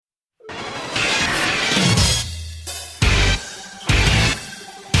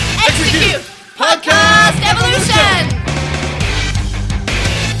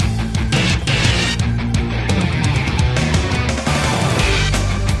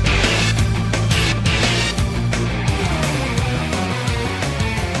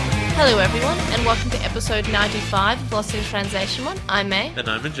Hello everyone, and welcome to episode 95 of Lost in Translation. I'm May. And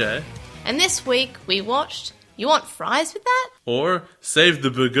I'm Ajay. And this week we watched You Want Fries with That? Or Save the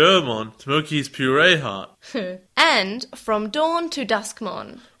Burgermon, Smokey's Puree Hot. And From Dawn to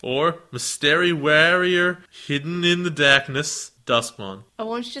Duskmon. Or Mystery Warrior, Hidden in the Darkness, Duskmon. I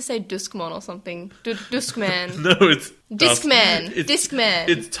want you to say Duskmon or something. Duskman. No, it's... Discman. It's, Discman.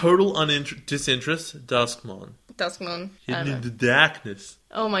 It's total disinterest, Duskmon. Duskmon. Hidden in the darkness.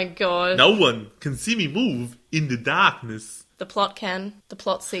 Oh my god. No one can see me move in the darkness. The plot can. The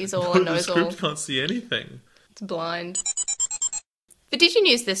plot sees all No, and the knows all. script can't see anything. It's blind. For Digi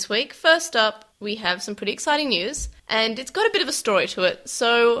News this week, first up, we have some pretty exciting news, and it's got a bit of a story to it.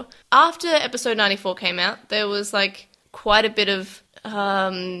 So, after episode 94 came out, there was, quite a bit of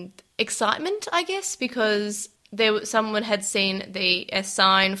excitement, I guess, because someone had seen a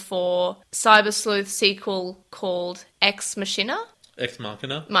sign for Cyber Sleuth sequel called Ex Machina. Ex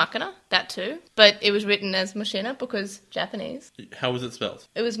Machina? Machina, that too. But it was written as Machina because Japanese. How was it spelled?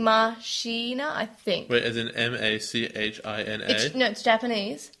 It was Machina, I think. Wait, as in M-A-C-H-I-N-A? It's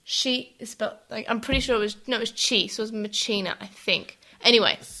Japanese. She is spelled, I'm pretty sure it was Chi, so it was Machina, I think.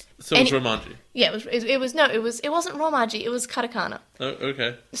 Anyway. So it was Romaji? Yeah, it wasn't Romaji, it was katakana. Oh,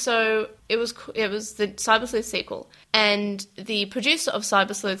 okay. So it was the Cyber Sleuth sequel, and the producer of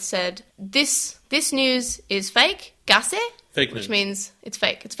Cyber Sleuth said, this news is fake, gase, Fake news. which means it's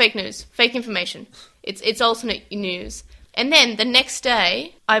fake. It's fake news, fake information. It's alternate news. And then the next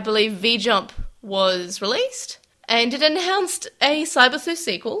day, I believe V-Jump was released, and it announced a Cyber Sleuth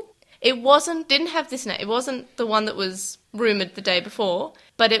sequel. It didn't have this name. It wasn't the one that was rumoured the day before,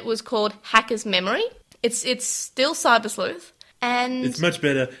 but it was called Hacker's Memory. It's still Cyber Sleuth, and... It's much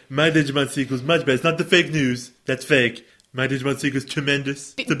better. My Digimon sequel is much better. It's not the fake news. That's fake. My Digimon sequel is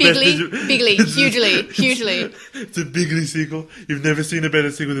tremendous. Bigly, hugely. It's a bigly sequel. You've never seen a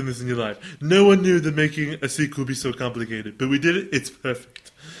better sequel than this in your life. No one knew that making a sequel would be so complicated, but we did it. It's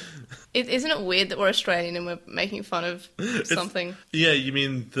perfect. Isn't it weird that we're Australian and we're making fun of something? Yeah, you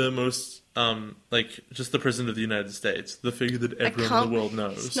mean the most, just the President of the United States. The figure that everyone in the world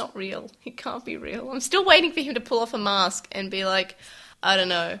knows. It's not real. It can't be real. I'm still waiting for him to pull off a mask and be like, I don't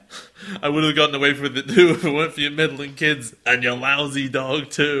know. I would have gotten away with it too if it weren't for your meddling kids and your lousy dog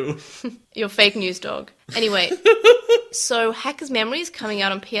too. Your fake news dog. Anyway, so Hacker's Memory is coming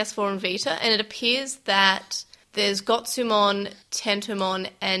out on PS4 and Vita, and it appears that there's Gotsumon, Tentomon,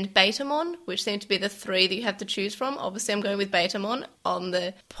 and Betamon, which seem to be the three that you have to choose from. Obviously, I'm going with Betamon on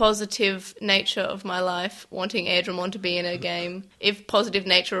the positive nature of my life, wanting Airdramon to be in a game. If positive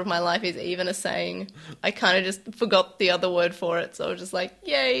nature of my life is even a saying, I kind of just forgot the other word for it, so I was just like,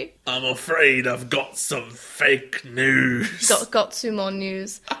 yay. I'm afraid I've got some fake news. Gotsumon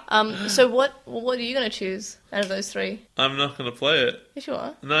news. So what are you going to choose out of those three? I'm not going to play it. You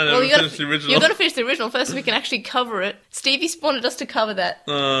sure? No, I never finished the original. You're going to finish the original first so we can actually cover it. Stevie wanted us to cover that.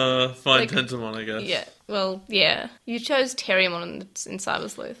 Fine Tentomon, I guess. Yeah, well, yeah. You chose Terriermon in Cyber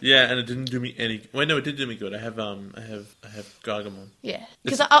Sleuth. Yeah, and it didn't do me any... Wait, no, it did do me good. I have Gargamon. Yeah,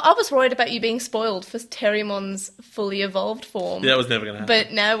 because I was worried about you being spoiled for Terriermon's fully evolved form. Yeah, that was never going to happen.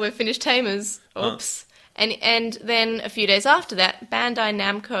 But now we've finished Tamers. Oops. And then a few days after that, Bandai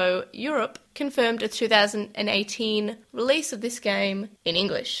Namco Europe confirmed a 2018 release of this game in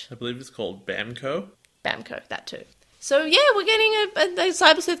English. I believe it's called Bamco. Bamco, that too. So yeah, we're getting a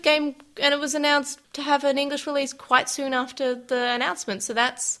Cyber Sleuth game, and it was announced to have an English release quite soon after the announcement, so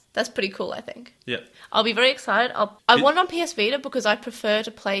that's pretty cool, I think. Yeah. I'll be very excited. I want it on PS Vita because I prefer to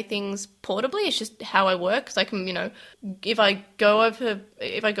play things portably. It's just how I work, because I can, if I go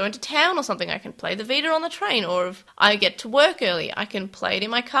into town or something, I can play the Vita on the train, or if I get to work early, I can play it in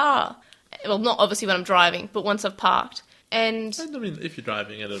my car. Well, not obviously when I'm driving, but once I've parked. And I mean, if you're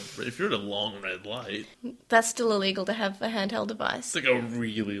driving if you're at a long red light, that's still illegal to have a handheld device. it's like a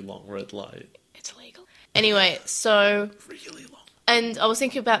really long red light. It's illegal. Anyway, so Really long. and I was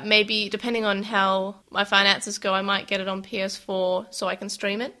thinking about maybe, depending on how my finances go, I might get it on PS4 so I can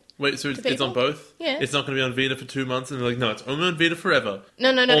stream it. Wait, so it's on both? Yeah. It's not going to be on Vita for 2 months, and they're like, no, it's only on Vita forever. No.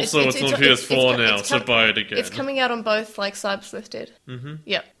 Also, it's on PS4 now, so buy it again. It's coming out on both, like Cyber Sleuth did. Mm-hmm.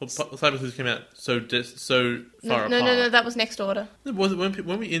 Yep. Well, Cyber Sleuth came out so far apart. No, that was Next Order. Was it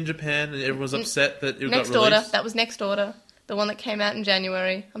when we in Japan and everyone was upset that it got Next released? Order, that was Next Order. The one that came out in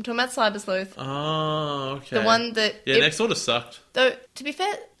January. I'm talking about Cyber Sleuth. Oh, okay. The one that... Yeah, Next Order sucked. Though, to be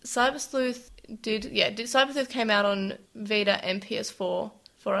fair, Cyber Sleuth Cyber Sleuth came out on Vita and PS4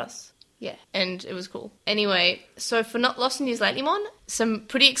 for us. Yeah, and it was cool. Anyway, so for Not Lost in News Lately-mon, some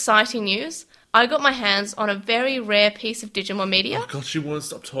pretty exciting news. I got my hands on a very rare piece of Digimon media. Oh god, she won't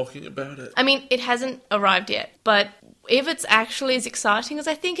stop talking about it. I mean, it hasn't arrived yet, but if it's actually as exciting as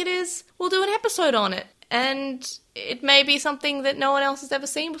I think it is, we'll do an episode on it. And it may be something that no one else has ever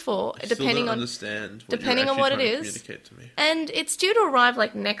seen before, depending on what it is. To me. And it's due to arrive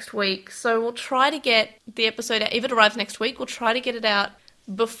like next week, so we'll try to get the episode out. If it arrives next week, we'll try to get it out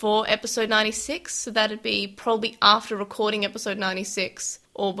before episode 96, so that'd be probably after recording episode 96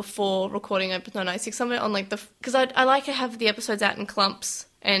 or before recording episode 96, somewhere on like because I like to have the episodes out in clumps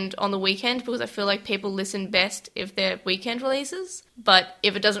and on the weekend, because I feel like people listen best if they're weekend releases. But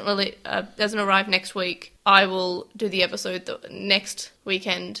if it doesn't arrive next week, I will do the episode the next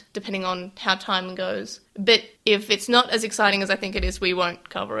weekend, depending on how time goes. But if it's not as exciting as I think it is, we won't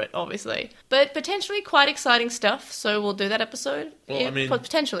cover it, obviously. But potentially quite exciting stuff, so we'll do that episode. Well, I mean,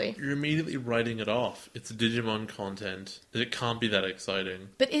 potentially. You're immediately writing it off. It's Digimon content. It can't be that exciting.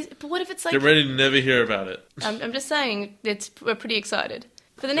 But what if it's like... Get ready to never hear about it. I'm just saying, we're pretty excited.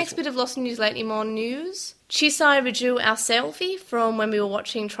 For the next bit of Lost News Lately More news, Chisai redrew our selfie from when we were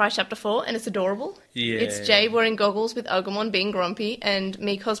watching Try Chapter 4, and it's adorable. Yeah. It's Jay wearing goggles with Agumon being grumpy, and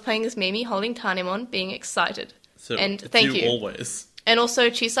me cosplaying as Mimi holding Tanemon being excited. So and it's thank you. Always. And also,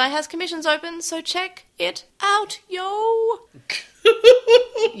 Chisai has commissions open, so check it out, yo!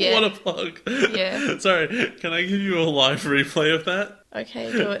 Yeah. What a plug. Yeah. Sorry, can I give you a live replay of that?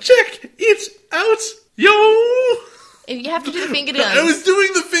 Okay, do it. Check it out, yo! You have to do the finger guns. I was doing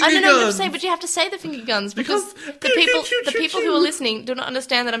the finger guns. No, but you have to say the finger guns because the people who are listening do not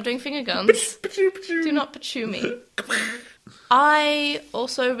understand that I'm doing finger guns. Do not pachu me. I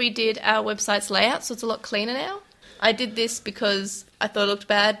also redid our website's layout, so it's a lot cleaner now. I did this because I thought it looked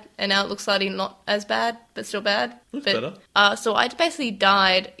bad, and now it looks slightly not as bad, but still bad. Looks better. So I basically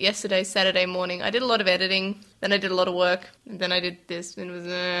died yesterday, Saturday morning. I did a lot of editing, then I did a lot of work, and then I did this, and it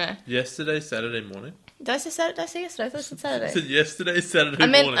was... Yesterday, Saturday morning? Did I say Saturday? Did I say yesterday? I thought I said Saturday. I said yesterday, Saturday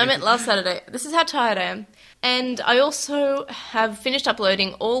morning. I meant last Saturday. This is how tired I am. And I also have finished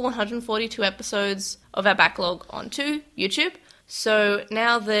uploading all 142 episodes of our backlog onto YouTube. So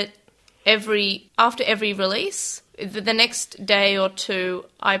now that after every release, the next day or two,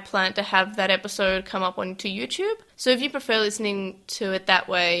 I plan to have that episode come up onto YouTube. So if you prefer listening to it that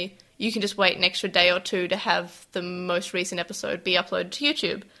way, you can just wait an extra day or two to have the most recent episode be uploaded to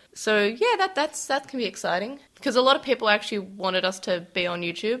YouTube. So yeah, that can be exciting, because a lot of people actually wanted us to be on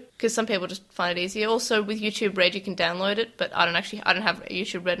YouTube, because some people just find it easier. Also, with YouTube Red, you can download it, but I don't have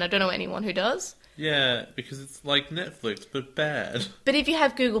YouTube Red, and I don't know anyone who does. Yeah, because it's like Netflix, but bad. But if you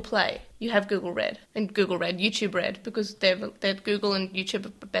have Google Play, you have Google Red, and Google Red, YouTube Red, because they're Google and YouTube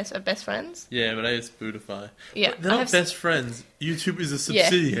are best friends. Yeah, but I use Spotify. Yeah, but they're not best friends. YouTube is a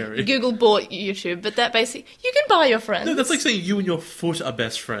subsidiary. Yeah, Google bought YouTube, but that basically you can buy your friends. No, that's like saying you and your foot are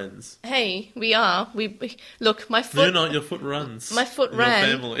best friends. Hey, we are. We look. My foot. No, not your foot runs. My foot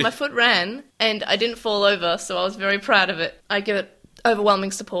ran. My foot ran, and I didn't fall over, so I was very proud of it. I give it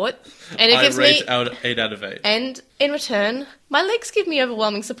overwhelming support, and it gives me 8 out of 8. And in return, my legs give me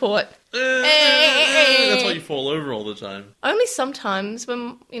overwhelming support. That's why you fall over all the time. Only sometimes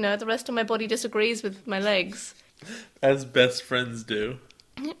when the rest of my body disagrees with my legs. As best friends do.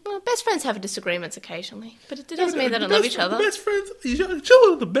 Well, best friends have disagreements occasionally, but it doesn't mean they don't love each other. The best friends,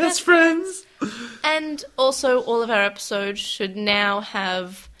 you're the best friends. And also, all of our episodes should now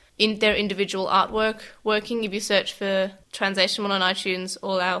have in their individual artwork working. If you search for Translation on iTunes,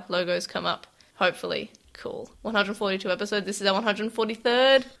 all our logos come up, hopefully. Cool. 142 episode. This is our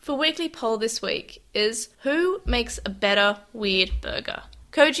 143rd. For weekly poll this week is, who makes a better weird burger?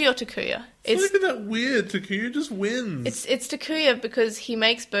 Koji or Takuya? It's not even that weird. Takuya just wins. It's Takuya because he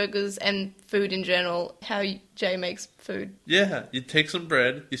makes burgers and food in general, how Jay makes food. Yeah, you take some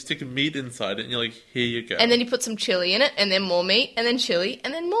bread, you stick a meat inside it, and you're like, here you go. And then you put some chili in it, and then more meat, and then chili,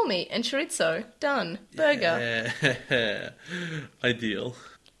 and then more meat, and chorizo. Done. Burger. Yeah. Ideal.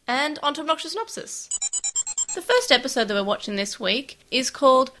 And on to Obnoxious Synopsis. The first episode that we're watching this week is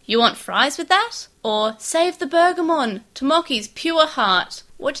called You Want Fries With That? Or Save the Bergamon, Tomoki's Pure Heart.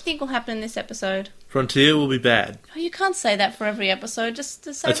 What do you think will happen in this episode? Frontier will be bad. Oh, you can't say that for every episode, just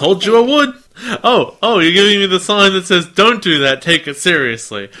say I told you I would! Oh, you're giving me the sign that says, don't do that, take it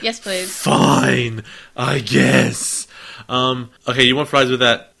seriously. Yes, please. Fine, I guess. Okay, you want fries with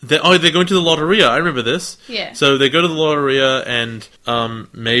that? They're going to the Lotteria. I remember this. Yeah. So they go to the Lotteria, and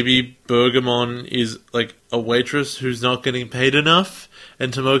maybe Bergamon is like a waitress who's not getting paid enough,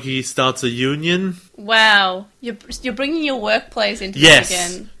 and Tomoki starts a union. Wow, you're bringing your workplace into this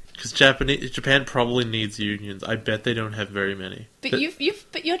again. Because Japan probably needs unions. I bet they don't have very many. But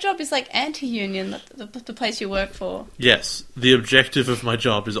but your job is like anti-union, the place you work for. Yes, the objective of my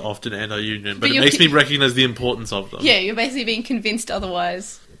job is often anti-union, but it makes me recognize the importance of them. Yeah, you're basically being convinced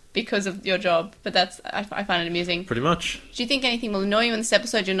otherwise. because of your job, but I find it amusing. Pretty much. Do you think anything will annoy you in this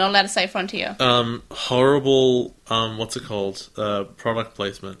episode? You're not allowed to say Frontier. Horrible, what's it called? Product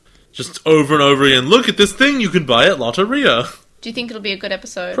placement. Just over and over again. Look at this thing you can buy at Lotteria. Do you think it'll be a good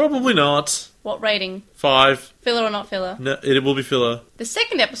episode? Probably not. What rating? 5. Filler or not filler? No, it will be filler. The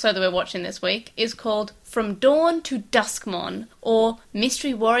second episode that we're watching this week is called From Dawn to Duskmon, or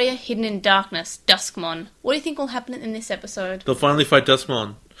Mystery Warrior Hidden in Darkness, Duskmon. What do you think will happen in this episode? They'll finally fight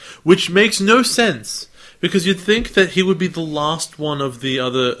Duskmon. Which makes no sense. Because you'd think that he would be the last one of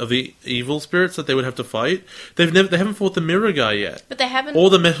the evil spirits that they would have to fight. They haven't fought the mirror guy yet. But they haven't... Or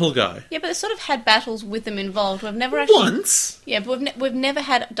the metal guy. Yeah, but they sort of had battles with them involved. We've never actually... Once? Yeah, but we've never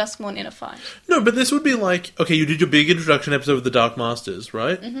had Duskmon in a fight. No, but this would be like... Okay, you did your big introduction episode with the Dark Masters,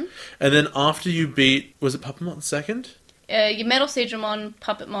 right? Mm-hmm. And then after you beat... Was it Puppetmon second? You Metal Siegramon,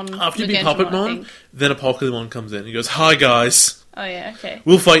 Puppetmon... After you beat Puppetmon, then Apocalypse comes in. He goes, "Hi, guys. Oh, yeah, okay.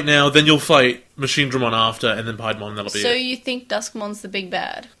 We'll fight now, then you'll fight Machine Dramon after, and then Piedmon, and that'll be it." So you think Duskmon's the big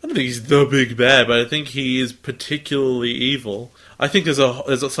bad? I don't think he's the big bad, but I think he is particularly evil. I think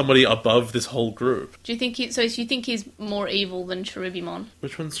there's somebody above this whole group. Do you think you think he's more evil than Cherubimon?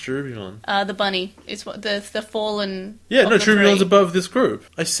 Which one's Cherubimon? The bunny. It's what the fallen. Yeah, no, Cherubimon's above this group.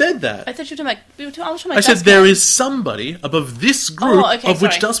 I said that. I thought you were talking about. I was talking about. I said there is somebody above this group of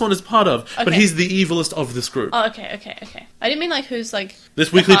which Duskmon is part of, but he's the evilest of this group. Oh, okay. I didn't mean like who's like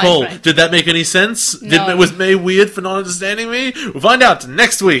this weekly poll. Rank. Did that make any sense? No. Was May weird for not understanding me? We'll find out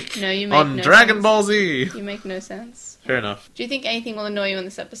next week. No, you make on no Dragon sense. Ball Z. You make no sense. Fair enough. Do you think anything will annoy you in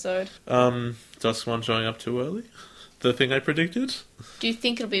this episode? Duskmon showing up too early? The thing I predicted? Do you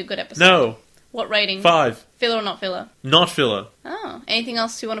think it'll be a good episode? No. What rating? 5. Filler or not filler? Not filler. Oh. Anything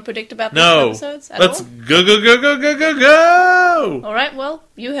else you want to predict about these No. episodes? Let's go! Alright, well,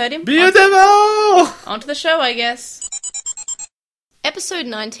 you heard him. Beautiful! On to the show, I guess. Episode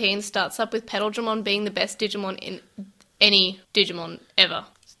 19 starts up with Petalgramon being the best Digimon in any Digimon ever.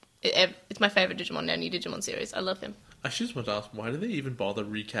 It's my favourite Digimon in any Digimon series. I love him. I just want to ask, why did they even bother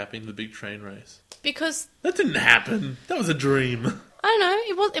recapping the big train race? Because... That didn't happen. That was a dream. I don't know.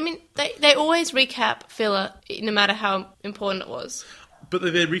 It was. I mean, they always recap filler, no matter how important it was. But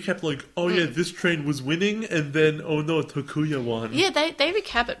they recap like, oh yeah, this train was winning, and then, oh no, Takuya won. Yeah, they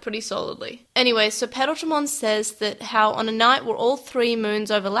recap it pretty solidly. Anyway, so Petalgramon says that how on a night where all 3 moons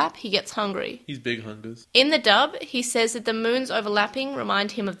overlap, he gets hungry. He's big hungers. In the dub, he says that the moons overlapping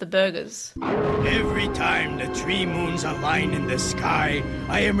remind him of the burgers. Every time the 3 moons align in the sky,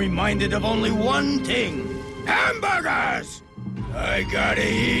 I am reminded of only one thing. Hamburgers! I gotta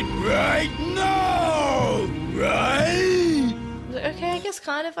eat right now! Right? Okay, I guess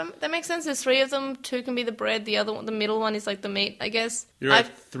kind of. That makes sense. There's 3 of them. 2 can be the bread. The other one, the middle one, is like the meat, I guess. You're right.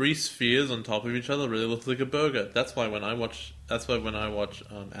 3 spheres on top of each other really looks like a burger. That's why when I watch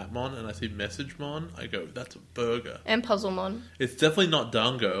Atmon and I see Messagemon, I go, that's a burger. And Puzzlemon. It's definitely not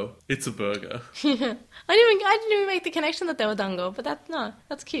Dango. It's a burger. I didn't even make the connection that they were Dango, but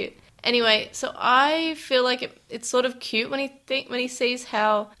that's cute. Anyway, so I feel like it's sort of cute when he sees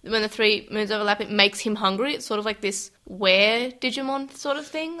how when the 3 moons overlap, it makes him hungry. It's sort of like this were Digimon sort of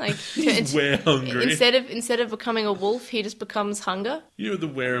thing. Like he's were hungry. Instead of becoming a wolf, he just becomes hunger. You know, the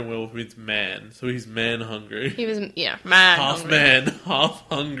were and wolf means man, so he's man hungry. He was man half hungry. Man, half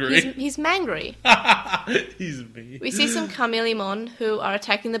hungry. He's mangry. He's me. We see some Carmillimon who are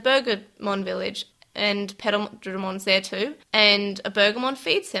attacking the Burgermon village. And Petaldramon's there too, and a Burgermon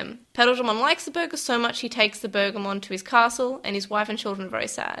feeds him. Petalgramon likes the burger so much he takes the Burgermon to his castle, and his wife and children are very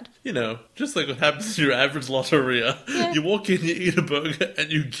sad. You know, just like what happens to your average Lotteria. Yeah. You walk in, you eat a burger,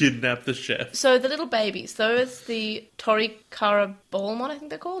 and you kidnap the chef. So the little babies, those the Torikara Ballmon, I think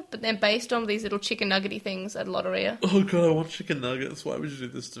they're called, but they're based on these little chicken nuggety things at Lotteria. Oh god, I want chicken nuggets. Why would you do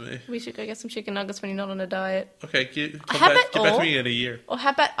this to me? We should go get some chicken nuggets when you're not on a diet. Okay, get back to me in a year. Or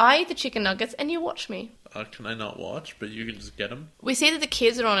how about I eat the chicken nuggets and you watch me? Can I not watch, but you can just get them? We see that the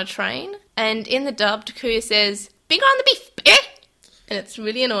kids are on a train, and in the dub, Takuya says, "Bigger on the beef, eh?" And it's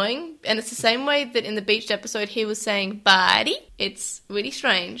really annoying, and it's the same way that in the Beached episode he was saying, "Buddy." It's really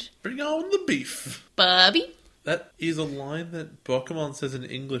strange. Bring on the beef. Bubby. That is a line that Pokemon says in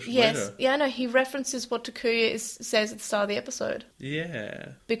English Yes. later. Yeah, I know. He references what Takuya says at the start of the episode. Yeah.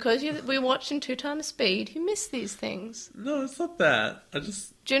 Because we watch in 2 times speed, you miss these things. No, it's not that.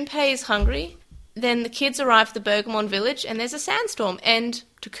 Junpei is hungry. Then the kids arrive at the Burgermon village, and there's a sandstorm. And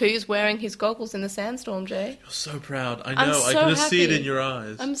Takuya's wearing his goggles in the sandstorm, Jay. You're so proud. I know. I'm so I can just see it happy. in your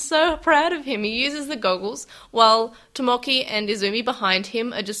eyes. I'm so proud of him. He uses the goggles, while Tomoki and Izumi behind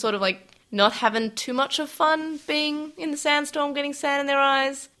him are just sort of like not having too much of fun being in the sandstorm, getting sand in their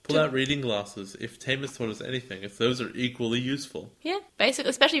eyes. Pull out reading glasses. If Tame has taught us anything, it's those are equally useful. Yeah, basically,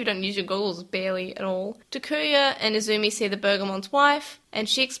 especially if you don't use your goggles barely at all. Takuya and Izumi see the Bergamon's wife, and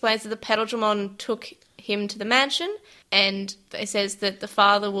she explains that the Petaldragon took him to the mansion, and it says that the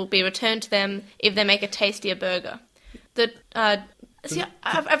father will be returned to them if they make a tastier burger. See,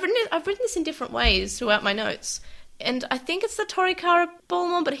 I've written this in different ways throughout my notes. And I think it's the Torikara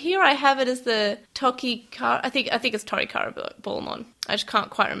Bullmon, but here I have it as the Tokikara. I think it's Torikara Bullmon. I just can't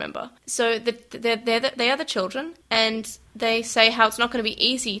quite remember. So they are the children, and they say how it's not going to be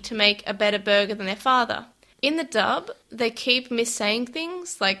easy to make a better burger than their father. In the dub, they keep missaying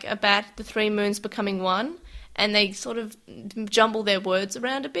things, like about the 3 moons becoming one, and they sort of jumble their words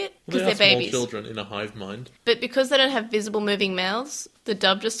around a bit because they're babies. Small children in a hive mind. But because they don't have visible moving mouths, the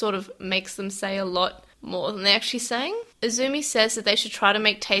dub just sort of makes them say a lot more than they're actually saying. Izumi says that they should try to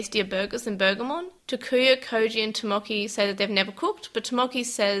make tastier burgers than Bergamon. Takuya, Koji, and Tomoki say that they've never cooked, but Tomoki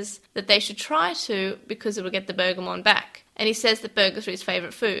says that they should try to because it will get the Bergamon back. And he says that burgers are his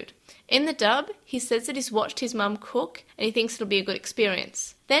favourite food. In the dub, he says that he's watched his mum cook and he thinks it'll be a good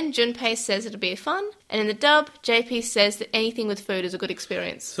experience. Then Junpei says it'll be fun, and in the dub, JP says that anything with food is a good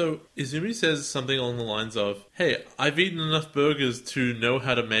experience. So, Izumi says something along the lines of, hey, I've eaten enough burgers to know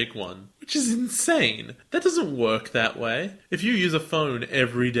how to make one. Which is insane. That doesn't work that way. If you use a phone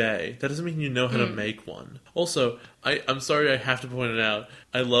every day, that doesn't mean you know how to make one. Also, I'm sorry I have to point it out.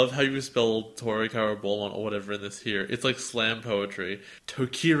 I love how you spell Torikara Bolmon or whatever in this here. It's like slam poetry.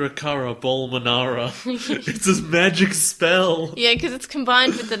 Tokirakara Bolmanara. It's this magic spell. Yeah, because it's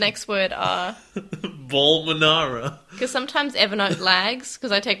combined with the next word, Bolmanara. Because sometimes Evernote lags,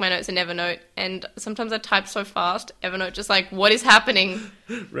 because I take my notes in Evernote, and sometimes I type so fast, Evernote just like, what is happening?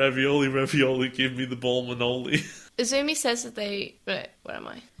 Ravioli, give me the Bolmanoli. Izumi says that where am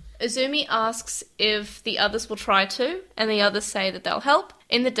I? Izumi asks if the others will try to, and the others say that they'll help.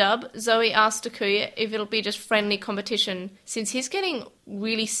 In the dub, Zoe asks Takuya if it'll be just friendly competition, since he's getting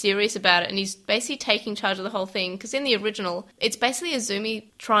really serious about it, and he's basically taking charge of the whole thing, because in the original, it's basically Izumi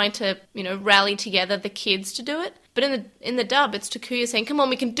trying to, rally together the kids to do it. But in the dub, it's Takuya saying, come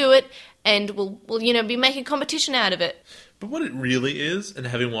on, we can do it, and we'll be making competition out of it. But what it really is, and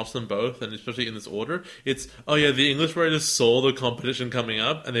having watched them both, and especially in this order, it's, the English writers saw the competition coming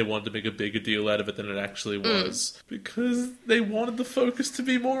up, and they wanted to make a bigger deal out of it than it actually was. Because they wanted the focus to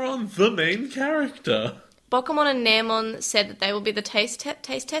be more on the main character. Bokomon and Naemon said that they will be the taste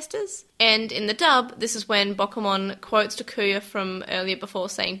testers. And in the dub, this is when Bokomon quotes Takuya from earlier before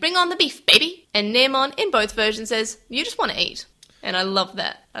saying, bring on the beef, baby! And Naemon, in both versions, says, you just want to eat. And I love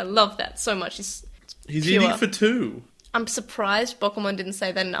that. I love that so much. He's eating for 2. I'm surprised Bokomon didn't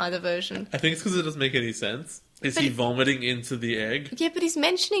say that in either version. I think it's because it doesn't make any sense. Is he vomiting into the egg? Yeah, but he's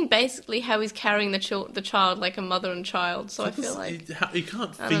mentioning basically how he's carrying the child like a mother and child, so I feel like... He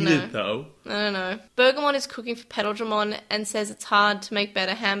can't feed it, though. I don't know. Bergamon is cooking for Petaldragon and says it's hard to make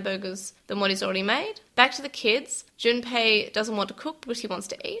better hamburgers than what he's already made. Back to the kids. Junpei doesn't want to cook because he wants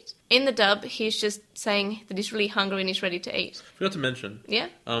to eat. In the dub, he's just saying that he's really hungry and he's ready to eat. Forgot to mention. Yeah?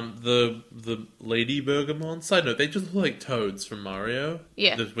 The Lady Bergamon. Side note, they just look like toads from Mario.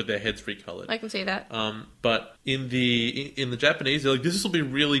 Yeah. With their heads recolored. I can see that. But in the Japanese, they're like, this will be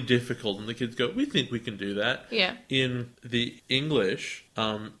really difficult. And the kids go, we think we can do that. Yeah. In the English,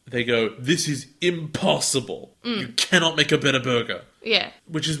 they go, this is impossible. You cannot make a better burger. Yeah.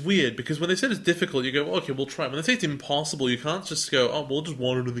 Which is weird, because when they said it's difficult, you go, well, okay, we'll try. When they say it's impossible, you can't just go, oh, we'll just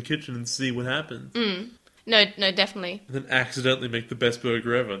wander to the kitchen and see what happens. No, definitely. And then accidentally make the best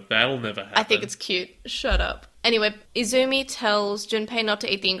burger ever. That'll never happen. I think it's cute. Shut up. Anyway, Izumi tells Junpei not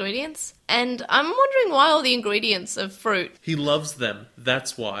to eat the ingredients, and I'm wondering why all the ingredients are fruit. He loves them.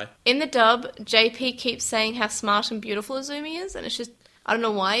 That's why. In the dub, JP keeps saying how smart and beautiful Izumi is, and it's just... I don't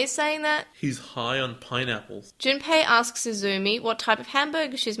know why he's saying that. He's high on pineapples. Junpei asks Izumi what type of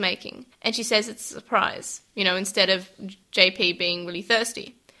hamburger she's making, and she says it's a surprise, instead of JP being really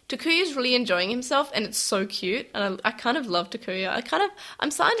thirsty. Takuya's really enjoying himself, and it's so cute, and I kind of love Takuya. I'm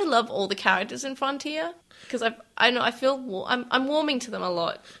starting to love all the characters in Frontier, because I'm warming to them a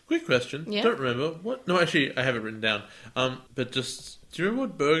lot. Quick question. Yeah? Don't remember. What? No, actually, I have it written down. But just... Do you remember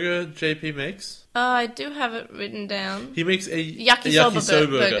what burger JP makes? I do have it written down. He makes a yakisoba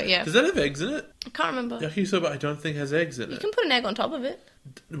burger, yeah. Does that have eggs in it? I can't remember. Yakisoba, I don't think has eggs in it. You can put an egg on top of it.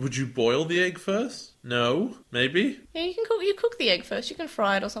 Would you boil the egg first? No? Maybe? Yeah, you cook the egg first. You can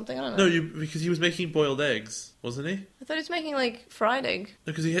fry it or something, I don't know. No, because he was making boiled eggs, wasn't he? I thought he was making, fried egg.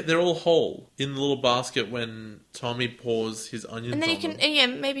 No, because they're all whole in the little basket when Tommy pours his onions and then on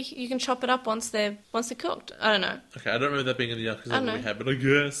them. maybe you can chop it up once they're cooked. I don't know. Okay, I don't remember that being in the yakisoba we had, but I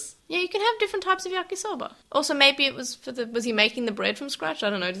guess. Yeah, you can have different types of yakisoba. Also, maybe it was was he making the bread from scratch? I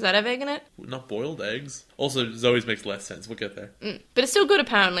don't know. Does that have egg in it? Not boiled eggs. Also, Zoe's makes less sense. We'll get there. But it's still good,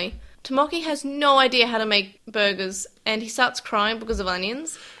 apparently. Tomoki has no idea how to make burgers, and he starts crying because of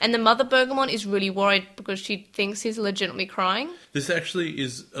onions. And the mother Bergamon is really worried because she thinks he's legitimately crying. This actually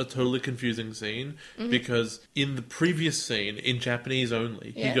is a totally confusing scene because in the previous scene, in Japanese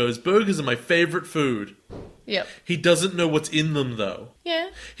only, he Yeah. goes, "Burgers are my favorite food." Yep. He doesn't know what's in them though. Yeah.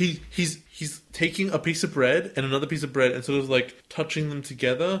 He's taking a piece of bread and another piece of bread and sort of like touching them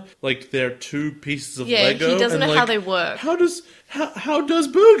together like they're two pieces of Yeah, Lego. he doesn't and know how like, they work. How does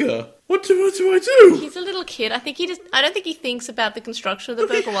burger? What do I do? He's a little kid. I don't think he thinks about the construction of the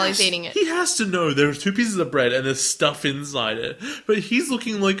burger while he's eating it. He has to know there's two pieces of bread and there's stuff inside it. But he's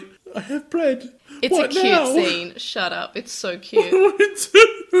looking like, I have bread. It's What a cute now? scene. Shut up. It's so cute. What do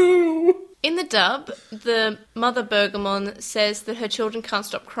I do? In the dub, the mother Bergamon says that her children can't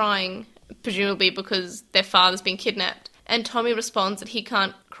stop crying, presumably because their father's been kidnapped. And Tommy responds that he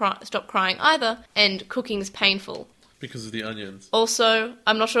can't stop crying either, and cooking's painful. Because of the onions. Also,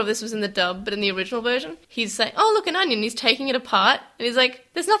 I'm not sure if this was in the dub, but in the original version, he's saying, "Oh, look, an onion." He's taking it apart, and he's like,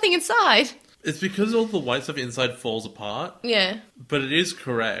 "There's nothing inside." It's because all the white stuff inside falls apart. Yeah. But it is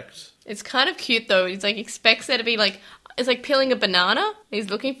correct. It's kind of cute, though. He's like, expects there to be like, it's like peeling a banana.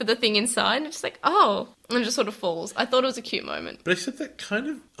 He's looking for the thing inside, and it's just like, oh, and it just sort of falls. I thought it was a cute moment. But except that kind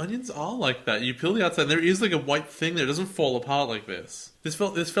of onions are like that. You peel the outside, and there is like a white thing there. It doesn't fall apart like this. This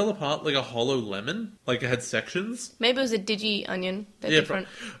fell apart like a hollow lemon. Like it had sections. Maybe it was a digi onion. They're different.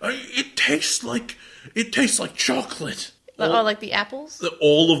 It tastes like chocolate. Like the apples?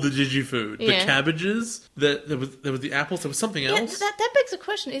 All of the digi-food. The Yeah. cabbages. There was the apples. There was something Yeah, else. that begs a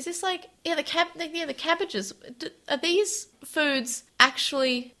question. Is this like, the cabbages, are these foods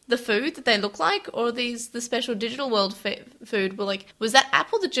actually the food that they look like, or are these the special digital world food? Well, like, was that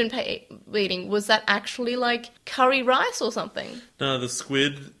apple that Junpei eating, was that actually like curry rice or something? No, the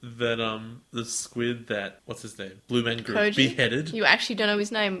squid that what's his name? Blue Man Group Koji? beheaded. You actually don't know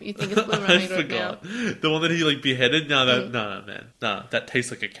his name. You think it's Blue I Man Group now. forgot. The one that he like beheaded. No, man. No, that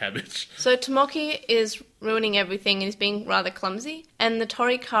tastes like a cabbage. So Tomoki is ruining everything and is being rather clumsy, and the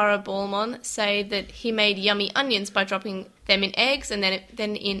Torikara Ballmon say that he made yummy onions by dropping them in eggs and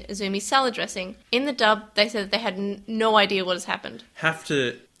then in Azumi's salad dressing. In the dub, they said that they had no idea what has happened. Have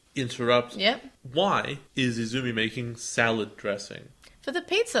to interrupt. Yep. Why is Izumi making salad dressing? For the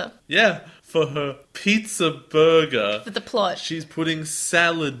pizza. Yeah, for her pizza burger. For the plot. She's putting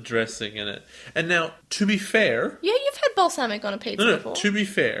salad dressing in it. And now, to be fair... Yeah, you've had balsamic on a pizza before. To be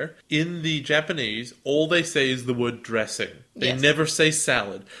fair, in the Japanese, all they say is the word dressing. They Yes. never say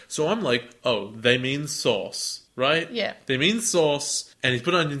salad. So I'm like, oh, they mean sauce. Right? Yeah. They mean sauce, and he's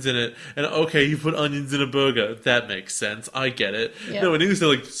put onions in it, and okay, you put onions in a burger. That makes sense. I get it. Yeah. No, in English they're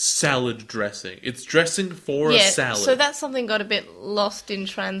like salad dressing. It's dressing for a salad. So that's something got a bit lost in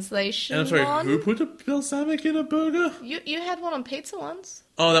translation. And I'm sorry, on. who put a balsamic in a burger? You had one on pizza once.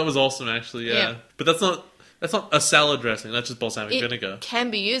 Oh, that was awesome, actually, yeah. Yeah. But that's not a salad dressing, that's just balsamic It vinegar. can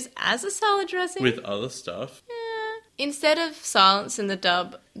be used as a salad dressing. With other stuff. Yeah. Instead of silence in the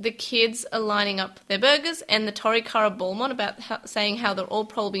dub, the kids are lining up their burgers, and the Torikara Ballmon about saying how they're all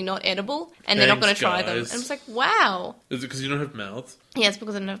probably not edible, and they're not going to try them. And guys. I'm just like, wow. Is it because you don't have mouths? Yeah, it's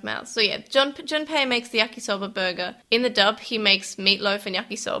because I don't have mouths. So yeah, Junpei makes the yakisoba burger. In the dub, he makes meatloaf and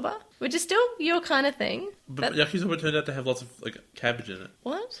yakisoba, which is still your kind of thing. But yakisoba turned out to have lots of like cabbage in it.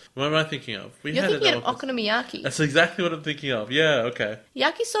 What? What am I thinking of? You're thinking at of office. okonomiyaki. That's exactly what I'm thinking of. Yeah, okay.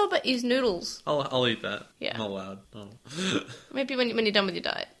 Yakisoba is noodles. I'll eat that. Yeah. I'm not allowed. Oh. Maybe when you're done with your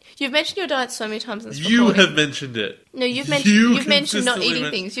diet. You've mentioned your diet so many times in this You recording. have mentioned it. No, you've You mentioned not consistently eating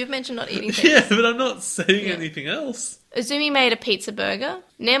men- things. You've mentioned not eating things. Yeah, but I'm not saying Yeah. anything else. Azumi made a pizza burger.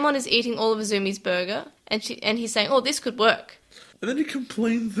 Nemon is eating all of Azumi's burger, and he's saying, "Oh, this could work." And then he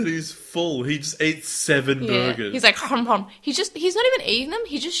complains that he's full. He just ate 7 burgers. He's like, hum hum. He's not even eating them.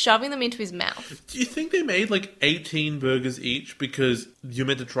 He's just shoving them into his mouth. Do you think they made like 18 burgers each because you're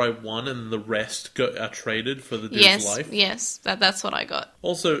meant to try one and the rest are traded for the dude's life? Yes, that's what I got.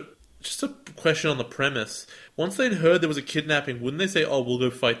 Also, just a question on the premise. Once they'd heard there was a kidnapping, wouldn't they say, oh, we'll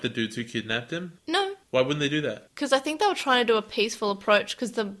go fight the dudes who kidnapped him? No, Why wouldn't they do that? because I think they were trying to do a peaceful approach.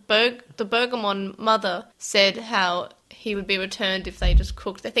 Because the Bergamon mother said how he would be returned if they just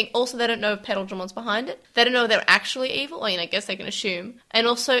cooked. They think also they don't know if Petaldramon's behind it. They don't know if they're actually evil. I guess they can assume. And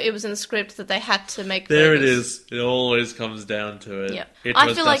also it was in the script that they had to make There burgers. it is. It always comes down to it. Yeah, It I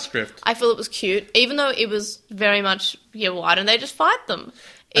was feel the like script. I feel it was cute, even though it was very much why don't they just fight them?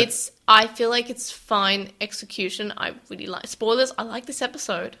 I feel like it's fine execution. I really like... Spoilers, I like this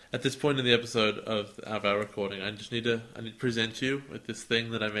episode. At this point in the episode of our recording, I need to present you with this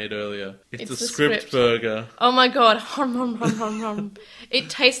thing that I made earlier. It's a script burger. Oh my god. Hum, hum, hum, hum, hum. It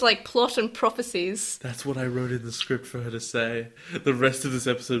tastes like plot and prophecies. That's what I wrote in the script for her to say. The rest of this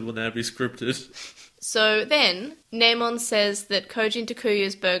episode will now be scripted. So then, Namon says that Koji and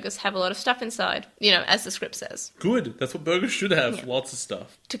Takuya's burgers have a lot of stuff inside, as the script says. Good. That's what burgers should have. Yeah. Lots of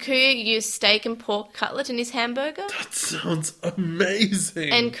stuff. Takuya used steak and pork cutlet in his hamburger. That sounds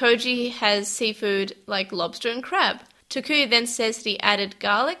amazing. And Koji has seafood like lobster and crab. Takuya then says that he added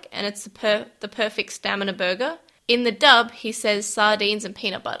garlic and it's the perfect stamina burger. In the dub, he says sardines and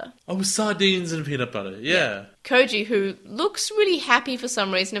peanut butter. Oh, sardines and peanut butter, yeah. Koji, who looks really happy for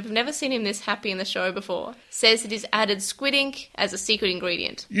some reason, I've never seen him this happy in the show before, says that he's added squid ink as a secret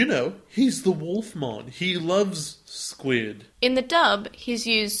ingredient. He's the Wolfmon. He loves squid. In the dub, he's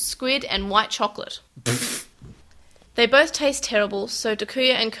used squid and white chocolate. They both taste terrible, so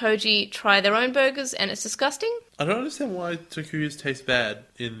Takuya and Koji try their own burgers, and it's disgusting. I don't understand why Takuya's taste bad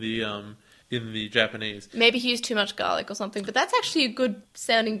in the Japanese. Maybe he used too much garlic or something, but that's actually a good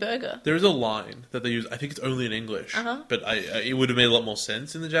sounding burger. There is a line that they use, I think it's only in English, but it would have made a lot more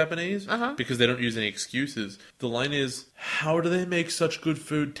sense in the Japanese, because they don't use any excuses. The line is, how do they make such good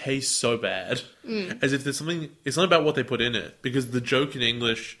food taste so bad? As if there's something, it's not about what they put in it, because the joke in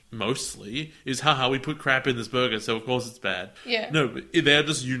English, mostly, is, haha, we put crap in this burger, so of course it's bad. Yeah. No, but they're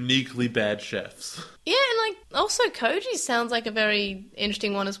just uniquely bad chefs. Yeah, and also Koji sounds like a very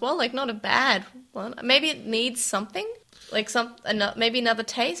interesting one as well. Not a bad one. Maybe it needs something. Maybe another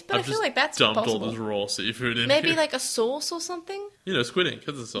taste, but I feel like that's dumped possible. All this raw seafood in Maybe here. a sauce or something. Squid ink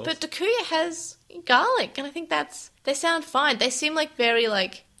has a sauce. But Takuya has garlic, and I think they sound fine. They seem like very,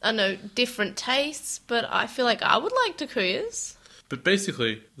 different tastes, but I feel like I would like Takuya's. But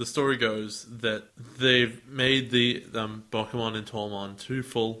basically, the story goes that they've made the Bokumon and Tormon too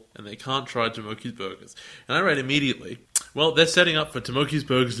full, and they can't try Tomoki's burgers. And I read immediately, well, they're setting up for Tomoki's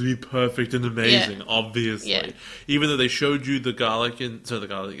burgers to be perfect and amazing, obviously. Yeah. Even though they showed you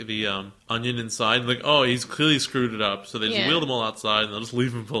the onion inside, he's clearly screwed it up, so they just wheel them all outside and they'll just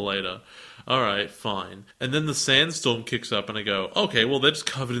leave them for later. Alright, fine. And then the sandstorm kicks up and I go, okay, well, they're just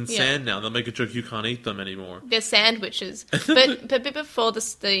covered in sand now. They'll make a joke you can't eat them anymore. They're sandwiches. but before the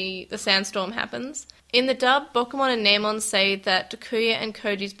sandstorm happens, in the dub, Bokumon and Namon say that Takuya and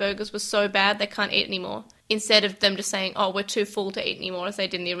Koji's burgers were so bad they can't eat anymore, instead of them just saying, oh, we're too full to eat anymore, as they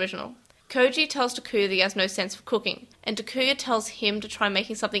did in the original. Koji tells Takuya that he has no sense for cooking, and Takuya tells him to try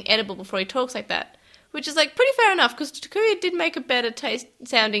making something edible before he talks like that. Which is pretty fair enough, because Takuya did make a better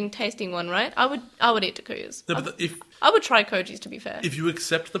tasting one, right? I would eat Takuya's. No, but I would try Koji's, to be fair. If you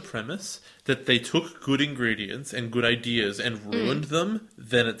accept the premise that they took good ingredients and good ideas and ruined them,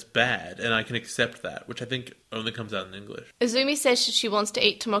 then it's bad, and I can accept that, which I think only comes out in English. Azumi says she wants to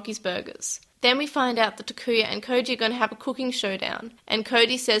eat Tomoki's burgers. Then we find out that Takuya and Koji are going to have a cooking showdown, and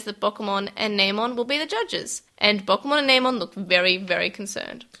Koji says that Bokumon and Namon will be the judges, and Bokumon and Namon look very, very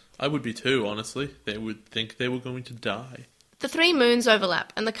concerned. I would be too, honestly. They would think they were going to die. The three moons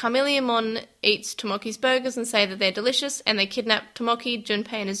overlap, and the Chameleonmon eats Tomoki's burgers and say that they're delicious, and they kidnap Tomoki,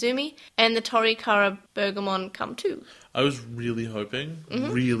 Junpei, and Azumi, and the Torikara Burgermon come too. I was really hoping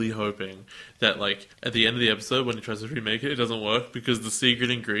that, at the end of the episode, when he tries to remake it, it doesn't work because the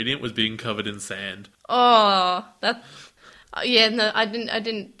secret ingredient was being covered in sand. Oh, that... Yeah, no, I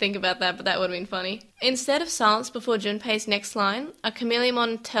didn't think about that, but that would have been funny. Instead of silence before Junpei's next line, a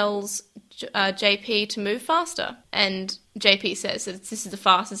Chameleonmon tells JP to move faster, and JP says that this is the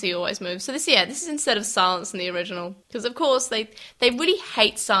fastest he always moves. So this is instead of silence in the original, because of course they really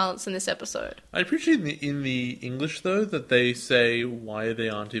hate silence in this episode. I appreciate in the English though that they say why they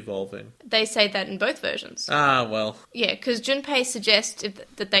aren't evolving. They say that in both versions. Ah, well. Yeah, because Junpei suggests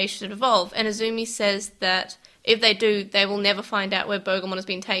that they should evolve, and Azumi says that if they do, they will never find out where Bogermon has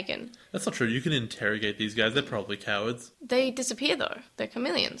been taken. That's not true. You can interrogate these guys. They're probably cowards. They disappear, though. They're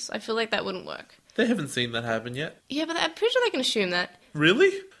chameleons. I feel like that wouldn't work. They haven't seen that happen yet. Yeah, but I'm pretty sure they can assume that.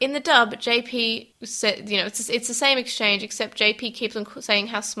 Really? In the dub, JP said, it's the same exchange, except JP keeps on saying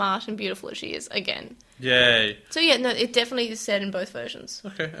how smart and beautiful she is again. Yay. So yeah, no, it definitely is said in both versions.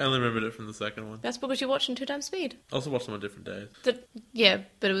 Okay, I only remembered it from the second one. That's because you watched in 2 times speed. I also watched them on different days. Yeah,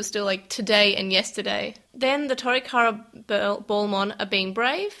 but it was still today and yesterday. Then the Torikara Ballmon are being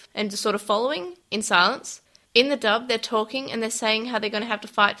brave and just sort of following in silence. In the dub, they're talking and they're saying how they're going to have to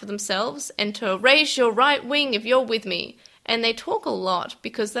fight for themselves and to raise your right wing if you're with me. And they talk a lot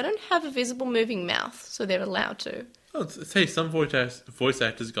because they don't have a visible moving mouth, so they're allowed to. Oh, hey, some voice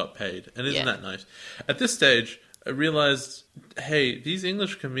actors got paid, and isn't that nice? At this stage, I realized, hey, these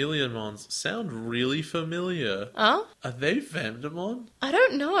English chameleonmons sound really familiar. Oh? Are they Vendemon? I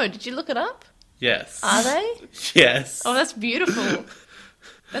don't know. Did you look it up? Yes. Are they? Yes. Oh, that's beautiful.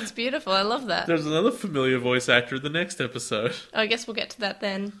 That's beautiful. I love that. There's another familiar voice actor in the next episode. I guess we'll get to that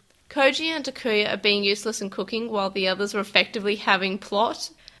then. Koji and Takuya are being useless in cooking while the others are effectively having plot.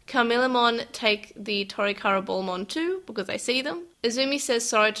 Chameleonmon take the Torikara Ballmon too because they see them. Izumi says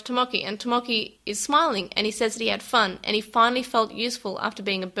sorry to Tomoki, and Tomoki is smiling, and he says that he had fun, and he finally felt useful after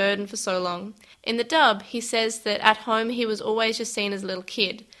being a burden for so long. In the dub, he says that at home he was always just seen as a little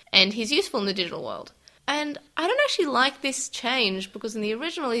kid, and he's useful in the digital world. And I don't actually like this change, because in the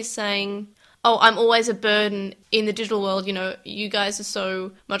original he's saying, oh, I'm always a burden in the digital world, you know, you guys are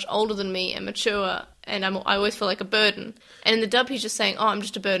so much older than me and mature, and I always feel like a burden. And in the dub he's just saying, oh, I'm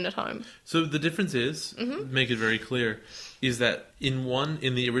just a burden at home. So the difference is, make it very clear, is that in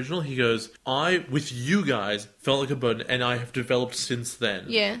the original he goes, I, with you guys, felt like a burden, and I have developed since then.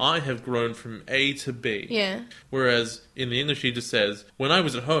 Yeah. I have grown from A to B. Yeah. Whereas in the English he just says, when I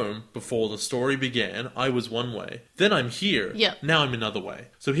was at home, before the story began, I was one way. Then I'm here. Yep. Now I'm another way.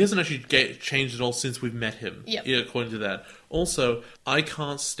 So he hasn't actually changed at all since we've met him. Yep. Yeah, according to that. Also, I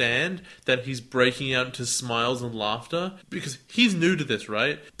can't stand that he's breaking out into smiles and laughter, because he's new to this,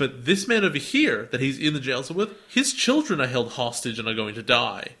 right? But this man over here that he's in the jail cell with, his children are held hostage and are going to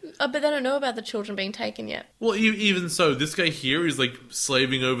die. Oh, but they don't know about the children being taken yet. Well, even so, this guy here is like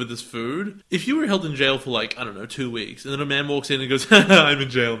slaving over this food. If you were held in jail for like, I don't know, 2 weeks, and then a man walks in and goes, I'm in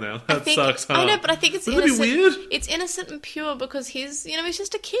jail now. That sucks, huh? I know, but I think it's Wouldn't innocent. that be weird? It's innocent and pure because he's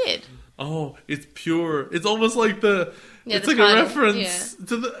just a kid. Oh, it's pure. It's almost like it's the like title, a reference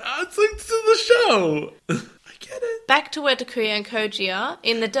to the. It's like to the show. I get it. Back to where Takuya and Koji are.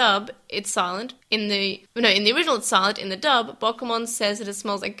 In the dub, it's silent. In the original, it's silent. In the dub, Bokumon says that it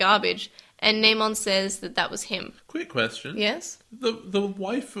smells like garbage, and Neimon says that was him. Quick question. Yes? The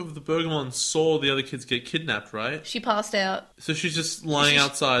wife of the Bergamon saw the other kids get kidnapped, right? She passed out. So she's just lying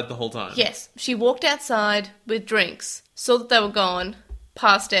outside the whole time. Yes. She walked outside with drinks, saw that they were gone,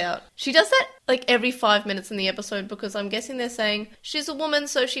 passed out. She does that like every 5 minutes in the episode because I'm guessing they're saying she's a woman,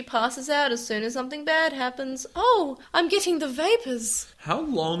 so she passes out as soon as something bad happens. Oh, I'm getting the vapors. How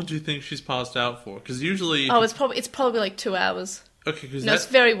long do you think she's passed out for? Because usually... Oh, it's probably like 2 hours. Okay, because No, it's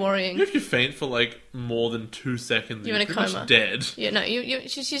very worrying. if you faint for like more than 2 seconds, You're in a pretty much coma. dead. Yeah, no,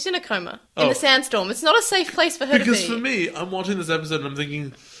 she's in a coma. In Oh. the sandstorm. It's not a safe place for her to be. Because for me, I'm watching this episode and I'm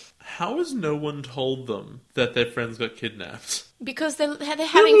thinking, how has no one told them that their friends got kidnapped? Because they're There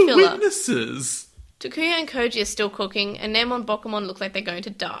having were filler. witnesses. Takuya and Koji are still cooking, and Neimon and Bokumon look like they're going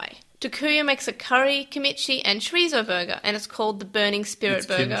to die. Takuya makes a curry, kimchi, and chorizo burger, and it's called the Burning Spirit It's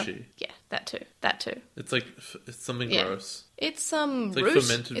Burger. kimchi. Yeah, that too. It's like it's something Yeah. gross. It's like root.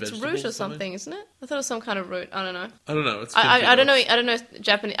 fermented It's vegetables root or or something? something, isn't it? I thought it was some kind of root. I don't know. I don't know. It's I don't know. gross. I don't know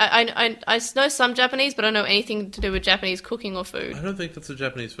Japanese. I know some Japanese, but I don't know anything to do with Japanese cooking or food. I don't think that's a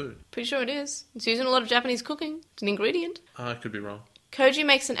Japanese food. Pretty sure it is. It's used in a lot of Japanese cooking. It's an ingredient. I could be wrong. Koji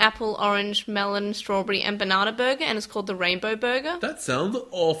makes an apple, orange, melon, strawberry, and banana burger, and it's called the Rainbow Burger. That sounds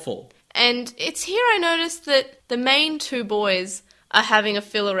awful. And it's here I noticed that the main two boys are having a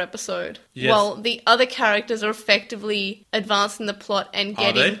filler episode, Yes. while the other characters are effectively advancing the plot and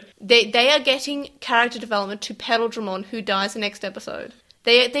Are getting they are getting character development to Petal who dies the next episode.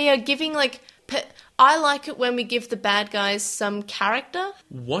 They are giving I like it when we give the bad guys some character.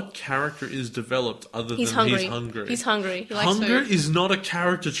 What character is developed other He's than hungry. he's hungry? He's hungry. He likes Hunger food. is not a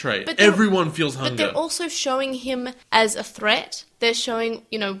character trait. But they're- Everyone feels hunger. But they're also showing him as a threat. They're showing,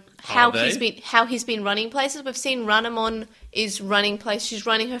 how Are they? he's been running places. We've seen Runamon is running places. She's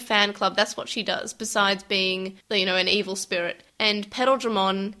running her fan club. That's what she does. Besides being, an evil spirit. And Petal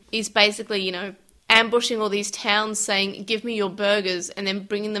is basically, ambushing all these towns, saying, "Give me your burgers," and then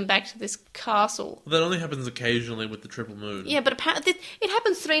bringing them back to this castle. That only happens occasionally with the triple moon. Yeah, but apparently it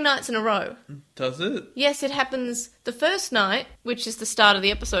happens 3 nights in a row. Does it? Yes, it happens the first night, which is the start of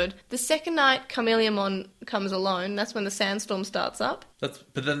the episode. The second night, Chameleonmon comes alone. That's when the sandstorm starts up. But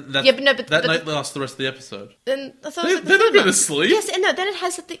then Yeah, but no, but- that but night lasts the rest of the episode. Then I thought it was like the They're not third going to night. sleep. Yes, and no, then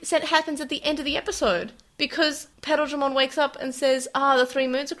it happens at the end of the episode. Because Petal wakes up and says, the 3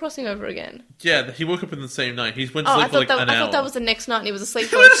 moons are crossing over again. Yeah, he woke up in the same night. He went to Oh, sleep I for like thought an hour. that was the next night and he was asleep He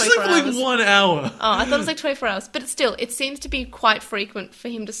for went like to sleep 24 for hours. like 1 hour. Oh, I thought it was like 24 hours. But still, it seems to be quite frequent for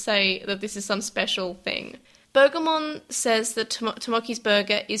him to say that this is some special thing. Bergamon says that Tomoki's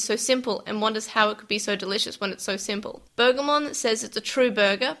burger is so simple and wonders how it could be so delicious when it's so simple. Bergamon says it's a true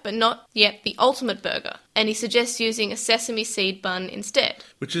burger, but not yet the ultimate burger, and he suggests using a sesame seed bun instead.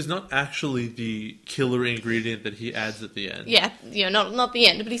 Which is not actually the killer ingredient that he adds at the end. Yeah, not the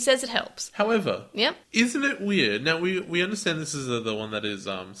end, but he says it helps. However, Yep. isn't it weird? Now, we understand this is the one that is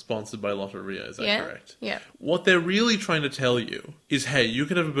sponsored by Lotteria, is that correct? Yeah. What they're really trying to tell you is, hey, you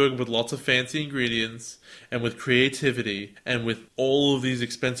can have a burger with lots of fancy ingredients, and with creativity, and with all of these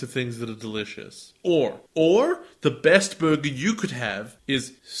expensive things that are delicious. Or the best burger you could have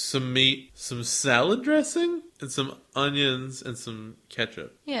is some meat, some salad dressing, and some onions, and some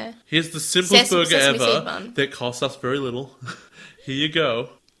ketchup. Yeah. Here's the simplest burger sesame seed ever bun. that costs us very little. Here you go.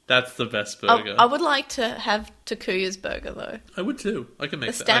 That's the best burger. I would like to have Takuya's burger, though. I would too. I can make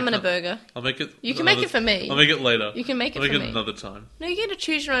A that. stamina burger. I'll make it. You can make it for me. I'll make it later. You can make it I'll for make me. it another time. No, you get to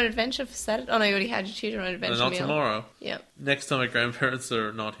choose your own adventure for Saturday. Oh, no, you already had your choose your own adventure Not meal. tomorrow. Yep. Next time my grandparents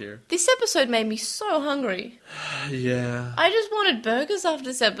are not here. This episode made me so hungry. Yeah. I just wanted burgers after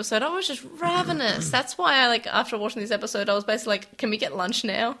this episode. I was just ravenous. That's why after watching this episode, I was basically like, can we get lunch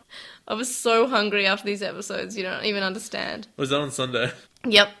now? I was so hungry after these episodes, you don't even understand. Was that on Sunday?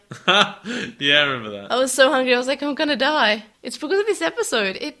 Yep. Yeah, I remember that. I was so hungry, I was like, I'm gonna die. It's because of this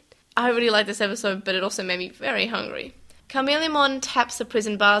episode. I really like this episode, but it also made me very hungry. Chameleon taps the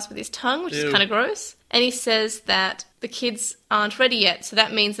prison bars with his tongue, which Ew. is kind of gross. And he says that the kids aren't ready yet, so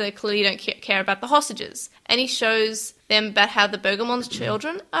that means they clearly don't care about the hostages. And he shows them about how the Bergamon's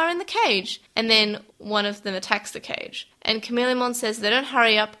children are in the cage. And then one of them attacks the cage. And Chameleon says if they don't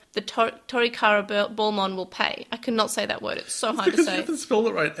hurry up, the Torikara Ballmon will pay. I could not say that word. It's so hard to Because you say. haven't spelled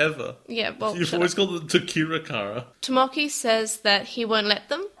it right ever. Yeah, well, You've shut always up. called it Takirakara. Tomoki says that he won't let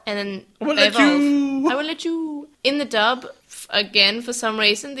them, and then I won't they let evolve. you. I won't let you. In the dub, again, for some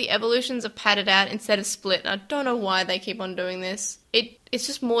reason, the evolutions are padded out instead of split. I don't know why they keep on doing this. It's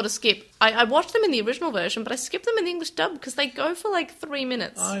just more to skip. I watched them in the original version, but I skipped them in the English dub because they go for like 3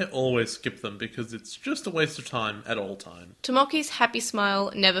 minutes. I always skip them because it's just a waste of time at all time. Tomoki's happy smile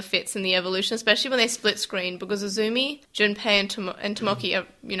never fits in the evolution, especially when they split screen, because Izumi, Junpei, and Tomoki are,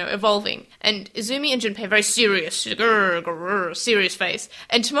 evolving. And Izumi and Junpei are very serious, serious face.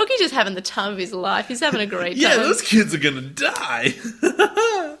 And Tomoki just having the time of his life. He's having a great time. Yeah, those kids are gonna die.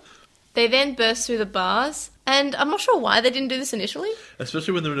 They then burst through the bars, and I'm not sure why they didn't do this initially.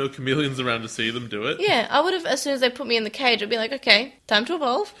 Especially when there were no chameleons around to see them do it. Yeah, I would have, as soon as they put me in the cage, I'd be like, okay, time to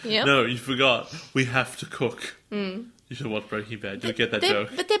evolve. Yeah. No, you forgot. We have to cook. You should watch Breaking Bad. You'll get that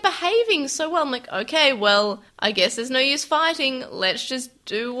joke. But they're behaving so well. I'm like, okay, well, I guess there's no use fighting. Let's just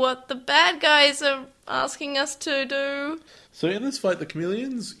do what the bad guys are asking us to do. So in this fight, the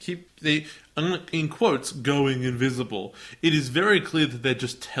chameleons keep, in quotes, going invisible. It is very clear that they're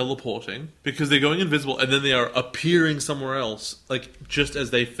just teleporting, because they're going invisible and then they are appearing somewhere else. Like, just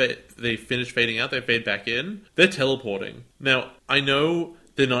as they finish fading out, they fade back in. They're teleporting. Now, I know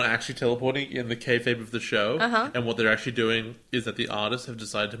they're not actually teleporting in the kayfabe of the show, and what they're actually doing is that the artists have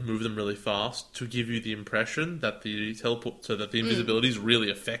decided to move them really fast to give you the impression that the invisibility is really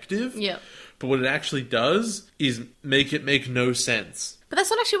effective. Yeah. But what it actually does is make it make no sense. But that's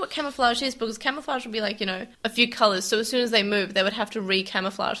not actually what camouflage is, because camouflage would be like, a few colours, so as soon as they move, they would have to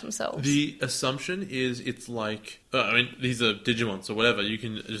re-camouflage themselves. The assumption is it's like... these are Digimon, so whatever. You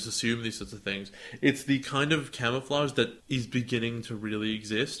can just assume these sorts of things. It's the kind of camouflage that is beginning to really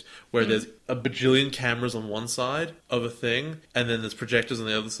exist, where there's a bajillion cameras on one side of a thing, and then there's projectors on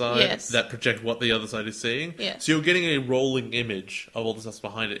the other side that project what the other side is seeing. Yeah. So you're getting a rolling image of all the stuff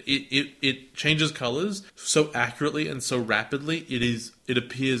behind it. It changes colours so accurately and so rapidly, it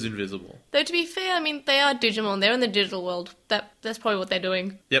appears invisible. Though, to be fair, they are Digimon. They're in the digital world. That's probably what they're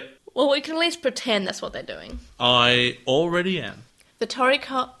doing. Yep. Well, we can at least pretend that's what they're doing. I already am. The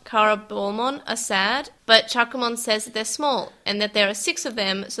Torikara Ballmon are sad, but Chakumon says that they're small, and that there are 6 of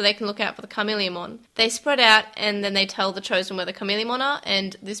them, so they can look out for the Chameleon. They spread out, and then they tell the Chosen where the Chameleon are,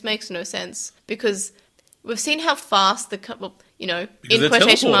 and this makes no sense, because we've seen how fast in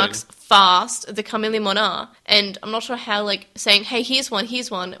quotation marks, fast the Chameleon are, and I'm not sure how, saying, hey, here's one,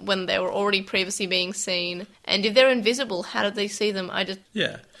 when they were already previously being seen, and if they're invisible, how did they see them? I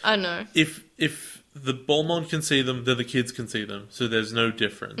don't know. If the Ballmon can see them, then the kids can see them, so there's no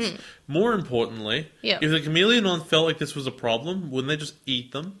difference. More importantly, if the Chameleon felt like this was a problem, wouldn't they just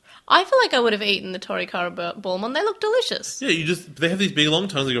eat them? I feel like I would have eaten the Torikara Ballmon. They look delicious. Yeah, they have these big long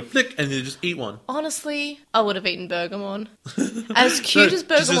tongues, they go flick, and they just eat one. Honestly, I would have eaten Bergamon. As cute as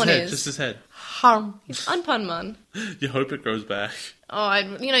Bergamon is. Just his head. He's Unpunman. You hope it grows back. Oh,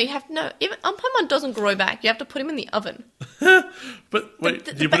 you have to know. Even Unpunman doesn't grow back. You have to put him in the oven. But wait,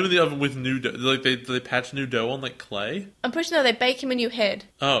 do you put him in the oven with new dough? Like do they patch new dough on like clay? I'm pretty sure they bake him a new head.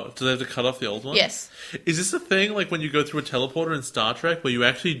 Oh, do they have to cut off the old one? Yes. Is this a thing like when you go through a teleporter in Star Trek where you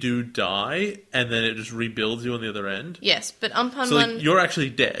actually do die and then it just rebuilds you on the other end? Yes, but Unpunman... So like, you're actually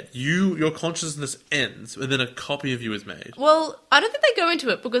dead. Your consciousness ends and then a copy of you is made. Well, I don't think they go into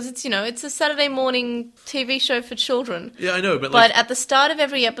it because it's a Saturday morning TV show for children. Yeah, I know, but But at the start of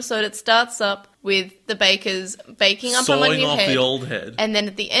every episode, it starts up with the bakers baking up sawing a new off head, the old head. and then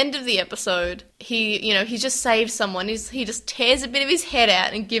at the end of the episode, he just saved someone. He just tears a bit of his head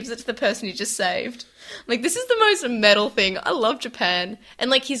out and gives it to the person he just saved. Like, this is the most metal thing. I love Japan. And,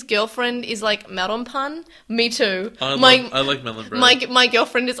 like, his girlfriend is, like, Melonpan. Me too. I like melon bread. My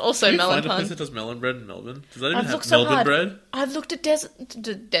girlfriend is also Can you find a Melonpan. place that does melon bread in Melbourne? Does that even I've have looked so Melbourne hard. bread? I've looked at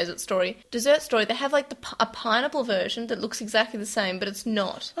Desert Story. They have, like, a pineapple version that looks exactly the same, but it's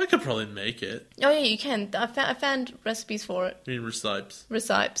not. I could probably make it. Oh, yeah, you can. I found recipes for it. I mean, recipes.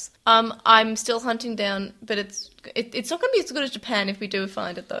 Recipes. I'm still hunting down, but it's not going to be as good as Japan if we do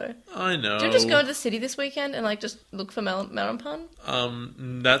find it, though. I know. Do you just go into the city this weekend and, like, just look for Melonpan?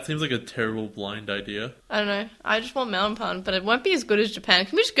 That seems like a terrible blind idea. I don't know. I just want Melonpan, but it won't be as good as Japan.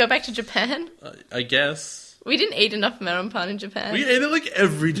 Can we just go back to Japan? I guess. We didn't eat enough Melonpan in Japan. We ate it like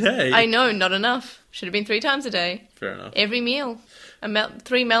every day. I know, not enough. Should have been 3 times a day. Fair enough. Every meal. 3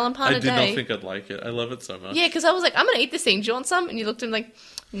 Melonpan a day. I did not think I'd like it. I love it so much. Yeah, because I was like, I'm going to eat this thing. Do you want some? And you looked at me like,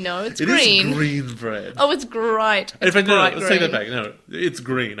 no, it's It green. is green bread. Oh, it's great. In It's fact, no, bright let's take that green. back. No, it's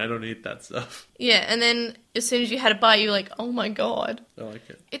green. I don't eat that stuff. Yeah, and then as soon as you had a bite, you were like, oh my god. I like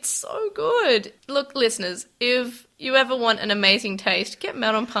it. It's so good. Look, listeners, if you ever want an amazing taste, get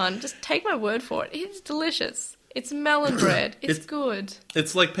Melonpan. Just take my word for it. It's delicious. It's melon bread. It's good.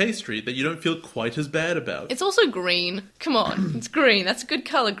 It's like pastry that you don't feel quite as bad about. It's also green. Come on, it's green. That's a good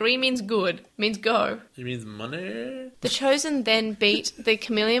colour. Green means good. Means go. It means money. The Chosen then beat the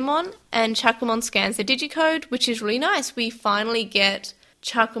Chameleonmon, and Chakamon scans the digicode, which is really nice. We finally get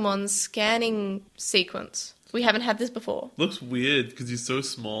Chakamon's scanning sequence. We haven't had this before. Looks weird because he's so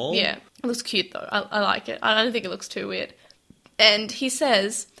small. Yeah, it looks cute though. I like it. I don't think it looks too weird. And he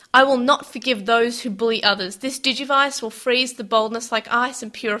says, I will not forgive those who bully others. This Digivice will freeze the boldness like ice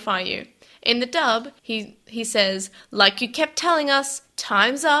and purify you. In the dub, he says, like you kept telling us,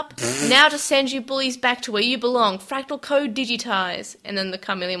 time's up. Now to send you bullies back to where you belong. Fractal code digitize. And then the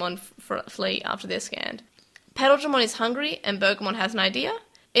Chameleonmon flee after they're scanned. Petalgemon is hungry and Bergamon has an idea.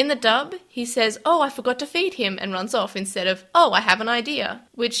 In the dub, he says, oh, I forgot to feed him, and runs off instead of, oh, I have an idea.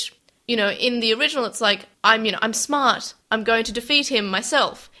 Which, in the original it's like, I'm smart. I'm going to defeat him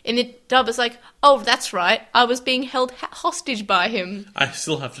myself. In the dub it's like, oh, that's right. I was being held hostage by him. I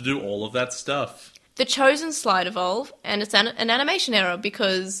still have to do all of that stuff. The Chosen slide evolve, and it's an animation error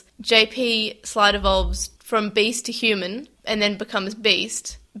because JP slide evolves from beast to human and then becomes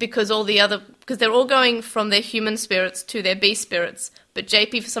beast because they're all going from their human spirits to their beast spirits. But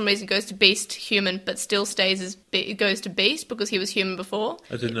JP for some reason goes to beast to human, but still stays goes to beast because he was human before.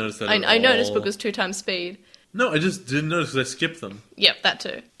 I didn't notice that. I noticed because 2 times speed. No, I just didn't notice because I skipped them. Yep, that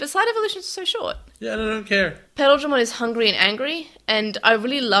too. But slide evolutions are so short. Yeah, and I don't care. Petalgemon is hungry and angry, and I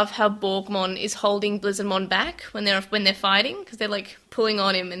really love how Borgmon is holding Blizzardmon back when they're fighting because they're like pulling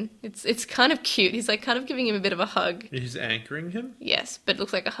on him, and it's kind of cute. He's like kind of giving him a bit of a hug. He's anchoring him? Yes, but it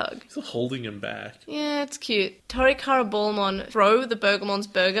looks like a hug. He's holding him back. Yeah, it's cute. Torikara Ballmon throw the Bergamon's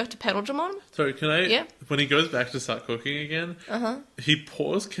burger to Petalgemon. Sorry, can I? Yeah. When he goes back to start cooking again, he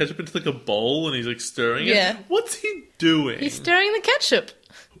pours ketchup into like a bowl and he's like stirring it. Yeah. What's he doing? He's stirring the ketchup,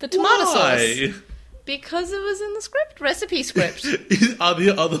 the tomato Why? sauce. Because it was in the recipe script. Are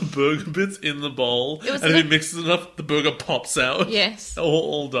there other burger bits in the bowl? It was and if in he mixes it up, the burger pops out? Yes.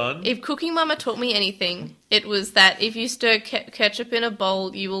 All done? If Cooking Mama taught me anything, it was that if you stir ketchup in a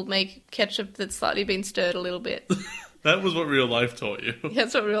bowl, you will make ketchup that's slightly been stirred a little bit. That was what real life taught you.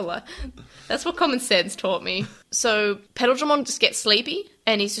 That's what common sense taught me. So Petalgemon just gets sleepy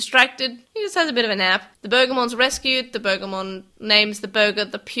and he's distracted. He just has a bit of a nap. The Bergamon's rescued. The Bergamon names the burger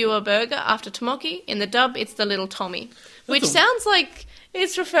the Pure Burger after Tomoki. In the dub, it's the Little Tommy, which sounds like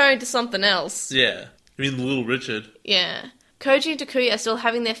it's referring to something else. Yeah. I mean, Little Richard. Yeah. Koji and Takuya are still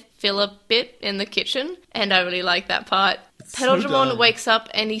having their filler bit in the kitchen, and I really like that part. so Petalgemon dumb. wakes up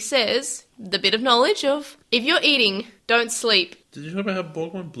and he says the bit of knowledge of, if you're eating, Don't sleep. Did you talk about how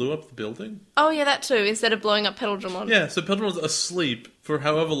Borgmon blew up the building? Oh, yeah, that too, instead of blowing up Petaldragon. Yeah, so Petaldragon's asleep for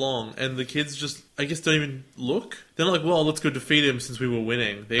however long, and the kids just, I guess, don't even look. They're not like, well, let's go defeat him since we were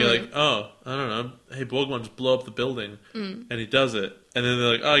winning. They're like, oh, I don't know, hey, Borgmon, just blow up the building. And he does it. And then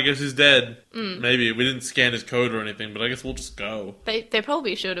they're like, oh, I guess he's dead. Maybe. We didn't scan his code or anything, but I guess we'll just go. They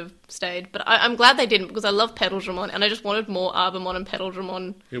probably should have stayed, but I'm glad they didn't, because I love Petaldragon, and I just wanted more Arbamon and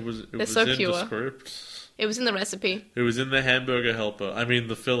Petaldragon. It was so in pure. the script. It was in the recipe. It was in the hamburger helper. I mean,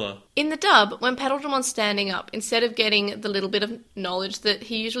 the filler. In the dub, when Petaldramon's standing up, instead of getting the little bit of knowledge that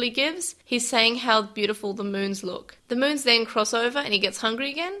he usually gives, he's saying how beautiful the moons look. The moons then cross over and he gets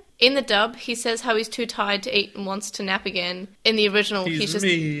hungry again. In the dub, he says how he's too tired to eat and wants to nap again. In the original, he's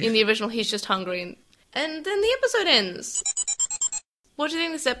just hungry. And then the episode ends. What do you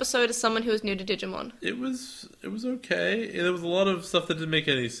think of this episode as someone who is new to Digimon? It was okay. There was a lot of stuff that didn't make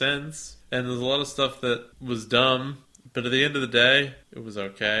any sense. And there's a lot of stuff that was dumb, but at the end of the day, it was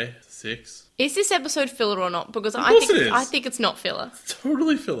okay. 6. Is this episode filler or not? Because Of course it is. I think it's not filler.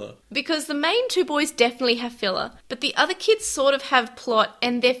 Totally filler. Because the main two boys definitely have filler, but the other kids sort of have plot,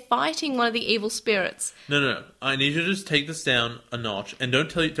 and they're fighting one of the evil spirits. No. I need you to just take this down a notch, and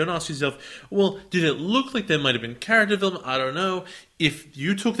don't ask yourself, well, did it look like there might have been character development? I don't know. If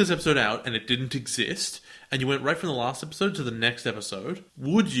you took this episode out and it didn't exist, and you went right from the last episode to the next episode,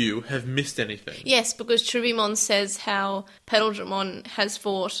 would you have missed anything? Yes, because Trubimon says how Petaldragon has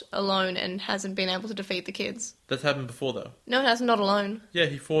fought alone and hasn't been able to defeat the kids. That's happened before, though. No, it hasn't, not alone. Yeah,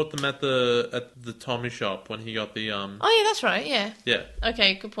 he fought them at the Tommy shop when he got the Oh yeah, that's right, yeah. Yeah.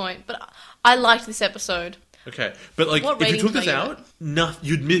 Okay, good point. But I liked this episode. Okay, but like, What if you rating took did this I give out,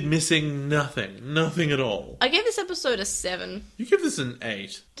 you'd be missing nothing at all. I gave this episode a 7. You give this an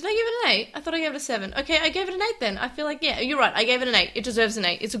 8. Did I give it an 8? I thought I gave it a 7. Okay, I gave it an 8 then. I feel like, yeah, you're right. I gave it an 8. It deserves an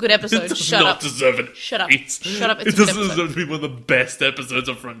 8. It's a good episode. It does Shut not up. deserve an Shut up. 8. Shut up. It's It a good doesn't episode. deserve to be one of the best episodes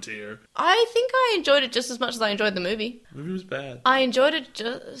of Frontier. I think I enjoyed it just as much as I enjoyed the movie. The movie was bad. I enjoyed it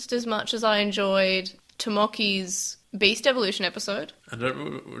just as much as I enjoyed Tomoki's Beast Evolution episode. I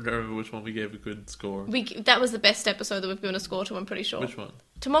don't remember which one we gave a good score. That was the best episode that we've given a score to, I'm pretty sure. Which one?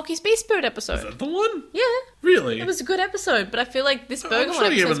 Tomoki's Beast Spirit episode. Is that the one? Yeah. Really? It was a good episode, but I feel like this Burger I'm one sure you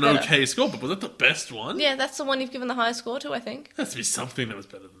gave it episode's an better. okay score, but was that the best one? Yeah, that's the one you've given the highest score to, I think. There has to be something that was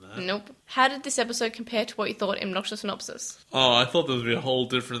better than that. Nope. How did this episode compare to what you thought in Noxious Synopsis? Oh, I thought there would be a whole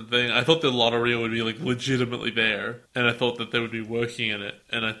different thing. I thought the lottery would be, like, legitimately there. And I thought that they would be working in it.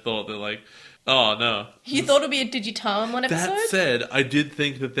 And I thought that, like, oh, no. You thought it would be a Digitarmon one episode? That said, I did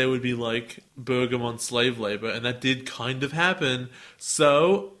think that there would be, like, Bergamon slave labor, and that did kind of happen.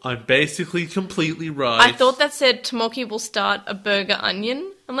 So, I'm basically completely right. I thought that said Tomoki will start a burger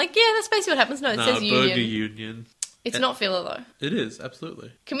onion. I'm like, yeah, that's basically what happens. No, it says union. Burger Union. It's not filler though. It is,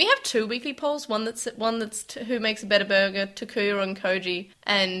 absolutely. Can we have 2 weekly polls? One that's who makes a better burger, Takuya and Koji,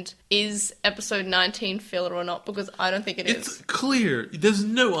 and is episode 19 filler or not? Because I don't think it is. It's clear. There's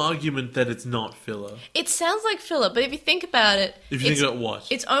no argument that it's not filler. It sounds like filler, but if you think about it... If you think about what?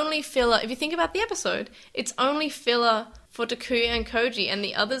 It's only filler... If you think about the episode, it's only filler for Takuya and Koji, and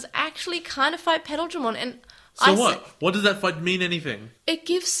the others actually kind of fight Petaldragon, and... So what? What does that fight mean anything? It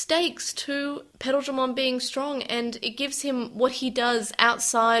gives stakes to Petaldragon being strong, and it gives him what he does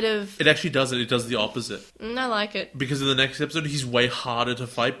outside of... It actually does it. It does the opposite. I like it. Because in the next episode, he's way harder to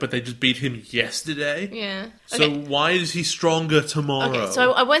fight, but they just beat him yesterday. Yeah. So Okay. why is he stronger tomorrow? Okay,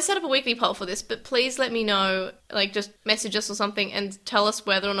 so I won't set up a weekly poll for this, but please let me know, like, just message us or something and tell us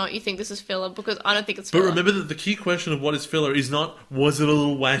whether or not you think this is filler, because I don't think it's filler. But remember that the key question of what is filler is not, was it a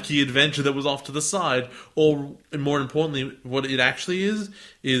little wacky adventure that was off to the side, or, and more importantly, what it actually is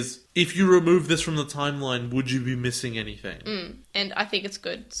if you remove this from the timeline, would you be missing anything? And I think it's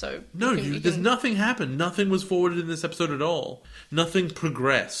good, so... No, you there's can- nothing happened. Nothing was forwarded in this episode at all. Nothing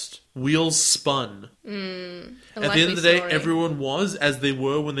progressed. Wheels spun. a At the likely end of the day, story. everyone was as they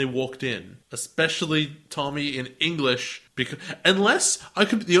were when they walked in. Especially Tommy in English. Because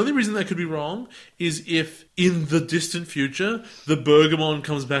the only reason that could be wrong is if in the distant future the Bergamon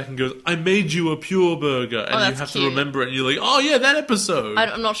comes back and goes, "I made you a pure burger," and you that's have cute. to remember it, and you're like, "Oh yeah, that episode."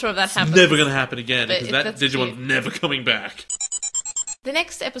 I'm not sure if that It's happens. never going to happen again But because if that that's Digimon's cute. never coming back. The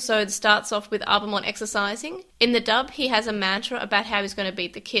next episode starts off with Arbamon exercising. In the dub, he has a mantra about how he's going to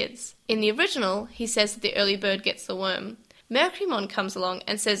beat the kids. In the original, he says that the early bird gets the worm. Mercurymon comes along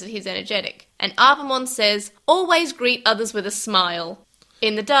and says that he's energetic. And Arbamon says, always greet others with a smile.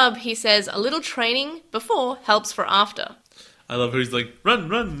 In the dub, he says a little training before helps for after. I love how he's like, "Run,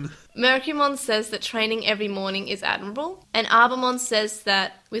 run." Mercurymon says that training every morning is admirable. And Arbamon says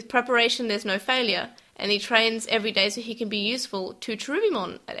that with preparation there's no failure. and he trains every day so he can be useful to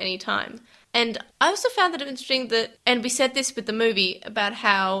Cherubimon at any time. And I also found that interesting that, and we said this with the movie, about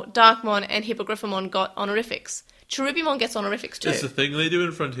how Darkmon and Hippogriffamon got honorifics. Cherubimon gets honorifics too. It's a thing they do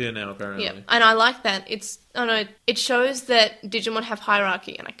in Frontier now, apparently. Yeah, and I like that. It shows that Digimon have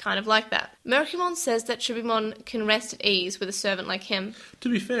hierarchy, and I kind of like that. Mercumon says that Cherubimon can rest at ease with a servant like him. To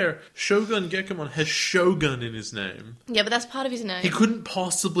be fair, Shogun Gekomon has Shogun in his name. Yeah, but that's part of his name. He couldn't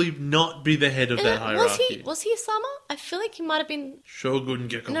possibly not be the head of that hierarchy. Was he a Sama? I feel like he might have been. Shogun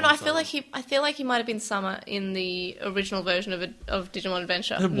Gekomon. No, I feel like he might have been Sama in the original version of Digimon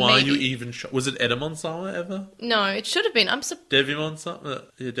Adventure. And why Maybe. are you even was it Edamon Sama ever? No, it should have been. Devimon Sama?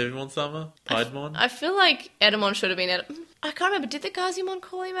 Devimon Sama? Piedmon? I feel like Edamon should have been I can't remember. Did the Gazimon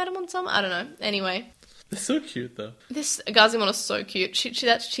call him Edamon Sama? I don't know. Anyway. They're so cute, though. This Gazimon is so cute.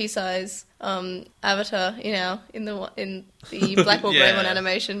 That's Chisai's avatar in the Blackwell Yeah. Greymon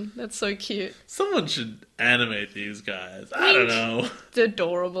animation. That's so cute. Someone should animate these guys. I don't know. It's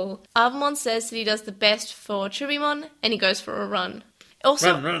adorable. Arbamon says that he does the best for Cherubimon, and he goes for a run.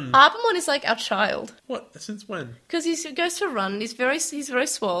 Also, Run. Arbamon is like our child. What? Since when? Because he goes for a run, he's very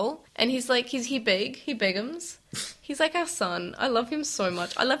swole, and he's big, he begums. He's like our son. I love him so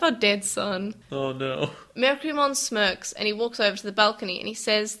much. I love our dead son. Oh no. Mercurymon smirks, and he walks over to the balcony, and he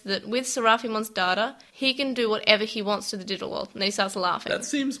says that with Seraphimon's data, he can do whatever he wants to the digital world, and then he starts laughing. That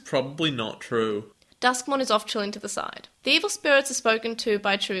seems probably not true. Duskmon is off chilling to the side. The evil spirits are spoken to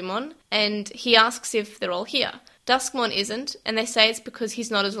by Cherubimon, and he asks if they're all here. Duskmon isn't, and they say it's because he's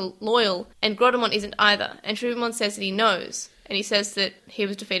not as loyal, and Grodomon isn't either, and Cherubimon says that he knows, and he says that he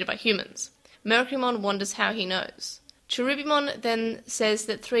was defeated by humans. Mercurymon wonders how he knows. Cherubimon then says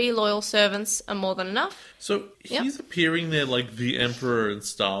that 3 loyal servants are more than enough. So he's appearing there like the Emperor in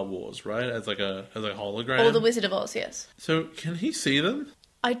Star Wars, right? As like a hologram. Or the Wizard of Oz, yes. So can he see them?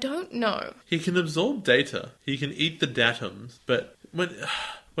 I don't know. He can absorb data. He can eat the datums, but when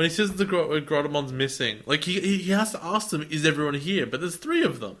he says the Grodomon's missing, like he has to ask them, "Is everyone here?" But there's 3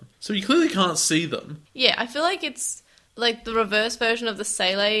 of them, so he clearly can't see them. Yeah, I feel like it's like the reverse version of the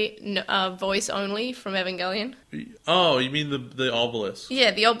Sele voice only from Evangelion. Oh, you mean the obelisk?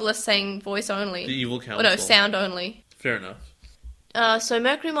 Yeah, the obelisk saying voice only. The evil council. Oh no, sound only. Fair enough. So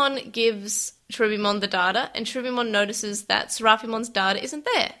Mercurymon gives Cherubimon the data, and Cherubimon notices that Seraphimon's data isn't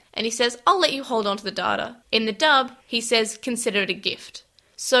there. And he says, I'll let you hold on to the data. In the dub, he says, consider it a gift.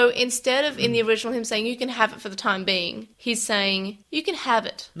 So instead of in the original him saying, you can have it for the time being, he's saying, you can have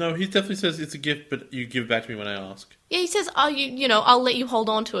it. No, he definitely says it's a gift, but you give it back to me when I ask. Yeah, he says, I'll let you hold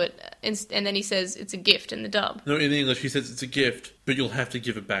on to it. And then he says, it's a gift in the dub. No, in the English he says it's a gift, but you'll have to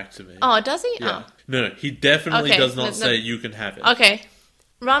give it back to me. Oh, does he? Yeah. Oh. No, he definitely Okay, does not no. say you can have it. Okay.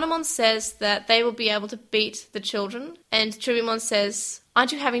 Ranamon says that they will be able to beat the children, and Cherubimon says,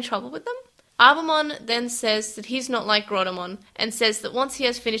 aren't you having trouble with them? Arbamon then says that he's not like Grodomon, and says that once he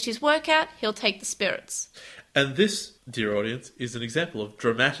has finished his workout, he'll take the spirits. And this, dear audience, is an example of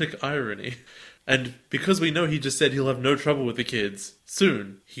dramatic irony. And because we know he just said he'll have no trouble with the kids,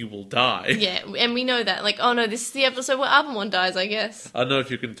 soon he will die. Yeah, and we know that. Like, oh no, this is the episode where Arbamon dies, I guess. I don't know if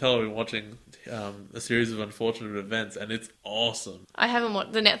you can tell, we're watching a series of unfortunate events, and it's awesome. I haven't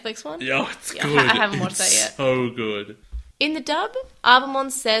watched the Netflix one. Yeah, it's Yeah, good. I haven't watched It's that yet. so good. In the dub, Arbamon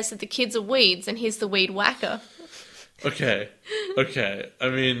says that the kids are weeds, and he's the weed whacker. Okay. I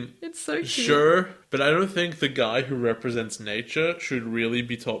mean, It's so cute. sure, but I don't think the guy who represents nature should really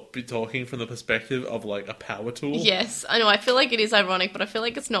be talking from the perspective of like a power tool. Yes, I know, I feel like it is ironic, but I feel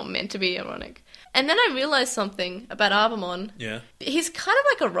like it's not meant to be ironic. And then I realised something about Arbamon. Yeah. He's kind of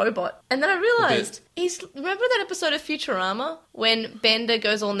like a robot. And then I realised, remember that episode of Futurama when Bender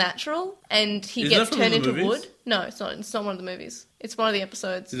goes all natural and he Isn't gets that from turned one of into the movies? wood? No, it's not. It's not one of the movies. It's one of the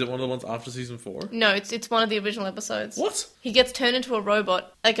episodes. Is it one of the ones after season 4? No, it's one of the original episodes. What? He gets turned into a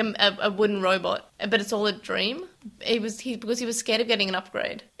robot, like a wooden robot, but it's all a dream. Because he was scared of getting an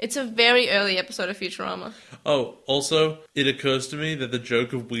upgrade. It's a very early episode of Futurama. Oh, also, it occurs to me that the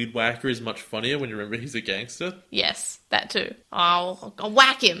joke of Weed Whacker is much funnier when you remember he's a gangster. Yes, that too. I'll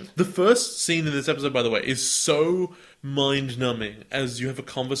whack him. The first scene in this episode, by the way, is so mind-numbing as you have a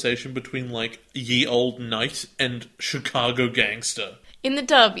conversation between, like, ye old knight and Chicago gangster. In the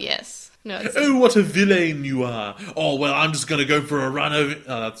dub, yes. No, it's Oh, what a villain you are! Oh, well, I'm just gonna go for a run over...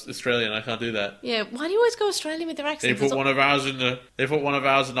 Oh, that's Australian, I can't do that. yeah. Why do you always go Australian with their They accents? put one of ours in the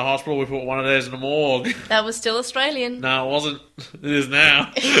hospital, we put one of theirs in the morgue. That was still Australian. No, it wasn't. It is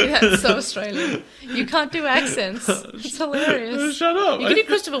now. That's so Australian. You can't do accents. It's hilarious. Shut up. You can do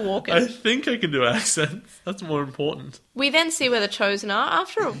Christopher I Walken. think I can do accents. That's more important. We then see where the Chosen are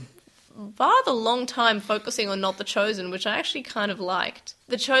after a rather long time focusing on not the Chosen, which I actually kind of liked.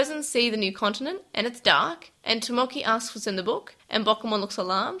 The Chosen see the new continent, and it's dark, and Tomoki asks what's in the book, and Bokumon looks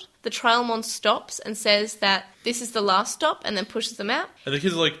alarmed. The Trailmon stops and says that this is the last stop, and then pushes them out. And the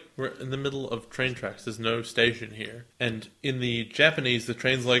kids are like, we're in the middle of train tracks, there's no station here. And in the Japanese, the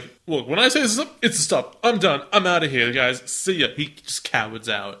train's like, look, when I say stop, it's a stop. I'm done. I'm out of here, guys. See ya. He just cowards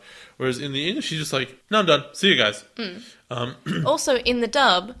out. Whereas in the English, he's just like, no, I'm done. See you guys. Also, in the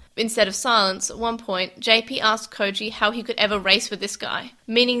dub, instead of silence, at one point, JP asked Koji how he could ever race with this guy.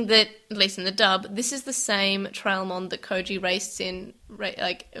 Meaning that, at least in the dub, this is the same Trailmon that Koji raced in,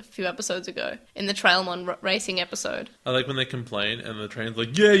 like, a few episodes ago. In the Trailmon racing episode. I like when they complain and the train's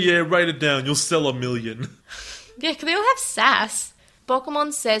like, yeah, write it down. You'll sell 1 million. Yeah, because they all have sass.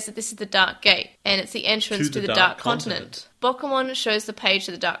 Bokumon says that this is the Dark Gate, and it's the entrance to the Dark Continent. Bokumon shows the page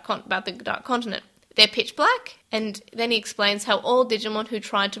to the about the Dark Continent. They're pitch black, and then he explains how all Digimon who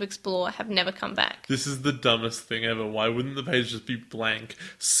tried to explore have never come back. This is the dumbest thing ever. Why wouldn't the page just be blank?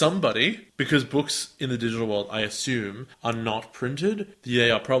 Somebody, because books in the digital world, I assume, are not printed,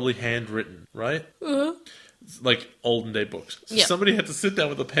 they are probably handwritten, right? Like olden day books. So Yep. somebody had to sit down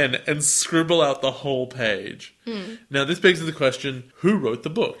with a pen and scribble out the whole page. Now this begs the question, who wrote the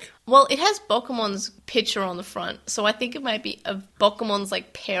book? Well, it has Bokumon's picture on the front, so I think it might be of Bokumon's,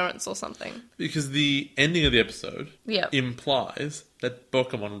 like, parents or something. Because the ending of the episode Yep. implies that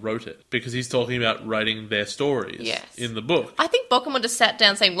Bokumon wrote it. Because he's talking about writing their stories Yes. in the book. I think Bokumon just sat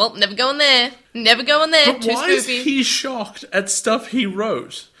down saying, well, never going there. Never going there. But Too why is spooky. he shocked at stuff he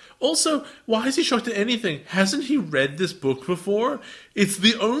wrote? Also, why is he shocked at anything? Hasn't he read this book before? It's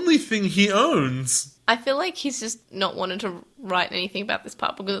the only thing he owns. I feel like he's just not wanting to write anything about this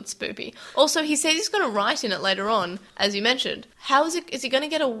part because it's spoopy. Also, he says he's going to write in it later on, as you mentioned. How is it? Is he going to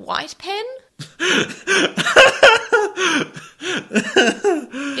get a white pen?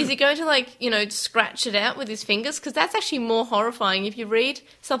 Is he going to, like, scratch it out with his fingers? Because that's actually more horrifying. If you read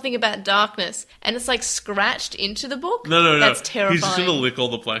something about darkness and it's, like, scratched into the book, No. that's terrifying. He's just going to lick all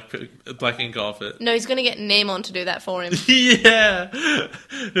the black ink off it. No, he's going to get Nemon to do that for him. Yeah!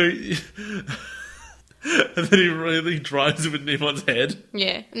 And then he really dries it with Nemon's head.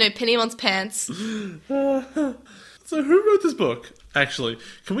 Yeah. No, Penemon's pants. So who wrote this book? Actually,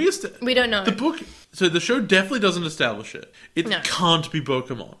 can we... We don't know. The book... So the show definitely doesn't establish it. It No. can't be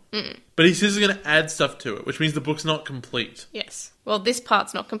Pokemon. But he says he's going to add stuff to it, which means the book's not complete. Yes. Well, this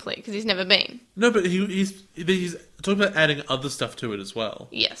part's not complete because he's never been. No, but he's talking about adding other stuff to it as well.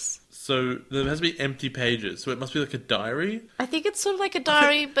 Yes. So there has to be empty pages. So it must be like a diary. I think it's sort of like a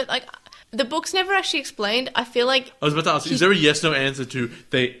diary, but, like, the book's never actually explained. I feel like... I was about to ask, is there a yes/no answer to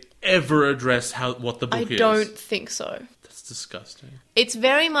they ever address what the book I is? don't think so. That's disgusting. It's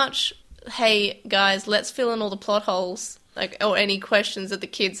very much, hey, guys, let's fill in all the plot holes, like, or any questions that the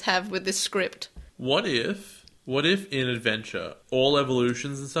kids have with this script. What if in Adventure, all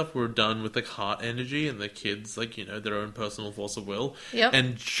evolutions and stuff were done with, like, heart energy and the kids, like, their own personal force of will? Yep.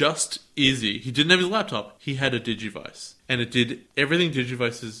 And just Izzy, he didn't have his laptop, he had a Digivice. And it did everything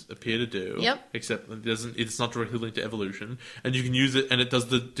Digivices appear to do. Yep. Except it's not directly linked to evolution. And you can use it, and it does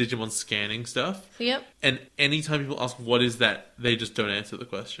the Digimon scanning stuff. Yep. And anytime people ask, what is that? They just don't answer the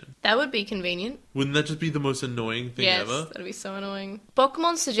question. That would be convenient. Wouldn't that just be the most annoying thing Yes, ever? that'd be so annoying.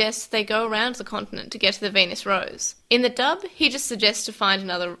 Bokumon suggests they go around the continent to get to the Venus Rose. In the dub, he just suggests to find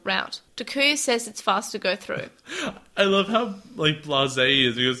another route. Takuya says it's fast to go through. I love how, like, blasé he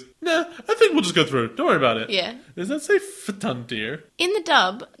is. He goes, nah, I think we'll just go through. Don't worry about it. Yeah. Does that say Fatantir? In the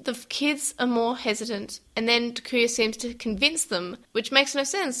dub, the kids are more hesitant, and then Takuya seems to convince them, which makes no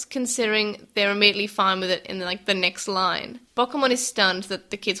sense considering they're immediately fine with it in, like, the next line. Bokumon is stunned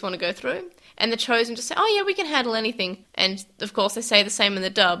that the kids want to go through, and the Chosen just say, oh yeah, we can handle anything. And, of course, they say the same in the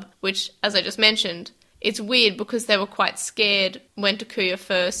dub, which, as I just mentioned, it's weird because they were quite scared when Takuya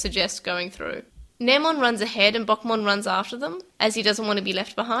first suggests going through. Nemon runs ahead and Bokumon runs after them, as he doesn't want to be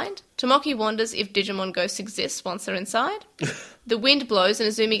left behind. Tomoki wonders if Digimon ghosts exist once they're inside. The wind blows and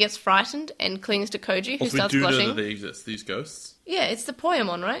Azumi gets frightened and clings to Koji, who Also, starts we do blushing. know that they exist, these ghosts. Yeah, it's the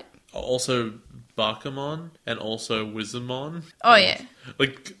Poyamon, right? Also Bakamon and also Wizamon. Oh, yeah.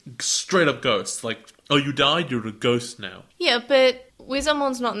 Like, straight up ghosts. Like, oh, you died, you're a ghost now. Yeah, but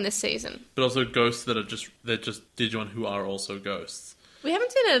Wizamon's not in this season. But also ghosts they're just Digimon who are also ghosts. We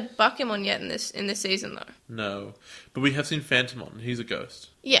haven't seen a Bakumon yet in this season, though. No. But we have seen Phantomon. He's a ghost.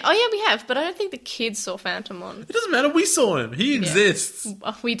 Yeah, oh yeah, we have, but I don't think the kids saw Phantomon. It doesn't matter. We saw him. He exists.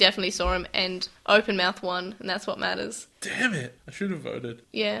 We definitely saw him, and Open Mouth won, and that's what matters. Damn it. I should have voted.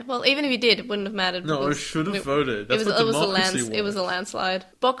 Yeah, well, even if you did, it wouldn't have mattered. No, I should have voted. That's what democracy was. It was a landslide.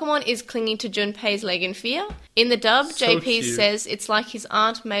 Bokumon is clinging to Junpei's leg in fear. In the dub, So JP cute. says it's like his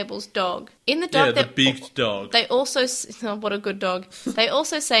Aunt Mabel's dog. In the dub, Yeah, the beaked dog. They also... Oh, what a good dog. They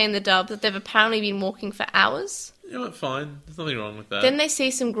also say in the dub that they've apparently been walking for hours. You know what? Fine. There's nothing wrong with that. Then they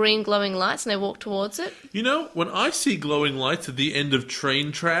see some green glowing lights and they walk towards it. You know, when I see glowing lights at the end of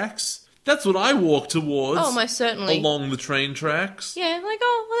train tracks, that's what I walk towards. Oh, most certainly. Along the train tracks. Yeah, like,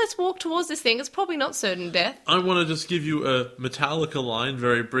 oh, well, let's walk towards this thing. It's probably not certain death. I want to just give you a Metallica line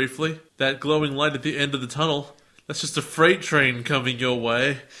very briefly. That glowing light at the end of the tunnel, that's just a freight train coming your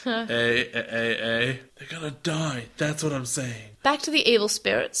way. They're gonna die. That's what I'm saying. Back to the evil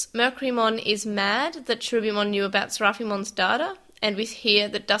spirits. Mercurymon is mad that Cherubimon knew about Seraphimon's data, and we hear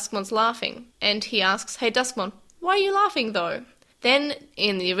that Duskmon's laughing. And he asks, hey Duskmon, why are you laughing though? Then,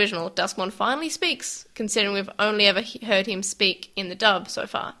 in the original, Duskmon finally speaks, considering we've only ever heard him speak in the dub so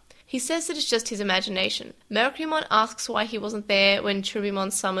far. He says that it's just his imagination. Mercurymon asks why he wasn't there when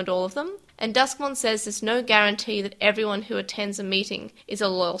Cherubimon summoned all of them, and Duskmon says there's no guarantee that everyone who attends a meeting is a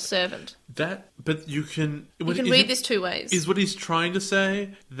loyal servant. But you can... You can read this two ways. Is what he's trying to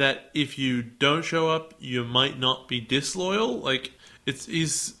say that if you don't show up, you might not be disloyal? Like,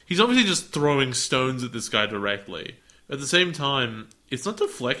 he's obviously just throwing stones at this guy directly. At the same time, it's not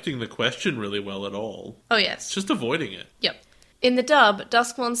deflecting the question really well at all. Oh, yes. It's just avoiding it. Yep. In the dub,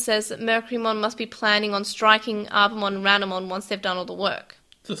 Duskmon says that Mercurymon must be planning on striking Arbamon and Ranamon once they've done all the work.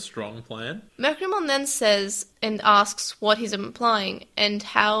 It's a strong plan. Mercurymon then says and asks what he's implying and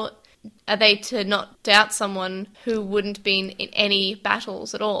how are they to not doubt someone who wouldn't been in any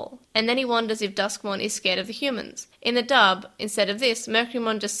battles at all. And then he wonders if Duskmon is scared of the humans. In the dub, instead of this,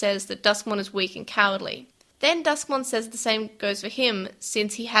 Mercurymon just says that Duskmon is weak and cowardly. Then Duskmon says the same goes for him,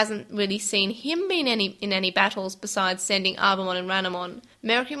 since he hasn't really seen him be in any battles besides sending Arbamon and Ranamon.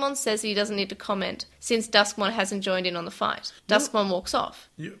 Mercurymon says that he doesn't need to comment, since Duskmon hasn't joined in on the fight. Duskmon walks off.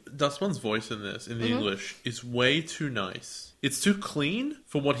 Duskmon's voice in this, in the English, is way too nice. It's too clean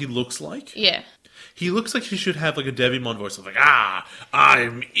for what he looks like. Yeah. He looks like he should have like a Devimon voice of like,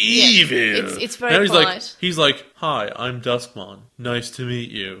 I'm evil. Yeah, it's very now polite. He's like, hi, I'm Duskmon. Nice to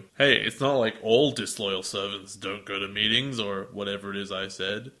meet you. Hey, it's not like all disloyal servants don't go to meetings or whatever it is I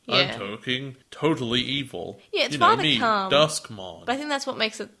said. Yeah. I'm talking totally evil. Yeah, it's you know, rather me, calm. Duskmon. But I think that's what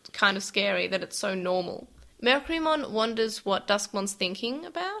makes it kind of scary, that it's so normal. Mercurymon wonders what Duskmon's thinking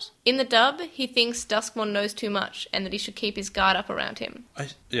about. In the dub, he thinks Duskmon knows too much and that he should keep his guard up around him.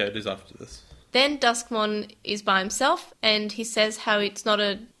 Yeah, it is after this. Then Duskmon is by himself, and he says how it's not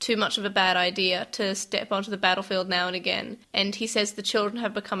too much of a bad idea to step onto the battlefield now and again. And he says the children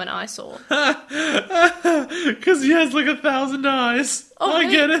have become an eyesore. Because he has like 1,000 eyes. Oh, I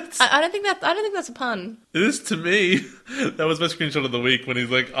really? get it. I don't think that's a pun. It is to me. That was my screenshot of the week when he's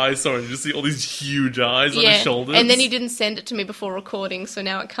like, eyesore, and you just see all these huge eyes on his shoulders. And then you didn't send it to me before recording, so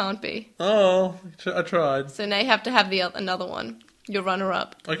now it can't be. Oh, I tried. So now you have to have another one. Your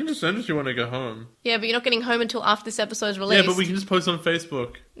runner-up. I can just send it to you when I go home. Yeah, but you're not getting home until after this episode's released. Yeah, but we can just post on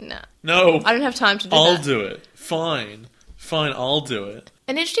Facebook. Nah. No. I don't have time to do I'll that. do it. Fine, I'll do it.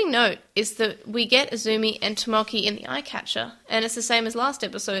 An interesting note is that we get Azumi and Tomoki in the eye catcher, and it's the same as last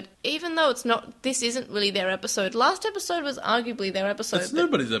episode, even though this isn't really their episode. Last episode was arguably their episode. It's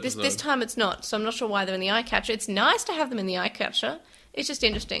nobody's episode. This time it's not, so I'm not sure why they're in the eye catcher. It's nice to have them in the eye catcher. It's just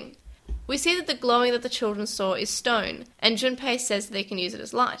interesting. We see that the glowing that the children saw is stone, and Junpei says that they can use it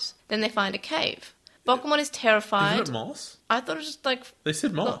as light. Then they find a cave. Bokumon is terrified. Isn't it moss? I thought it was just like... They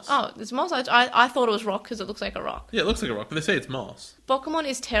said moss. Oh, it's moss? I thought it was rock because it looks like a rock. Yeah, it looks like a rock, but they say it's moss. Bokumon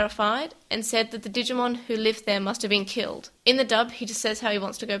is terrified and said that the Digimon who lived there must have been killed. In the dub, he just says how he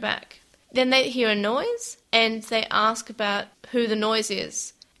wants to go back. Then they hear a noise, and they ask about who the noise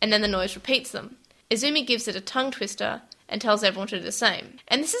is, and then the noise repeats them. Izumi gives it a tongue twister and tells everyone to do the same.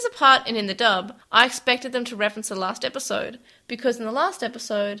 And this is a part, and in the dub, I expected them to reference the last episode, because in the last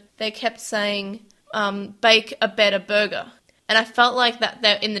episode, they kept saying, bake a better burger. And I felt like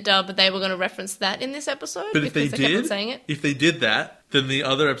that in the dub, they were going to reference that in this episode. But if they kept on saying it. if they did that, then the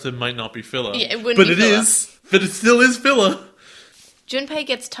other episode might not be filler. Yeah, it wouldn't but be it filler. is. But it still is filler. Junpei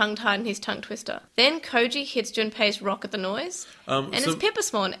gets tongue-tied in his tongue twister. Then Koji hits Junpei's rock at the noise, and it's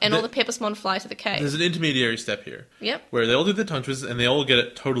Pipasmon, and all the Pipasmon fly to the cave. There's an intermediary step here. Yep. Where they all do the tongue twists and they all get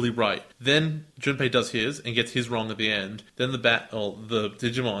it totally right. Then Junpei does his and gets his wrong at the end. Then the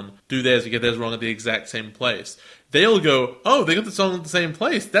Digimon do theirs and get theirs wrong at the exact same place. They all go, oh, they got the song at the same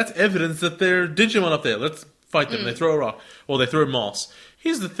place. That's evidence that they're Digimon up there. Let's fight them. They throw a rock. Or they throw moss.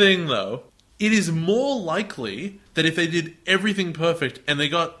 Here's the thing, though. It is more likely that if they did everything perfect and they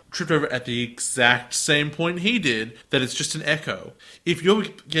got tripped over at the exact same point he did, that it's just an echo. If you're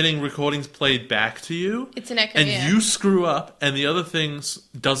getting recordings played back to you, It's an echo, and yeah. you screw up and the other things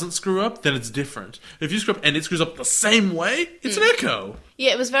doesn't screw up, then it's different. If you screw up and it screws up the same way, it's an echo.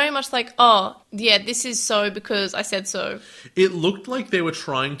 Yeah, it was very much like, oh, yeah, this is so because I said so. It looked like they were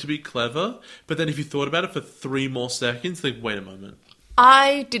trying to be clever, but then if you thought about it for 3 more seconds, like, wait a moment.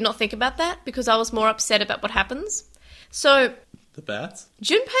 I did not think about that because I was more upset about what happens. So, The bats?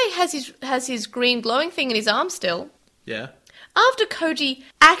 Junpei has his green glowing thing in his arm still. Yeah. After Koji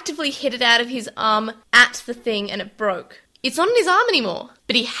actively hit it out of his arm at the thing and it broke. It's not in his arm anymore,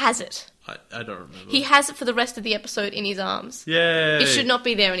 but he has it. I don't remember. He has it for the rest of the episode in his arms. Yay! It should not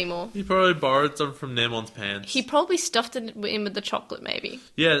be there anymore. He probably borrowed some from Nemon's pants. He probably stuffed it in with the chocolate, maybe.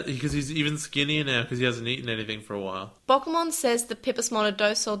 Yeah, because he's even skinnier now because he hasn't eaten anything for a while. Bokumon says the Pipasmon are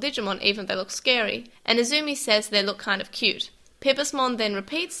docile Digimon even if they look scary, and Izumi says they look kind of cute. Pipasmon then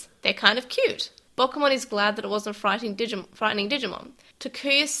repeats, they're kind of cute. Bokumon is glad that it wasn't frightening Digimon.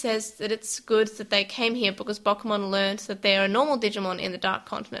 Takuya says that it's good that they came here because Bokumon learned that they are a normal Digimon in the Dark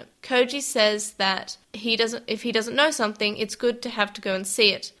Continent. Koji says that if he doesn't know something, it's good to have to go and see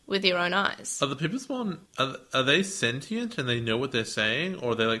it with your own eyes. Are the Pipasmon, are they sentient and they know what they're saying?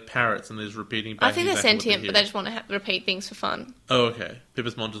 Or are they like parrots and they're just repeating back? I think they're exactly what sentient, they but they hear? just want to repeat things for fun. Oh, okay.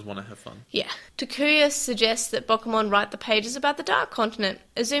 Pipasmon just want to have fun. Yeah. Takuya suggests that Bokumon write the pages about the Dark Continent.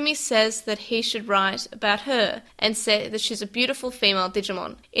 Azumi says that he should write about her and say that she's a beautiful female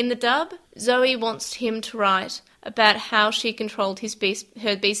Digimon. In the dub, Zoe wants him to write about how she controlled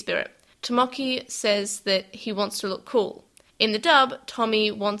her bee spirit. Tomoki says that he wants to look cool. In the dub,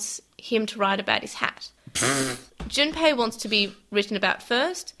 Tommy wants him to write about his hat. Junpei wants to be written about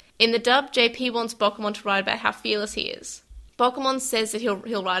first. In the dub, JP wants Bokumon to write about how fearless he is. Bokumon says that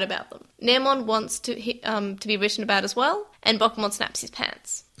he'll write about them. Nemon wants to be written about as well, and Bokumon snaps his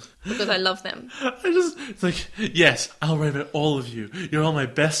pants because I love them. It's like, yes, I'll write about all of you. You're all my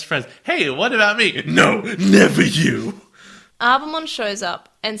best friends. Hey, what about me? No, never you. Arbamon shows up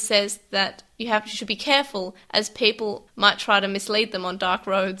and says that you should be careful as people might try to mislead them on dark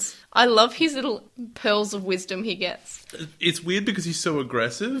roads. I love his little pearls of wisdom he gets. It's weird because he's so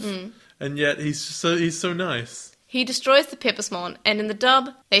aggressive, and yet he's so nice. He destroys the Pipasmon, and in the dub,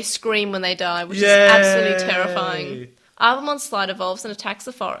 they scream when they die, which Yay! is absolutely terrifying. Arbamon slide evolves and attacks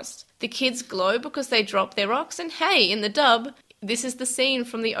the forest. The kids glow because they drop their rocks, and hey, in the dub, this is the scene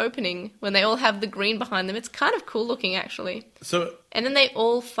from the opening when they all have the green behind them. It's kind of cool looking, actually. So, And then they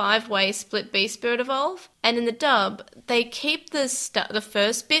all 5-way split Beast Spirit evolve, and in the dub, they keep the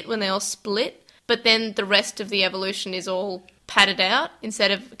first bit when they all split, but then the rest of the evolution is all padded out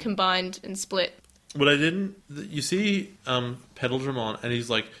instead of combined and split. what I didn't... You see Petaldragon, and he's,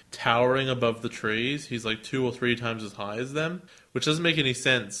 like, towering above the trees. He's, like, 2 or 3 times as high as them, which doesn't make any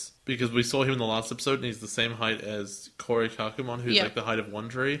sense, because we saw him in the last episode, and he's the same height as Korikakumon, who's, like, the height of one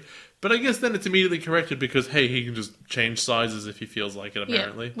tree. But I guess then it's immediately corrected, because, hey, he can just change sizes if he feels like it,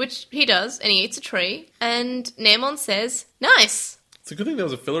 apparently. Yeah, which he does, and he eats a tree, and Namon says, nice! It's a good thing there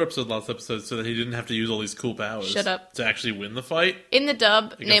was a filler episode last episode, so that he didn't have to use all these cool powers. Shut up. To actually win the fight. In the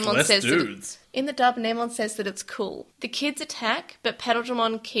dub, Against Namon less says dudes. Namon says that it's cool. The kids attack, but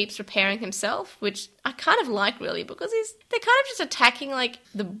Petaldragon keeps repairing himself, which I kind of like, really, because they're kind of just attacking, like,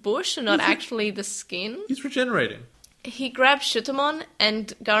 the bush and not actually the skin. He's regenerating. He grabs Shutamon,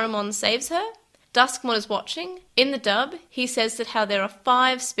 and Garumon saves her. Duskmon is watching. In the dub, he says that how there are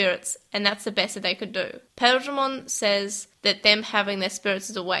 5 spirits, and that's the best that they could do. Petaldragon says that them having their spirits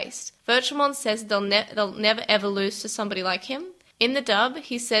is a waste. Virtuamon says they'll never ever lose to somebody like him. In the dub,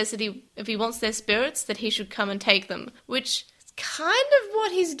 he says that if he wants their spirits, that he should come and take them, which is kind of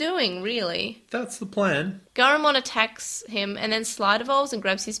what he's doing, really. That's the plan. Garumon attacks him and then slide evolves and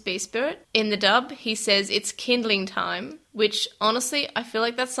grabs his beast spirit. In the dub, he says it's kindling time, which, honestly, I feel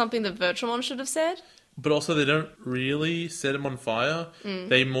like that's something that Virtuamon should have said. But also, they don't really set him on fire.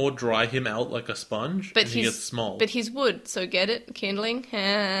 They more dry him out like a sponge, and he gets small. But he's wood, so get it? Kindling?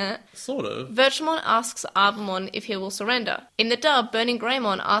 Sort of. Virtuamon asks Arbamon if he will surrender. In the dub, Burning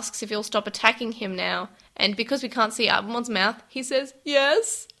Greymon asks if he'll stop attacking him now, and because we can't see Arbamon's mouth, he says,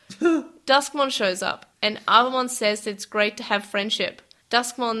 yes. Duskmon shows up, and Arbamon says that it's great to have friendship.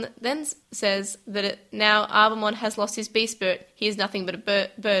 Duskmon then says that now Arbamon has lost his beast spirit, he is nothing but a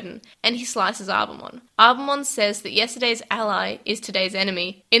burden, and he slices Arbamon. Arbamon says that yesterday's ally is today's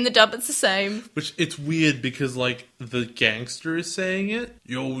enemy. In the dub, it's the same. Which, it's weird because, like, the gangster is saying it.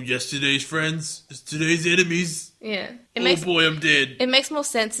 Yo, yesterday's friends is today's enemies. Yeah. Boy, I'm dead. It makes more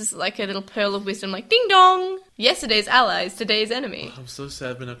sense as like a little pearl of wisdom, like ding dong! Yesterday's allies, today's enemy. I'm so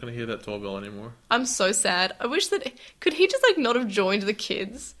sad we're not going to hear that doorbell anymore. I'm so sad. I wish that... Could he just like not have joined the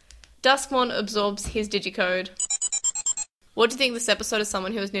kids? Duskmon absorbs his digicode. What do you think of this episode as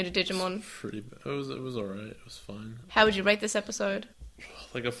someone who is new to Digimon? Pretty bad. It was alright. It was fine. How would you rate this episode?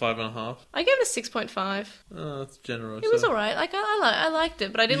 Like a 5.5. I gave it a 6.5. Oh, that's generous. It was alright. Like I liked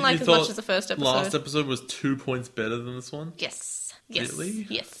it, but I didn't like it as much as the first episode. Last episode was 2 points better than this one? Yes. Really?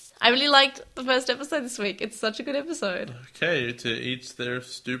 Yes. I really liked the first episode this week. It's such a good episode. Okay, to each their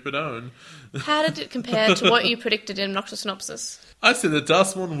stupid own. How did it compare to what you predicted in Noctis Synopsis? I said that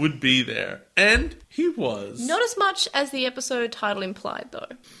Dustmon would be there. And he was. Not as much as the episode title implied, though.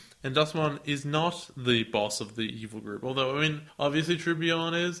 And Dustmon is not the boss of the evil group. Although, I mean, obviously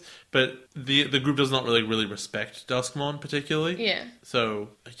Trubillon is, but the group does not really respect Duskmon particularly. Yeah. So,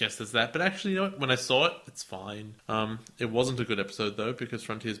 I guess there's that. But actually, you know what? When I saw it, it's fine. It wasn't a good episode, though, because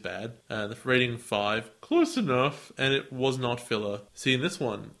Frontier's bad. The rating 5, close enough, and it was not filler. See, in this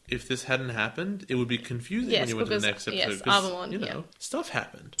one, if this hadn't happened, it would be confusing when you went to the next episode. Yes, Arbamon, you know, stuff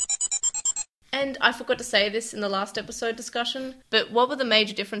happened. And I forgot to say this in the last episode discussion, but what were the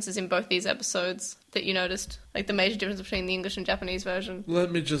major differences in both these episodes that you noticed? Like the major difference between the English and Japanese version?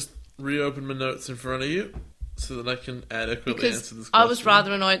 Let me just reopen my notes in front of you so that I can adequately because answer this question. I was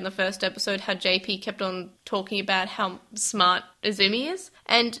rather annoyed in the first episode how JP kept on talking about how smart Izumi is,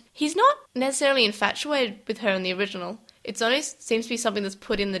 and he's not necessarily infatuated with her in the original. It only seems to be something that's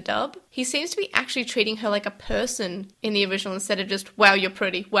put in the dub. He seems to be actually treating her like a person in the original instead of just, wow, you're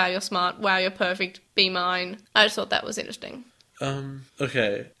pretty, wow, you're smart, wow, you're perfect, be mine. I just thought that was interesting.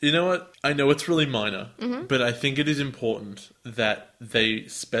 Okay. You know what? I know it's really minor, but I think it is important that they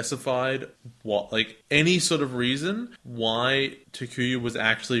specified what, like, any sort of reason why Takuya was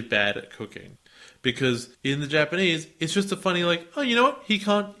actually bad at cooking. Because in the Japanese, it's just a funny, like, oh, you know what? He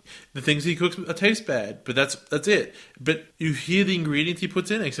can't... The things he cooks taste bad, but that's it. But you hear the ingredients he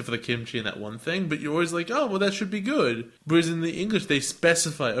puts in, except for the kimchi and that one thing, but you're always like, oh, well, that should be good. Whereas in the English, they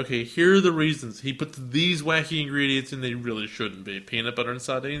specify, okay, here are the reasons. He puts these wacky ingredients in they really shouldn't be. Peanut butter and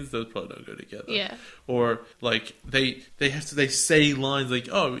sardines, those probably don't go together. Yeah. Or, like, they say lines like,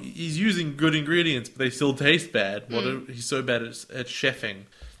 oh, he's using good ingredients, but they still taste bad. He's so bad at chefing.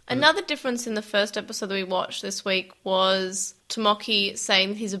 Another difference in the first episode that we watched this week was Tomoki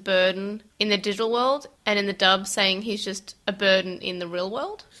saying he's a burden in the digital world, and in the dub saying he's just a burden in the real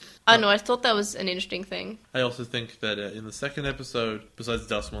world. I don't know, I thought that was an interesting thing. I also think that in the second episode, besides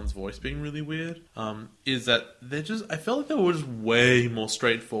Dustmon's voice being really weird, is that I felt like they were just way more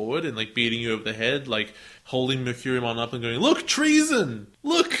straightforward and like beating you over the head, like holding Mercuriumon up and going, look, treason!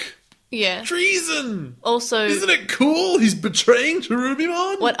 Look! Yeah. Treason! Also... Isn't it cool? He's betraying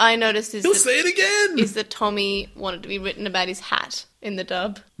Cherubimon? What I noticed is He'll say it again! Is that Tommy wanted to be written about his hat in the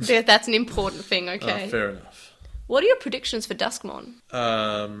dub. That's an important thing, okay? Fair enough. What are your predictions for Duskmon?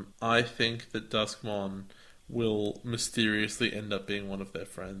 I think that Duskmon will mysteriously end up being one of their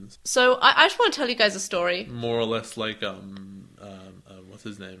friends. So, I just want to tell you guys a story. More or less like, what's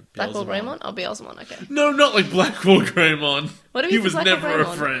his name? Blackwall Greymon? Oh, Beelzemon, okay. No, not like Blackwall Greymon. What do you He was never a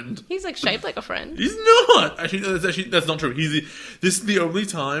friend. He's like shaped like a friend. He's not! Actually, that's not true. This is the only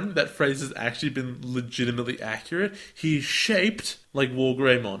time that phrase has actually been legitimately accurate. He's shaped like Wall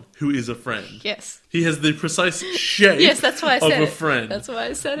Greymon, who is a friend. Yes. He has the precise shape yes, that's why I said of a friend. That's why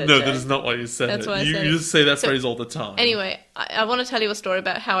I said it. No, Jay. that is not why you said That's it. why I said You it. just say that phrase all the time. Anyway, I want to tell you a story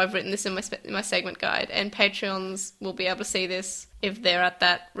about how I've written this in my segment guide, and Patreons will be able to see this if they're at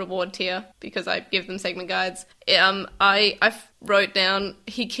that reward tier, because I give them segment guides. I wrote down,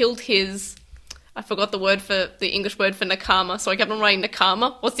 he killed his... I forgot the English word for nakama, so I kept on writing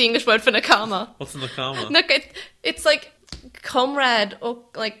nakama. What's the English word for nakama? What's in the nakama? It's like comrade or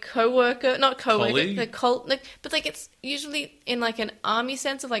like co-worker, not co-worker, Colleague? but like it's usually in like an army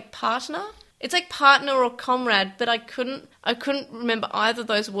sense of like partner. It's like partner or comrade, but I couldn't remember either of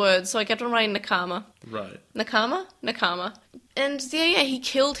those words, so I kept on writing nakama. Right. Nakama. And yeah, he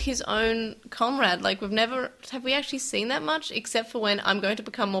killed his own comrade. Like have we actually seen that much? Except for when I'm going to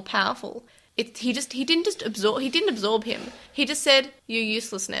become more powerful. He didn't absorb him. He just said, "You're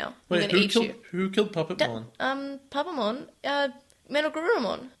useless now. I'm going to eat you." Who killed Puppetmon? Puppetmon,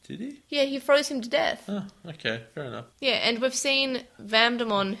 Menogarurumon. Did he? Yeah, he froze him to death. Oh, okay, fair enough. Yeah, and we've seen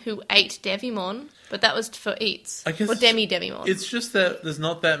Vamdemon who ate Devimon, but that was for eats. I guess or Devimon. It's just that there's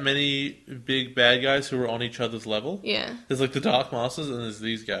not that many big bad guys who are on each other's level. Yeah. There's like the Dark Masters and there's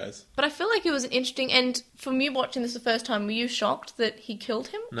these guys. But I feel like it was an interesting, and from you watching this the first time, were you shocked that he killed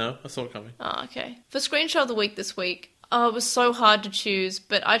him? No, I saw it coming. Oh, okay. For Screenshot of the Week this week, Oh, it was so hard to choose,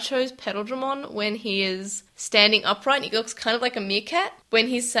 but I chose Petaldragon when he is standing upright. He looks kind of like a meerkat when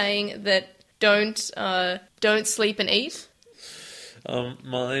he's saying that don't sleep and eat.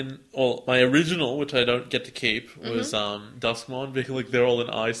 My original, which I don't get to keep, was Duskmon, because like they're all an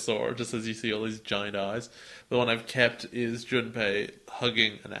eyesore, just as you see all these giant eyes. The one I've kept is Junpei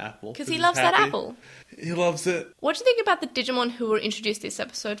hugging an apple. Because he loves that apple. He loves it. What do you think about the Digimon who were introduced this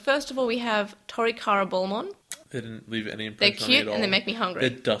episode? First of all, we have Torikara Bullmon. They didn't leave any They're impression on me cute at all. and they make me hungry.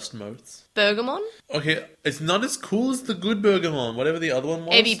 They're dust motes. Bergamon. Okay, it's not as cool as the good Bergamon, whatever the other one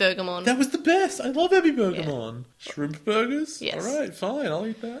was. Ebi Bergamon. That was the best. I love Ebi Bergamon. Shrimp burgers? Yes. Alright, fine, I'll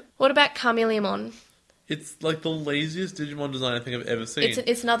eat that. What about Carmeleomon? It's like the laziest Digimon design I think I've ever seen.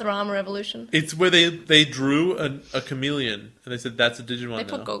 It's another armor evolution. It's where they drew a chameleon and they said that's a Digimon They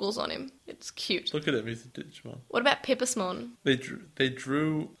now. put goggles on him. It's cute. Look at him, he's a Digimon. What about Pipasmon? They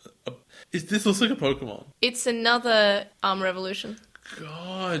drew this looks like a Pokemon. It's another armor evolution.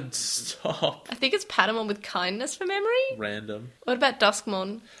 God, stop. I think it's Patamon with kindness for memory. Random. What about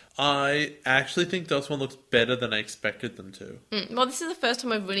Duskmon? I actually think Duskmon looks better than I expected them to. Well, this is the first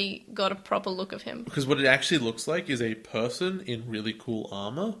time I've really got a proper look of him. Because what it actually looks like is a person in really cool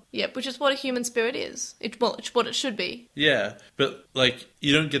armor. Yep, which is what a human spirit is. It's what it should be. Yeah, but like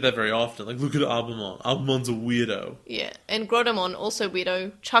you don't get that very often. Like look at Arbamon. Arbamon's a weirdo. Yeah, and Grodomon, also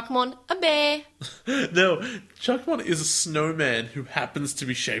weirdo. Chuckmon, a bear. No, Chuckmon is a snowman who happens to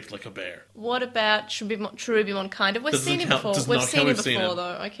be shaped like a bear. What about Cherubimon, kind of? We've Doesn't seen him count- before. does We've not seen count, him we've seen before, him.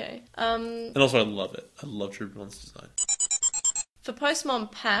 though. Okay. And also I love it. I love Cherubimon's design. For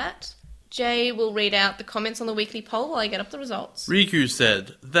Postmon Pat, Jay will read out the comments on the weekly poll while I get up the results. Riku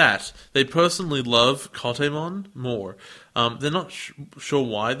said that they personally love Kotemon more. They're not sure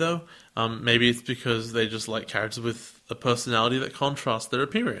why though. Maybe it's because they just like characters with a personality that contrasts their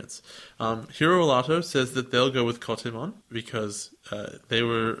appearance. Hiro Olato says that they'll go with Kotemon because they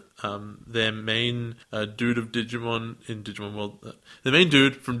were their main dude of Digimon in Digimon World. The main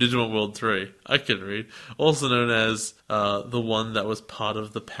dude from Digimon World 3. I can read. Also known as the one that was part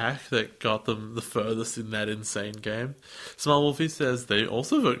of the pack that got them the furthest in that insane game. Smart Wolfie says they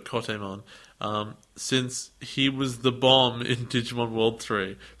also vote Kotemon. Since he was the bomb in Digimon World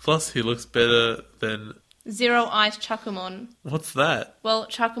 3. Plus, he looks better than... Zero Ice Chuckamon. What's that? Well,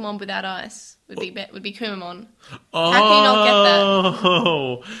 Chuckamon without ice would be Kumamon. Oh, How can you not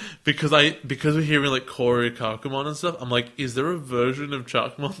get that? because we're hearing like Kori Kakumon and stuff, I'm like, is there a version of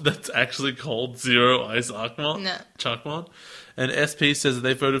Chuckmon that's actually called Zero Ice Arcmon? No. Chuckmon? And SP says that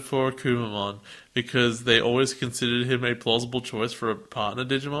they voted for Kumamon because they always considered him a plausible choice for a partner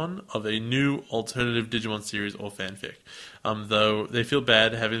Digimon of a new alternative Digimon series or fanfic. Though they feel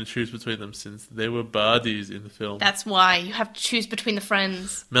bad having to choose between them since they were buddies in the film. That's why you have to choose between the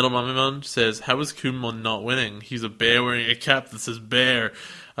friends. Metal Mamimon says, how is Kumamon not winning? He's a bear wearing a cap that says bear.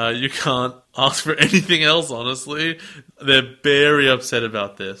 You can't ask for anything else, honestly. They're very upset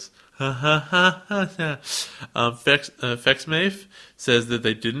about this. Fexmave says that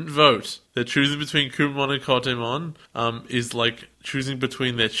they didn't vote. They're choosing between Kumamon and Kotemon is like choosing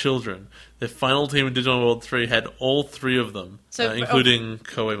between their children. Their final team in Digimon World 3 had all three of them, including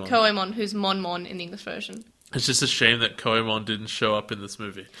Koemon. Koemon, who's Mon in the English version. It's just a shame that Koemon didn't show up in this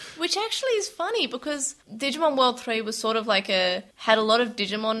movie. Which actually is funny because Digimon World 3 was sort of like had a lot of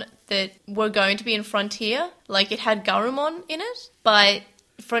Digimon that were going to be in Frontier. Like it had Garurumon in it, but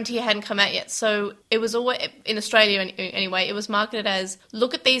Frontier hadn't come out yet. So it was always, in Australia anyway, it was marketed as,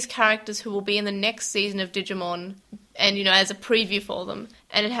 look at these characters who will be in the next season of Digimon, and, you know, as a preview for them.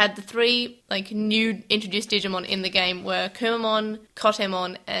 And it had the three, like, new introduced Digimon in the game were Kumamon,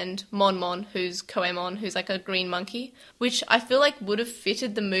 Kotemon, and Monmon, who's Koemon, who's like a green monkey, which I feel like would have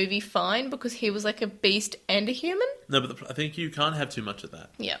fitted the movie fine because he was like a beast and a human. No, but I think you can't have too much of that.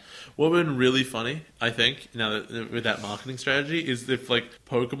 Yeah. What would have been really funny, I think, with that marketing strategy, is if, like,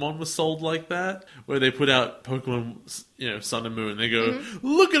 Pokemon was sold like that, where they put out Pokemon, you know, Sun and Moon, and they go,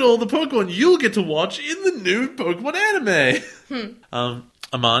 look at all the Pokemon you'll get to watch in the new Pokemon anime!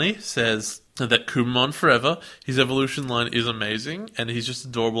 Amani says that Kumamon forever, his evolution line is amazing, and he's just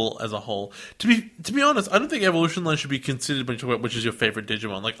adorable as a whole. To be honest, I don't think evolution line should be considered when you talk about which is your favorite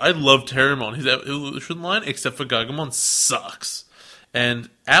Digimon. Like, I love Terramon. His evolution line, except for Gargomon, sucks. And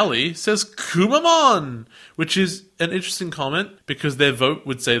Ali says Kumamon, which is an interesting comment because their vote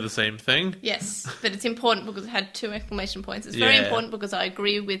would say the same thing. Yes, but it's important because it had 2 exclamation points. It's very important because I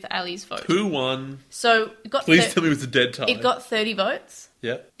agree with Ali's vote. Who won? So it got Please tell me it was a dead tie. It got 30 votes.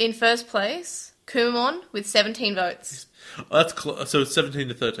 Yeah. In first place, Kumamon with 17 votes. Oh, that's so it's 17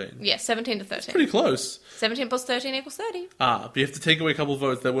 to 13. Yeah, 17 to 13. Pretty close. 17 plus 13 equals 30. But you have to take away a couple of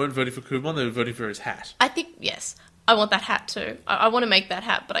votes that weren't voting for Kumamon, they were voting for his hat. I think, yes. I want that hat too. I want to make that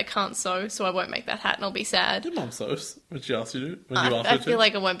hat, but I can't sew, so I won't make that hat, and I'll be sad. Your mom sews when she asks you to. When you ask her I to. feel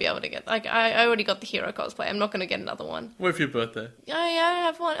like I won't be able to get. Like I already got the hero cosplay. I'm not going to get another one. What for your birthday?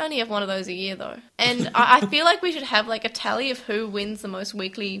 I only have one of those a year though, and I feel like we should have like a tally of who wins the most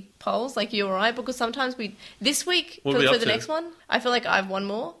weekly polls, like you or I, because sometimes this week What for are we up the to? next one, I feel like I've won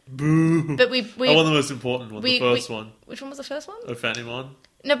more. Boo! But we I won the most important one, the first one. Which one was the first one? Oh, Fanny Mon.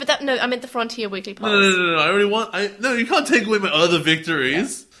 No, I meant the Frontier weekly polls. No, I already won. No, you can't take away my other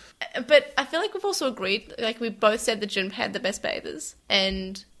victories. But I feel like we've also agreed, like we both said that Junpei had the best bathers,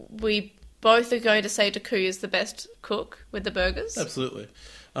 and we both are going to say Takuya's the best cook with the burgers. Absolutely.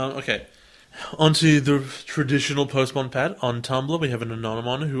 Okay. Onto the traditional Postmon pad on Tumblr. We have an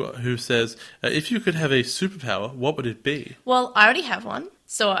Anonymon who says, if you could have a superpower, what would it be? Well, I already have one,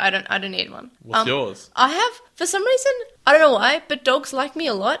 so I don't need one. What's yours? I have, for some reason, I don't know why, but dogs like me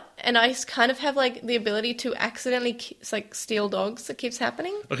a lot, and I kind of have like the ability to accidentally steal dogs. That keeps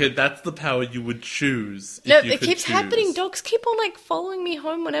happening. Okay, that's the power you would choose. No, if you it could keeps choose. happening. Dogs keep on like following me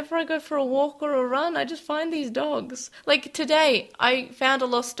home whenever I go for a walk or a run. I just find these dogs. Like today, I found a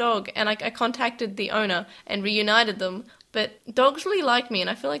lost dog, and I contacted the owner and reunited them. But dogs really like me, and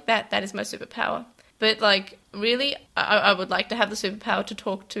I feel like that is my superpower. But like, really, I would like to have the superpower to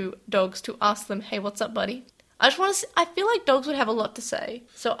talk to dogs, to ask them, "Hey, what's up, buddy?" I just want to. I feel like dogs would have a lot to say.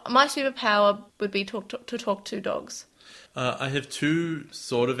 So my superpower would be to talk to dogs. I have two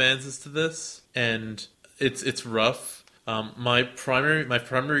sort of answers to this, and it's rough. My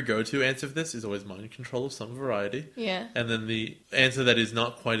primary go-to answer for this is always mind control of some variety. Yeah. And then the answer that is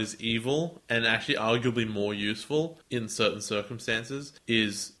not quite as evil and actually arguably more useful in certain circumstances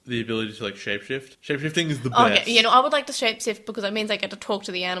is the ability to like shapeshift. Shapeshifting is the best. Okay, I would like to shapeshift because that means I get to talk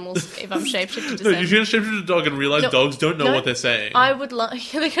to the animals if I'm shapeshifted to No, them. you're going to shapeshift a dog and realize dogs don't know what they're saying. I would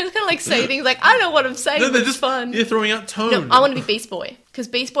like. They're kind of like say things like, "I don't know what I'm saying." No, but they're it's just fun. You're throwing out tone. No, I want to be Beast Boy because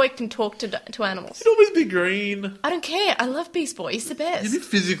Beast Boy can talk to animals. You'd always be green. I don't care. I love Beast Boy. He's the best. You'd be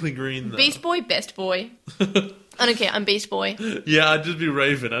physically green though. Beast Boy, best boy. I don't care. I'm Beast Boy. Yeah, I'd just be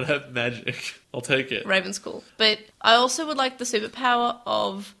Raven. I'd have magic. I'll take it. Raven's cool. But I also would like the superpower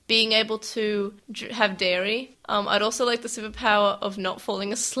of being able to have dairy. I'd also like the superpower of not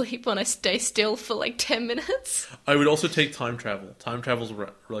falling asleep when I stay still for like 10 minutes. I would also take time travel. Time travel's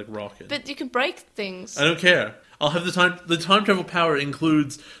like rocket. But you can break things. I don't care. I'll have the time. The time travel power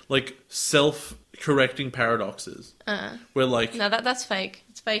includes like self-correcting paradoxes. Where like No, that's fake.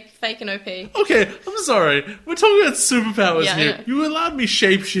 It's fake and OP. okay, I'm sorry. We're talking about superpowers Yeah, here. yeah. You allowed me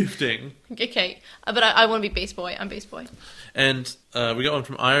shape-shifting. Okay, but I want to be Beast Boy. I'm Beast Boy. And we got one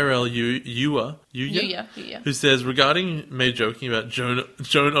from IRL Yuya, who says, regarding May joking about Joan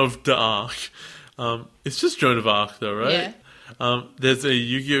of Arc, it's just Joan of Arc though, right? Yeah. There's a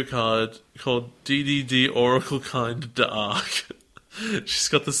Yu-Gi-Oh card called DDD Oracle Kind D'Arc. She's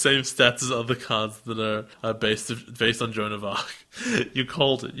got the same stats as other cards that are based on Joan of Arc. You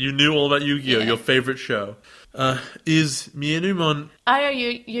called it. You knew all about Yu-Gi-Oh, your favorite show. Is Mienumon...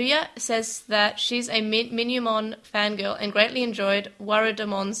 Yuya says that she's a Minumon fangirl and greatly enjoyed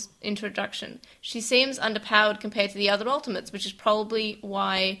Warademon's introduction. She seems underpowered compared to the other Ultimates, which is probably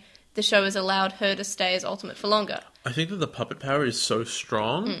why the show has allowed her to stay as Ultimate for longer. I think that the puppet power is so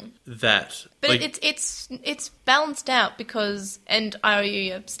strong that... But like, it's balanced out because, and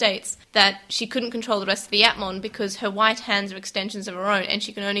Ayuya states that she couldn't control the rest of the Atmon because her white hands are extensions of her own, and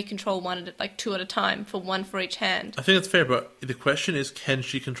she can only control two at a time, one for each hand. I think that's fair, but the question is, can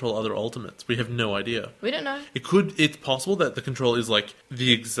she control other ultimates? We have no idea. We don't know. It's possible that the control is like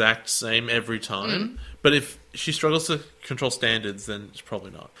the exact same every time, but if she struggles to control standards, then it's probably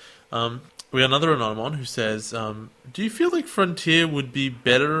not. We got another Anonymon who says, do you feel like Frontier would be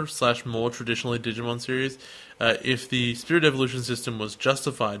better / more traditionally Digimon series if the Spirit Evolution system was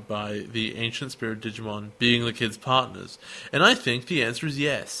justified by the ancient Spirit Digimon being the kids' partners? And I think the answer is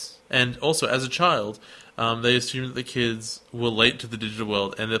yes. And also, as a child, they assumed that the kids were late to the digital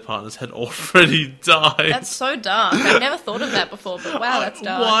world and their partners had already died. That's so dark. I've never thought of that before, but wow, that's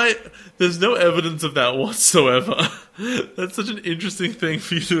dark. Why? There's no evidence of that whatsoever. That's such an interesting thing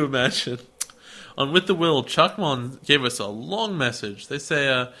for you to imagine. On With the Will, Chuckmon gave us a long message. They say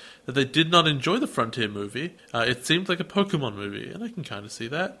that they did not enjoy the Frontier movie. It seemed like a Pokemon movie, and I can kind of see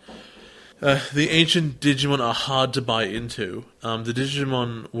that. The ancient Digimon are hard to buy into. The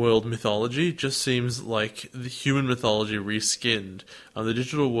Digimon world mythology just seems like the human mythology reskinned. The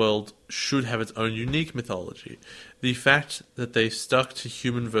digital world should have its own unique mythology. The fact that they stuck to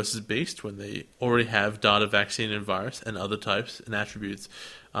human versus beast when they already have data, vaccine, and virus, and other types and attributes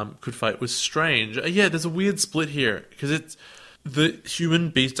could fight was strange. Yeah, there's a weird split here, because The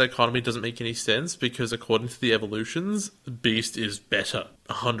human-beast dichotomy doesn't make any sense because according to the evolutions, the beast is better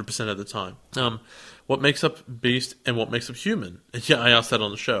 100% of the time. What makes up beast and what makes up human? Yeah, I asked that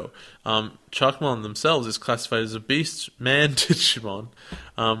on the show. Chuckmon themselves is classified as a beast man Digimon.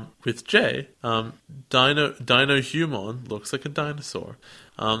 With J, Dino-Humon looks like a dinosaur.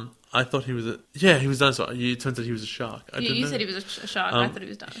 I thought he was he was a dinosaur. It turns out he was a shark. You said he was a shark. I thought he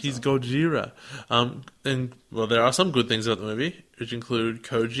was a dinosaur. He's Gojira. And, well, there are some good things about the movie, which include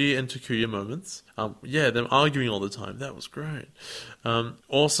Koji and Takuya moments. Them arguing all the time. That was great.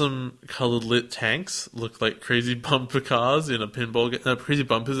 Awesome colored lit tanks look like crazy bumper cars in a pinball crazy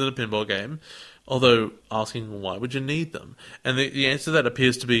bumpers in a pinball game. Although, asking why would you need them? And the answer to that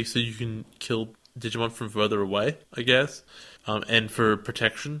appears to be so you can kill Digimon from further away, I guess. And for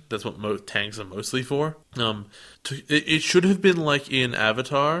protection, that's what tanks are mostly for. It should have been like in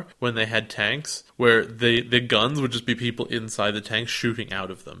Avatar, when they had tanks, where their guns would just be people inside the tanks shooting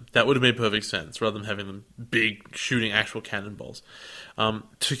out of them. That would have made perfect sense, rather than having them big, shooting actual cannonballs.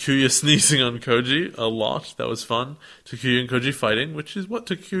 Takuya sneezing on Koji a lot, that was fun. Takuya and Koji fighting, which is what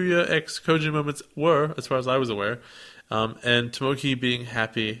Takuya x Koji moments were, as far as I was aware. And Tomoki being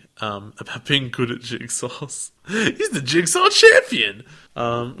happy about being good at jigsaws. He's the jigsaw champion!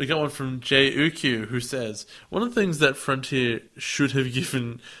 We got one from Jay Ukyu, who says, one of the things that Frontier should be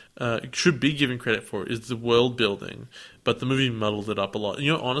given credit for is the world building, but the movie muddled it up a lot. And,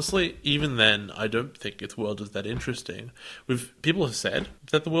 honestly, even then, I don't think its world is that interesting. People have said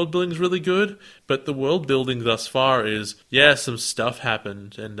that the world building is really good, but the world building thus far is, some stuff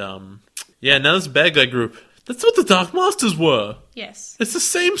happened, and, now this bad guy group. That's what the Dark Masters were. Yes. It's the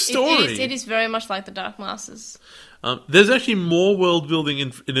same story. It is very much like the Dark Masters. There's actually more world building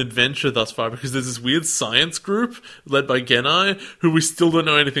in Adventure thus far because there's this weird science group led by Genai who we still don't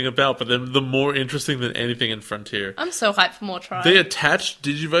know anything about, but they're more interesting than anything in Frontier. I'm so hyped for more Tri. They attached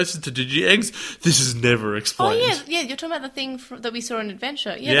Digivices to Digi-Eggs. This is never explained. Oh, yeah, you're talking about the thing that we saw in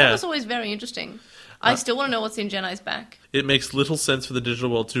Adventure. Yeah, that was always very interesting. I still want to know what's in Genai's back. It makes little sense for the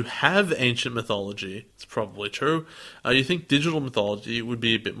digital world to have ancient mythology. It's probably true. You think digital mythology would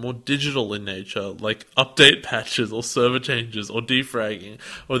be a bit more digital in nature, like update patches or server changes or defragging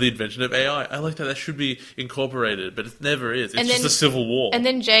or the invention of AI. I like that should be incorporated, but it never is. It's just a civil war. And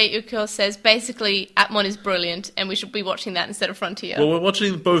then Jay Ukyo says, basically, Atmon is brilliant and we should be watching that instead of Frontier. Well, we're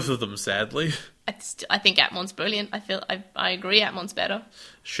watching both of them, sadly. I think Atmon's brilliant. I agree Atmon's better.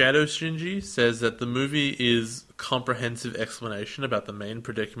 Shadow Shinji says that the movie is comprehensive explanation about the main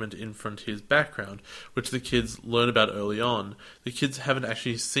predicament in Frontier's background, which the kids learn about early on. The kids haven't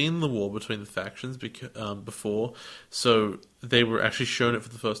actually seen the war between the factions before, so they were actually shown it for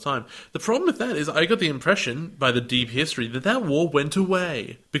the first time. The problem with that is I got the impression, by the deep history, that war went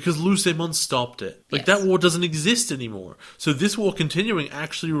away because Lusemon stopped it. That war doesn't exist anymore. So this war continuing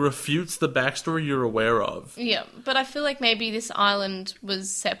actually refutes the backstory you're aware of. Yeah, but I feel like maybe this island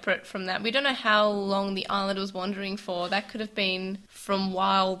was separate from that. We don't know how long the island was wandering for. That could have been from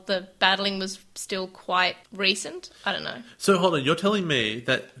while the battling was still quite recent. I don't know. So hold on, you're telling me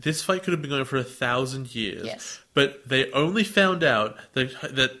that this fight could have been going for 1,000 years? Yes. But they only found out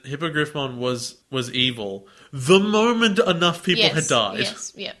that Hippogriffmon was evil the moment enough people had died.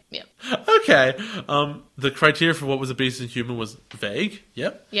 Yes, yep. Okay. The criteria for what was a beast and human was vague.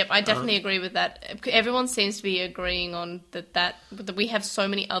 Yep. Yep, I definitely agree with that. Everyone seems to be agreeing on that we have so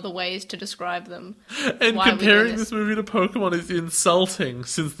many other ways to describe them. And comparing this movie to Pokemon is insulting,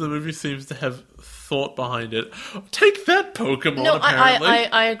 since the movie seems to have thought behind it. Take that, Pokemon, no, apparently.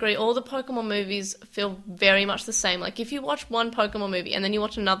 I agree. All the Pokemon movies feel very much the same. Like, if you watch one Pokemon movie and then you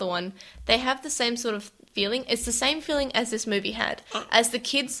watch another one, they have the same sort of feeling. It's the same feeling as this movie had. As the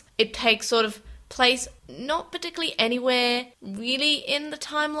kids, it takes sort of place not particularly anywhere really in the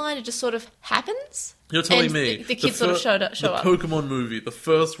timeline. It just sort of happens. You're telling me the kids sort of show up. The Pokemon movie, the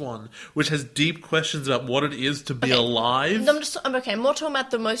first one, which has deep questions about what it is to be alive. No, I'm more talking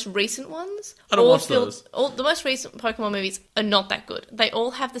about the most recent ones. I don't watch those. The most recent Pokemon movies are not that good. They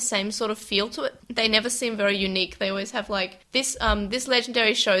all have the same sort of feel to it. They never seem very unique. They always have like this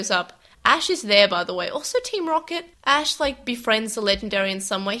legendary shows up. Ash is there, by the way. Also, Team Rocket. Ash, befriends the legendary in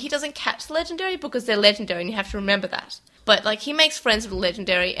some way. He doesn't catch the legendary because they're legendary, and you have to remember that. But, he makes friends with the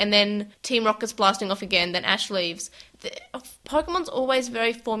legendary, and then Team Rocket's blasting off again, then Ash leaves. Pokemon's always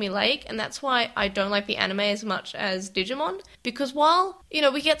very formulaic, and that's why I don't like the anime as much as Digimon, because while,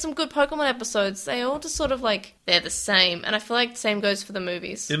 we get some good Pokemon episodes, they all just sort of they're the same, and I feel like the same goes for the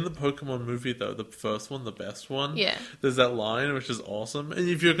movies. In the Pokemon movie, though, the first one, the best one, Yeah. there's that line, which is awesome, and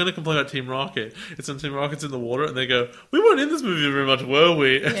if you're going to complain about Team Rocket, it's when Team Rocket's in the water, and they go, we weren't in this movie very much, were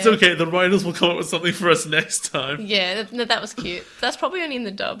we? It's okay, the writers will come up with something for us next time. Yeah, that was cute. That's probably only in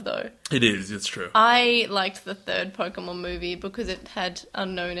the dub, though. It is, it's true. I liked the third Pokemon movie because it had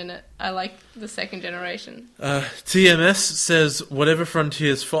Unknown in it. I like the second generation. TMS says, whatever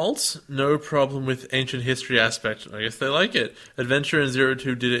Frontier's fault, no problem with ancient history aspect. I guess they like it. Adventure and Zero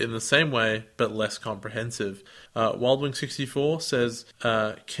Two did it in the same way, but less comprehensive. Wildwing64 says,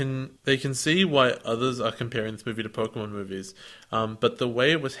 they can see why others are comparing this movie to Pokemon movies, but the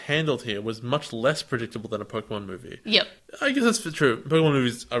way it was handled here was much less predictable than a Pokemon movie. Yep. I guess that's true. Pokemon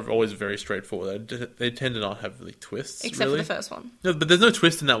movies are always very straightforward. They tend to not have really twists, Except really. for the first one. No, but there's no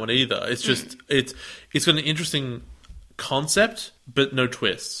twist in that one either. It's just, it's got an interesting concept, but no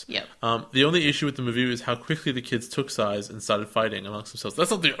twists. Yep. The only issue with the movie is how quickly the kids took sides and started fighting amongst themselves.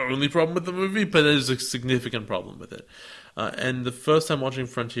 That's not the only problem with the movie, but it is a significant problem with it. And the first time watching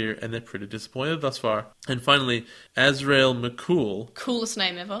Frontier, and they're pretty disappointed thus far. And finally, Azrael McCool. Coolest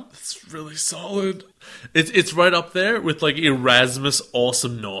name ever. It's really solid. It's right up there with Erasmus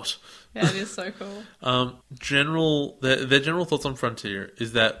Awesome Knot. Yeah, it is so cool. Their general thoughts on Frontier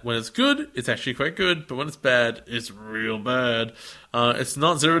is that when it's good, it's actually quite good, but when it's bad, it's real bad. It's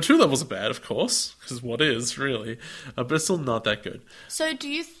not 0-2 levels of bad, of course, because what is, really? But it's still not that good. So do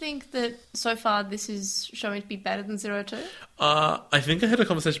you think that so far this is showing to be better than 0-2? I think I had a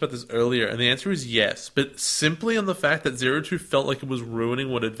conversation about this earlier, and the answer is yes, but simply on the fact that 0-2 felt like it was ruining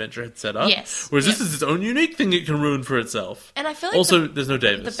what Adventure had set up. Yes. Whereas this is its own unique thing it can ruin for itself. And I feel like also, there's no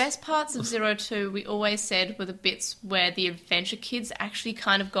Davis. The best parts of 0-2, we always said, were the bits where the Adventure kids actually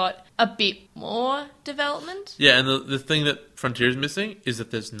kind of got a bit more development. Yeah, and the thing that Frontier is missing is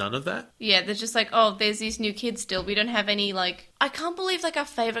that there's none of that. Yeah, they're just there's these new kids still. We don't have any, I can't believe, our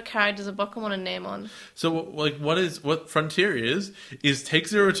favourite characters are Pokemon and Namon. So, what Frontier is take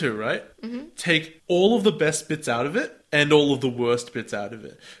 0-2, right? Mm-hmm. Take all of the best bits out of it, and all of the worst bits out of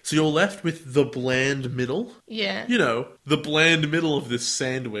it. So you're left with the bland middle. Yeah. The bland middle of this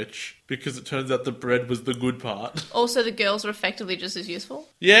sandwich, because it turns out the bread was the good part. Also, the girls are effectively just as useful.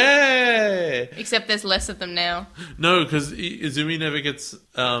 Yay! Except there's less of them now. No, because Izumi never gets,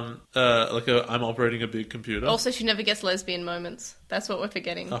 I'm operating a big computer. Also, she never gets lesbian moments. That's what we're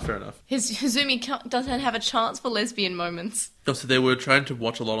forgetting. Oh, fair enough. Izumi doesn't have a chance for lesbian moments. Oh, so they were trying to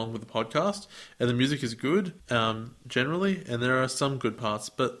watch along with the podcast, and the music is good, generally, and there are some good parts,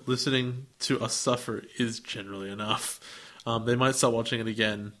 but listening to us suffer is generally enough. They might start watching it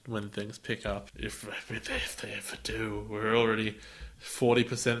again when things pick up, if they ever do. We're already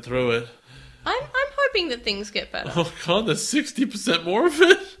 40% through it. I'm hoping that things get better. Oh god, there's 60% more of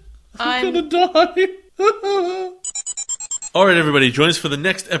it. I'm gonna die. Alright everybody, join us for the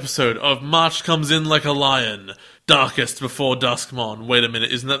next episode of March Comes In Like a Lion, Darkest Before Duskmon. Wait a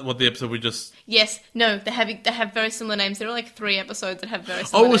minute, isn't that what the episode we just... Yes, no, they have very similar names. There are 3 episodes that have very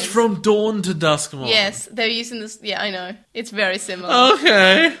similar names. Oh, it's From Dawn to Duskmon. Yes, they're using this... Yeah, I know. It's very similar.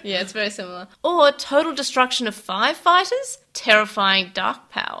 Okay. Yeah, it's very similar. Or Total Destruction of 5 Fighters, Terrifying Dark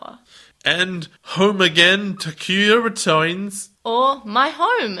Power. And Home Again, Takuya Returns. Or My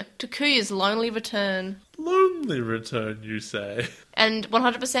Home, Takuya's Lonely Return. Lonely return, you say? And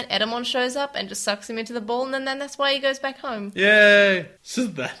 100% Edamon shows up and just sucks him into the ball, and then that's why he goes back home. Yay!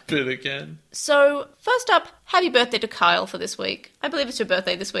 Just that bit again. So, first up, happy birthday to Kyle for this week. I believe it's your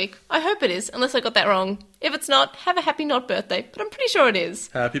birthday this week. I hope it is, unless I got that wrong. If it's not, have a happy not birthday, but I'm pretty sure it is.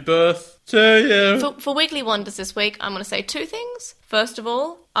 Happy birth to you. For Weekly Wonders this week, I'm going to say 2 things. First of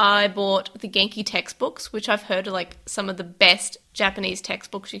all, I bought the Genki textbooks, which I've heard are some of the best Japanese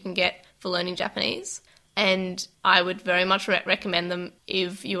textbooks you can get for learning Japanese. And I would very much recommend them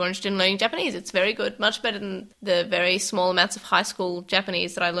if you're interested in learning Japanese. It's very good, much better than the very small amounts of high school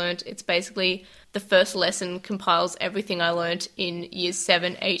Japanese that I learned. It's basically the first lesson compiles everything I learned in years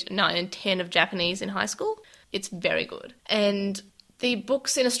 7, 8, 9, and 10 of Japanese in high school. It's very good. And the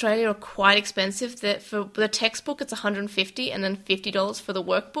books in Australia are quite expensive. For the textbook, it's $150 and then $50 for the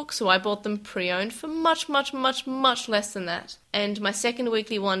workbook. So I bought them pre-owned for much, much, much, much less than that. And my second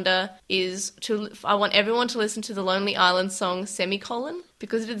weekly wonder is I want everyone to listen to the Lonely Island song Semicolon,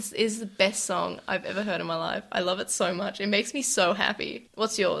 because it is the best song I've ever heard in my life. I love it so much. It makes me so happy.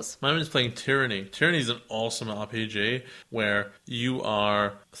 What's yours? Mine is playing Tyranny. Tyranny is an awesome RPG where you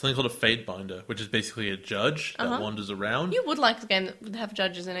are something called a Fate Binder, which is basically a judge that wanders around. You would like a game that would have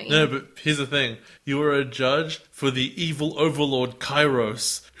judges in it. No, but here's the thing. You are a judge for the evil overlord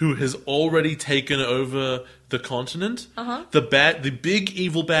Kairos, who has already taken over the continent. The big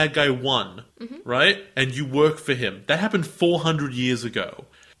evil bad guy won, right? And you work for him. That happened 400 years ago.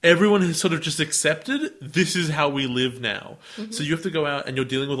 Everyone has sort of just accepted this is how we live now. So you have to go out and you're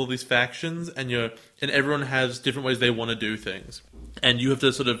dealing with all these factions, and everyone has different ways they want to do things. And you have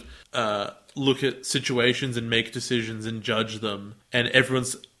to sort of look at situations and make decisions and judge them. And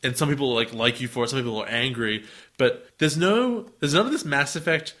some people like you for it, some people are angry. But there's none of this Mass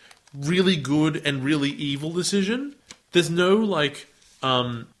Effect really good and really evil decision. There's no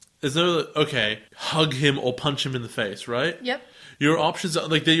okay, hug him or punch him in the face, right? Yep. Your options are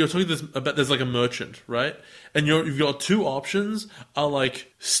you're talking about there's a merchant, right? And you've got two options are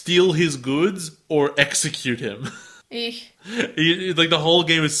steal his goods or execute him. The whole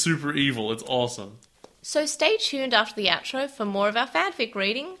game is super evil. It's awesome. So stay tuned after the outro for more of our fanfic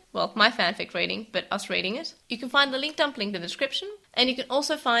reading. Well, my fanfic reading, but us reading it. You can find the link dump link in the description. And you can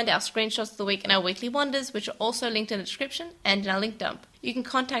also find our screenshots of the week and our weekly wonders, which are also linked in the description and in our link dump. You can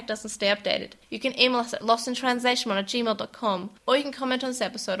contact us and stay updated. You can email us at lostintranslationmon@gmail.com, or you can comment on this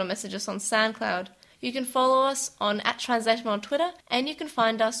episode or message us on SoundCloud. You can follow us on @TranslationMon on Twitter, and you can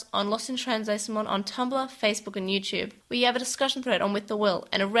find us on Lost in Translationmon on Tumblr, Facebook, and YouTube. We have a discussion thread on With the Will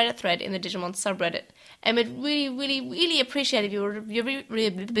and a Reddit thread in the Digimon subreddit. And we'd really, really, really appreciate if you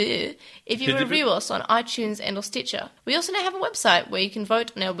review us on iTunes and or Stitcher. We also now have a website where you can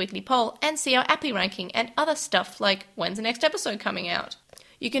vote on our weekly poll and see our Appy ranking and other stuff like when's the next episode coming out.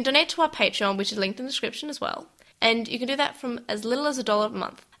 You can donate to our Patreon, which is linked in the description as well. And you can do that from as little as $1 a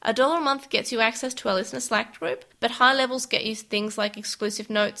month. $1 a month gets you access to our listener Slack group, but high levels get you things like exclusive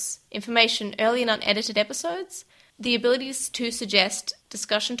notes, information, early and unedited episodes, the abilities to suggest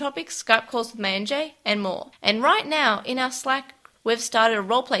discussion topics, Skype calls with May and Jay, and more. And right now, in our Slack, we've started a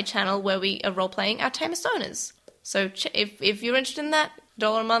roleplay channel where we are roleplaying our Tamer Stoners. So if you're interested in that,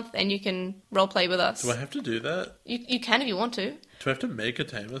 $1 a month, and you can roleplay with us. Do I have to do that? You can if you want to. Do I have to make a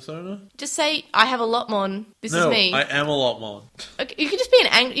Tamer Sona? Just say, I have a Lotmon. This is me. I am a Lotmon. Okay, you can just be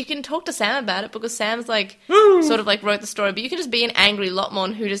you can talk to Sam about it, because Sam's sort of wrote the story, but you can just be an angry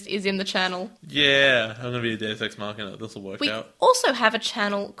Lotmon who just is in the channel. Yeah, I'm going to be a Deus Ex Machina. This will work out. We also have a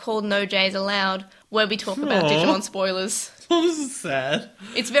channel called No Jays Allowed, where we talk about Digimon spoilers. Oh, this is sad.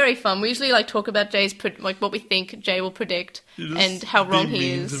 It's very fun. We usually talk about Jay's what we think Jay will predict and how wrong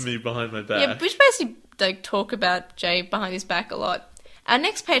he is. Be mean to me behind my back. Yeah, we just basically talk about Jay behind his back a lot. Our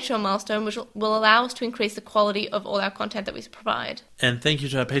next Patreon milestone which will allow us to increase the quality of all our content that we provide. And thank you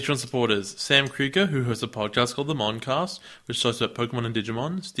to our Patreon supporters, Sam Krieger, who hosts a podcast called The Moncast, which talks about Pokemon and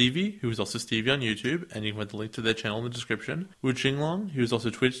Digimon, Stevie, who is also Stevie on YouTube, and you can find the link to their channel in the description, Wu Qinglong, who is also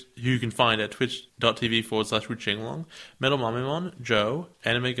who you can find at twitch.tv/Wu Qinglong, Metal Mamemon, Joe,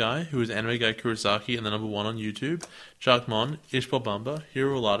 Anime Guy, who is Anime Guy Kurosaki and the #1 on YouTube, Sharkmon, Ishbal Bamba,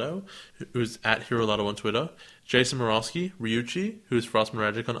 Hirolato, who is at Hirolato on Twitter, Jason Morosky, Ryuchi, who is Frost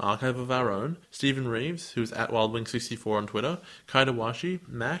Miragic on Archive of Our Own, Stephen Reeves, who is at WildWing64 on Twitter, Kaidawashi,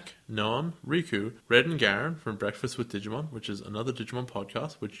 Mac, Noam, Riku, Red and Garen from Breakfast with Digimon, which is another Digimon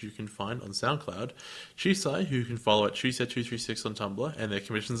podcast, which you can find on SoundCloud, Chisai, who you can follow at Chisai236 on Tumblr, and their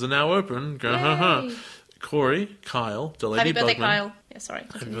commissions are now open. Corey, Kyle, The Lady Happy birthday, Bugman. Kyle. Yeah, sorry.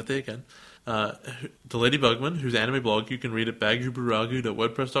 Happy birthday again. The Lady Bugman, whose anime blog you can read at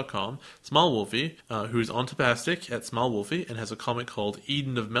baguburagu.wordpress.com, Smile Wolfie, who is on Tapastic at Smile Wolfie and has a comic called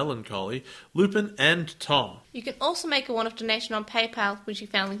Eden of Melancholy, Lupin, and Tom. You can also make a one-off donation on PayPal, which you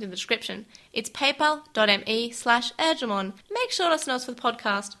found linked in the description. It's paypal.me/Ergemon. Make sure to listen to us for the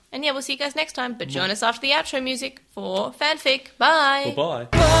podcast. And yeah, we'll see you guys next time, but join us after the outro music for fanfic. Bye! Bye-bye.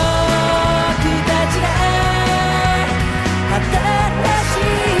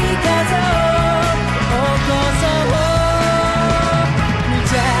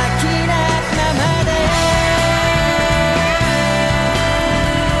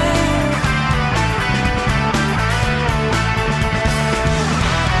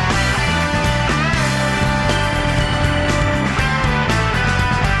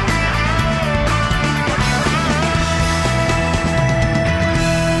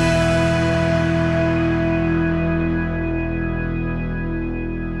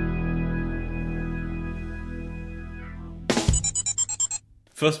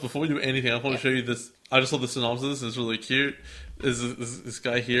 First, before we do anything, I want to show you this. I just saw the synopsis. It's really cute. This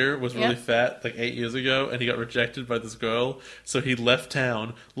guy here was really fat like 8 years ago, and he got rejected by this girl. So he left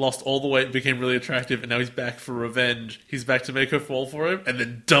town, lost all the weight, became really attractive, and now he's back for revenge. He's back to make her fall for him and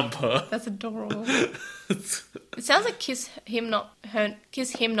then dump her. That's adorable. It sounds like Kiss Him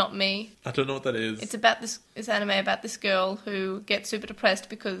Not Me. I don't know what that is. It's about this anime about this girl who gets super depressed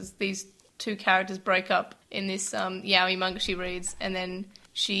because these two characters break up in this yaoi manga she reads, and then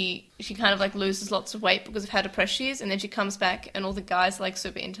she kind of like loses lots of weight because of how depressed she is, and then she comes back and all the guys are like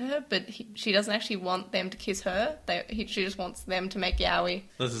super into her, but she doesn't actually want them to kiss her. She just wants them to make yaoi.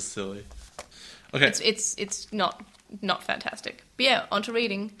 This is silly. Okay. It's not fantastic. But yeah, on to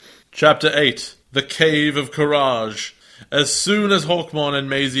reading. Chapter 8. The Cave of Courage. As soon as Hawkmon and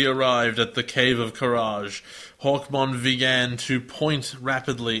Maisie arrived at the Cave of Courage, Hawkmon began to point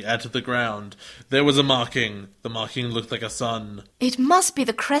rapidly at the ground. There was a marking. The marking looked like a sun. It must be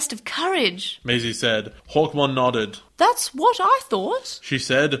the crest of courage, Maisie said. Hawkmon nodded. That's what I thought. She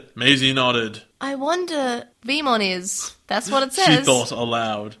said. Maisie nodded. I wonder Vemon is. That's what it says. She thought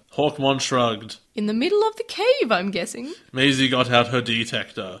aloud. Hawkmon shrugged. In the middle of the cave, I'm guessing. Maisie got out her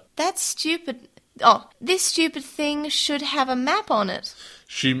detector. That's stupid. Oh, this stupid thing should have a map on it.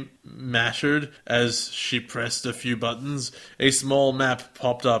 She mattered as she pressed a few buttons. A small map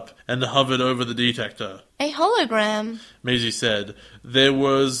popped up and hovered over the detector. A hologram, Maisie said. There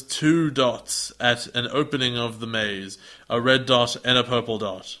was 2 dots at an opening of the maze, a red dot and a purple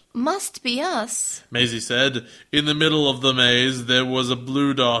dot. Must be us. Maisie said. In the middle of the maze, there was a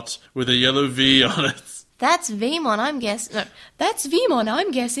blue dot with a yellow V on it. That's Vemon, I'm guessing. No, that's Vemon,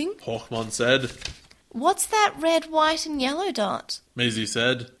 I'm guessing. Hawkmon said. What's that red, white, and yellow dot? Maisie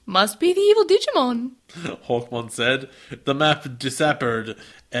said. Must be the evil Digimon. Hawkmon said. The map disappeared,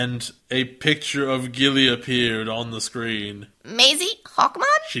 and a picture of Gilly appeared on the screen. Maisie, Hawkmon?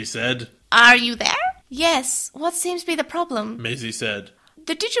 She said. Are you there? Yes. What seems to be the problem? Maisie said.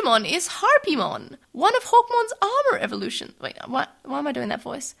 The Digimon is Harpymon, one of Hawkmon's armor evolution. Wait, why am I doing that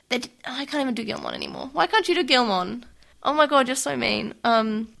voice? I can't even do Gilmon anymore. Why can't you do Gilmon? Oh my god, you're so mean.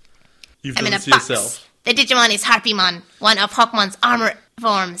 You've done it to yourself. The Digimon is Harpymon, one of Hawkmon's armor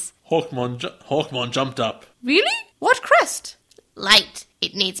forms. Hawkmon jumped up. Really? What crest? Light.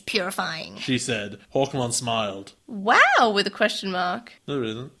 It needs purifying. She said. Hawkmon smiled. Wow, with a question mark. No, it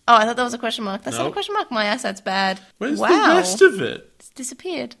isn't. Oh, I thought that was a question mark. That's No. not a question mark. My eyesight's bad. Where's wow. the rest of it? It's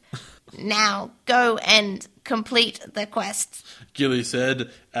disappeared. Now, go and complete the quest. Gilly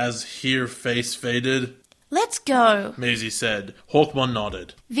said, as her face faded. Let's go. Maisie said. Hawkmon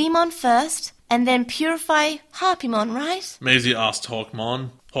nodded. Vemon first, and then purify Harpymon, right? Maisie asked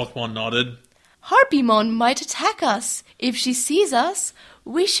Hawkmon. Hawkmon nodded. Harpymon might attack us. If she sees us,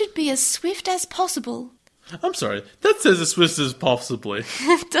 we should be as swift as possible. I'm sorry, that says as swift as possibly.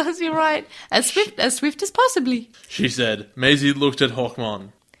 Does you're right. As swift as possibly. She said. Maisie looked at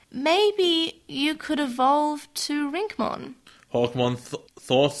Hawkmon. Maybe you could evolve to Rinkmon. Hawkmon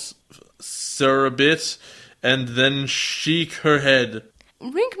thought sir a bit, and then shook her head.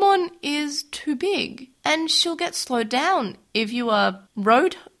 Rinkmon is too big, and she'll get slowed down if you are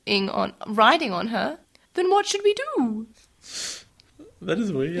riding on her. Then what should we do? That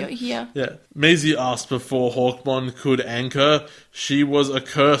is weird. Yeah. Yeah. Maisie asked before Hawkmon could anchor. She was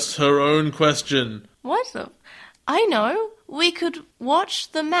accursed her own question. What the? I know. We could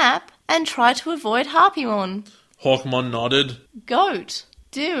watch the map and try to avoid Harpymon. Hawkmon nodded. Goat.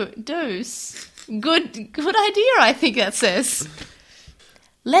 Deuce. Good idea, I think that says.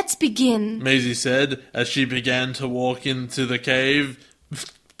 Let's begin. Maisie said as she began to walk into the cave.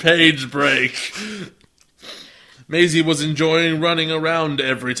 Page break. Maisie was enjoying running around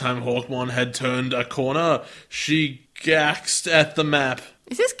every time Hawkmon had turned a corner. She gasped at the map.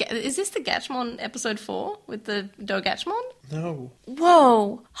 Is this the Gatchmon episode 4 with the Dogatchmon? No.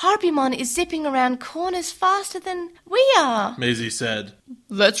 Whoa! Harpymon is zipping around corners faster than we are. Maisie said.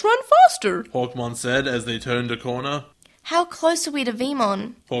 Let's run faster. Hawkmon said as they turned a corner. How close are we to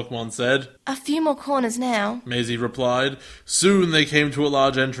Vemon? Hawkmon said. A few more corners now. Maisie replied. Soon they came to a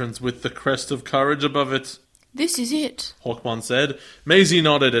large entrance with the crest of courage above it. This is it. Hawkmon said. Maisie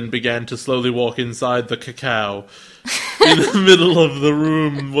nodded and began to slowly walk inside the cacao. In the middle of the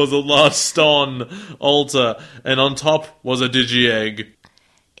room was a large stone altar, and on top was a digi-egg.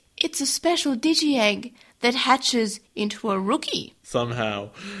 It's a special digi-egg that hatches into a rookie.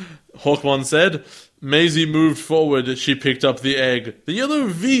 Somehow. Hawkmon said. Maisie moved forward. She picked up the egg. The yellow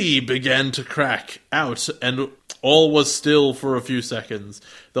V began to crack out, and all was still for a few seconds.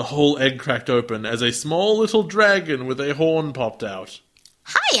 The whole egg cracked open as a small little dragon with a horn popped out.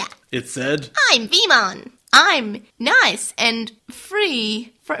 Hiya! It said. I'm Vemon. I'm nice and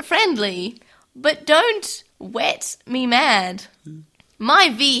friendly, but don't wet me mad. My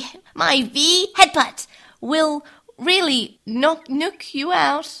V headbutt will really knock you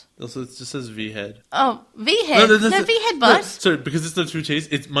out. Also, it just says V-head. Oh, V-head. No, V-head butt. No, sorry, because it's the two T's,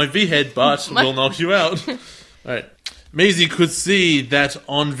 it's my V-head butt will knock you out. Alright. Maisie could see that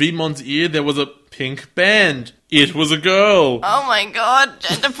on Veemon's ear there was a pink band. It was a girl. Oh my god,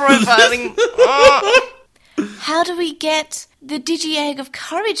 gender profiling. Oh. How do we get the Digi-Egg of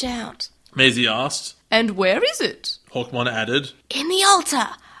Courage out? Maisie asked. And where is it? Hawkmon added. In the altar.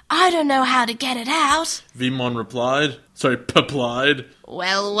 I don't know how to get it out. Veemon replied.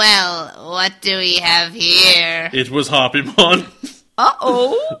 Well, what do we have here? It was Harpymon.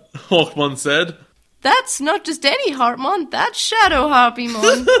 Uh-oh. Hawkmon said. That's not just any Harpmon, that's Shadow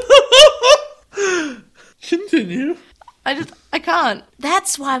Harpymon. Continue. I can't.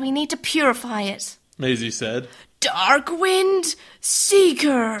 That's why we need to purify it. Maisie said. Darkwind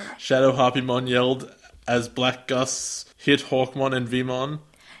Seeker. Shadow Harpymon yelled as black gusts hit Hawkmon and Veemon.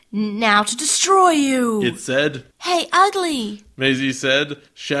 Now to destroy you. It said. Hey, ugly. Maisie said.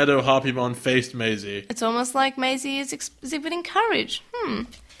 Shadow Harpymon faced Maisie. It's almost like Maisie is exhibiting courage.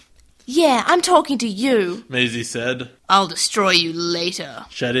 Yeah, I'm talking to you. Maisie said. I'll destroy you later.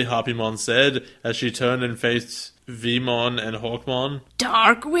 Shadow Harpymon said as she turned and faced Veemon and Hawkmon.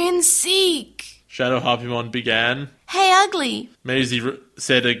 Darkwind Seek. Shadow Harpymon began. Hey, ugly. Maisie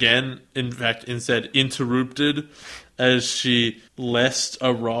said again, instead interrupted, as she lest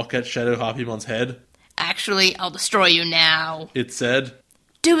a rock at Shadow Harpymon's head. Actually, I'll destroy you now. It said.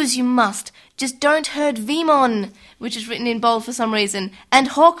 Do as you must. Just don't hurt Veemon, which is written in bold for some reason, and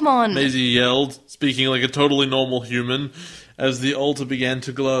Hawkmon. Maisie yelled, speaking like a totally normal human. As the altar began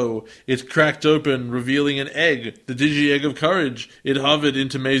to glow, it cracked open, revealing an egg, the Digi-Egg of Courage. It hovered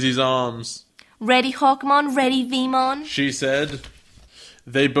into Maisie's arms. Ready, Hawkmon? Ready, Veemon? She said.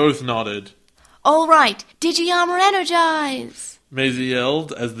 They both nodded. All right, Digi-Armor energize! Maisie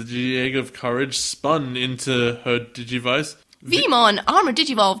yelled as the Digi-Egg of Courage spun into her Digivice. Veemon, Armor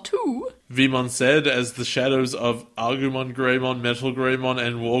Digivolve 2! Veemon said as the shadows of Argumon Greymon, Metal Greymon,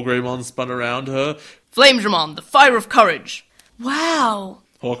 and War Greymon spun around her. Flamedramon, the Fire of Courage! Wow!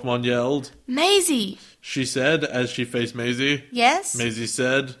 Hawkmon yelled. Maisie! She said as she faced Maisie. Yes? Maisie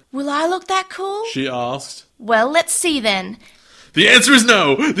said. Will I look that cool? She asked. Well, let's see then. The answer is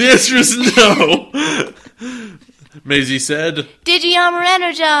no! The answer is no! Maisie said. Digi-Armor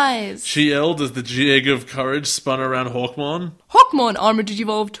energize! She yelled as the Digi-Egg of Courage spun around Hawkmon. Hawkmon, Armor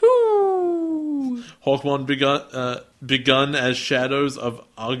Digivolve 2! Hawkmon begun as shadows of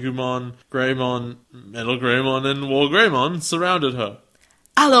Argumon, Greymon, Metal Greymon, and War Greymon surrounded her.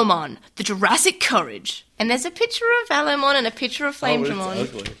 Alomon, the Jurassic Courage. And there's a picture of Alomon and a picture of Flamedramon. Oh,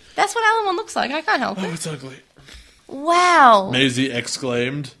 it's ugly. That's what Alomon looks like, I can't help it. Oh, it's ugly. Wow. Maisie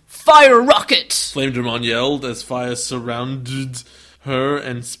exclaimed. Fire Rocket! Flamedramon yelled as fire surrounded her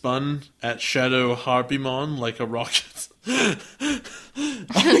and spun at Shadow Harpymon like a rocket.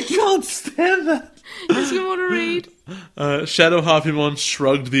 I can't stand that. Does you want to read? Shadow Harpymon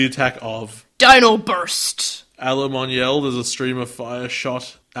shrugged the attack of Dino Burst! Alomon yelled as a stream of fire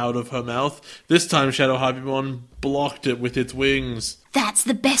shot out of her mouth. This time Shadow Harpymon blocked it with its wings. That's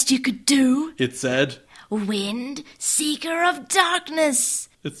the best you could do? It said. Wind, Seeker of Darkness!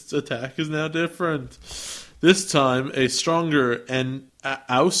 Its attack is now different. This time, a stronger and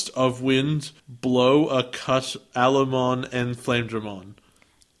oust of wind blow a cut Alomon and Flamedramon.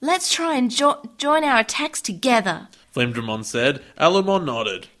 Let's try and join our attacks together. Flamedramon said. Alomon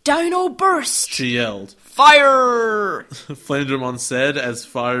nodded. Dino Burst! She yelled. Fire! Flamedramon said as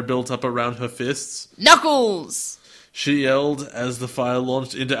fire built up around her fists. Knuckles! She yelled as the fire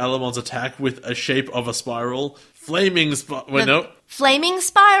launched into Alomon's attack with a shape of a spiral. Flaming Flaming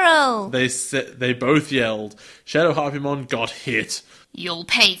Spiral! They both yelled. Shadow Harpymon got hit. You'll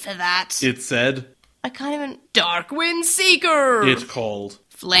pay for that. It said. I can't even... Darkwind Seeker! It called.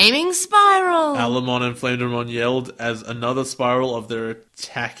 Flaming Spiral! Alomon and Flamedramon yelled as another spiral of their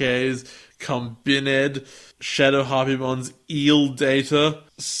attacks combined. Shadow Harpymon's eel data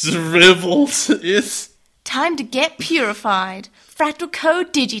shriveled it. Time to get purified. Fractal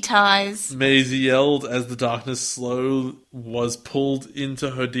code digitize. Maisie yelled as the darkness slow was pulled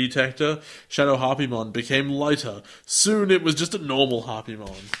into her detector. Shadow Harpymon became lighter. Soon it was just a normal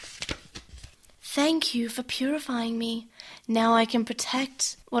Harpymon. Thank you for purifying me. Now I can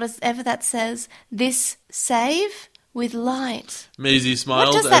protect whatever that says. This save with light. Maisie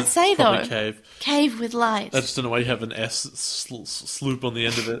smiled. What does that say, though? Cave. Cave with light. I just don't know why you have an S sloop on the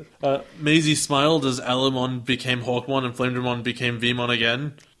end of it. Maisie smiled as Alomon became Hawkmon and Flamedramon became Veemon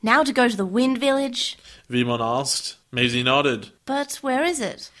again. Now to go to the Wind Village? Vemon asked. Maisie nodded. But where is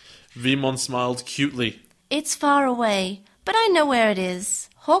it? Vemon smiled cutely. It's far away, but I know where it is.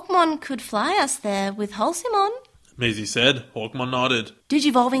 Hawkmon could fly us there with Halcymon. Maisie said. Hawkmon nodded.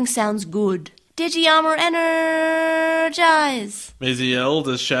 Digivolving sounds good. Digi-armor energize! Maisie yelled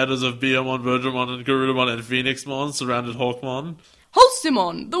as shadows of Beomon, Vergemon, and Garudamon and Phoenixmon surrounded Hawkmon.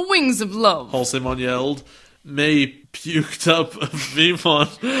 Halcymon, the wings of love! Halcymon yelled. May puked up Vemon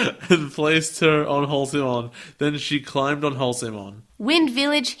and placed her on Halcymon. Then she climbed on Halcymon. Wind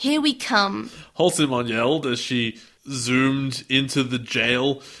Village, here we come. Halcymon yelled as she zoomed into the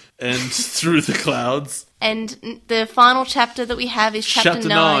jail and through the clouds. And the final chapter that we have is chapter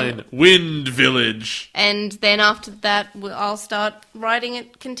 9. Wind Village. And then after that, I'll start writing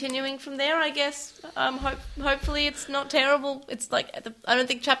it, continuing from there, I guess. Hopefully it's not terrible. It's like, I don't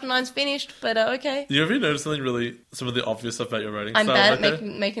think chapter 9's finished, but okay. You ever noticed something really, some of the obvious stuff about your writing I'm style? bad at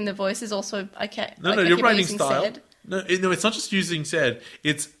making the voices also, okay. No, your writing style. No, it's not just using said.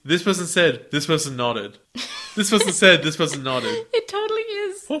 It's this person said, this person nodded. This person said, this person nodded. It totally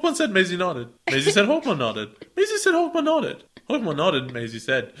is. Hawkmon said, Maisie nodded. Maisie said, Hawkmon nodded. Maisie said, Hawkmon nodded. Hawkmon nodded, Maisie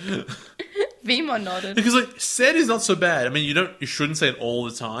said. Vemon nodded. Because, like, said is not so bad. I mean, you shouldn't say it all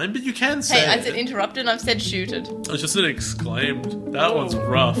the time, but you can say Hey, I it. said interrupted, I've said shooted. I just said exclaimed. That one's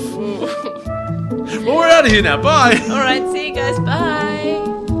rough. Well, we're out of here now. Bye. Alright, see you guys. Bye.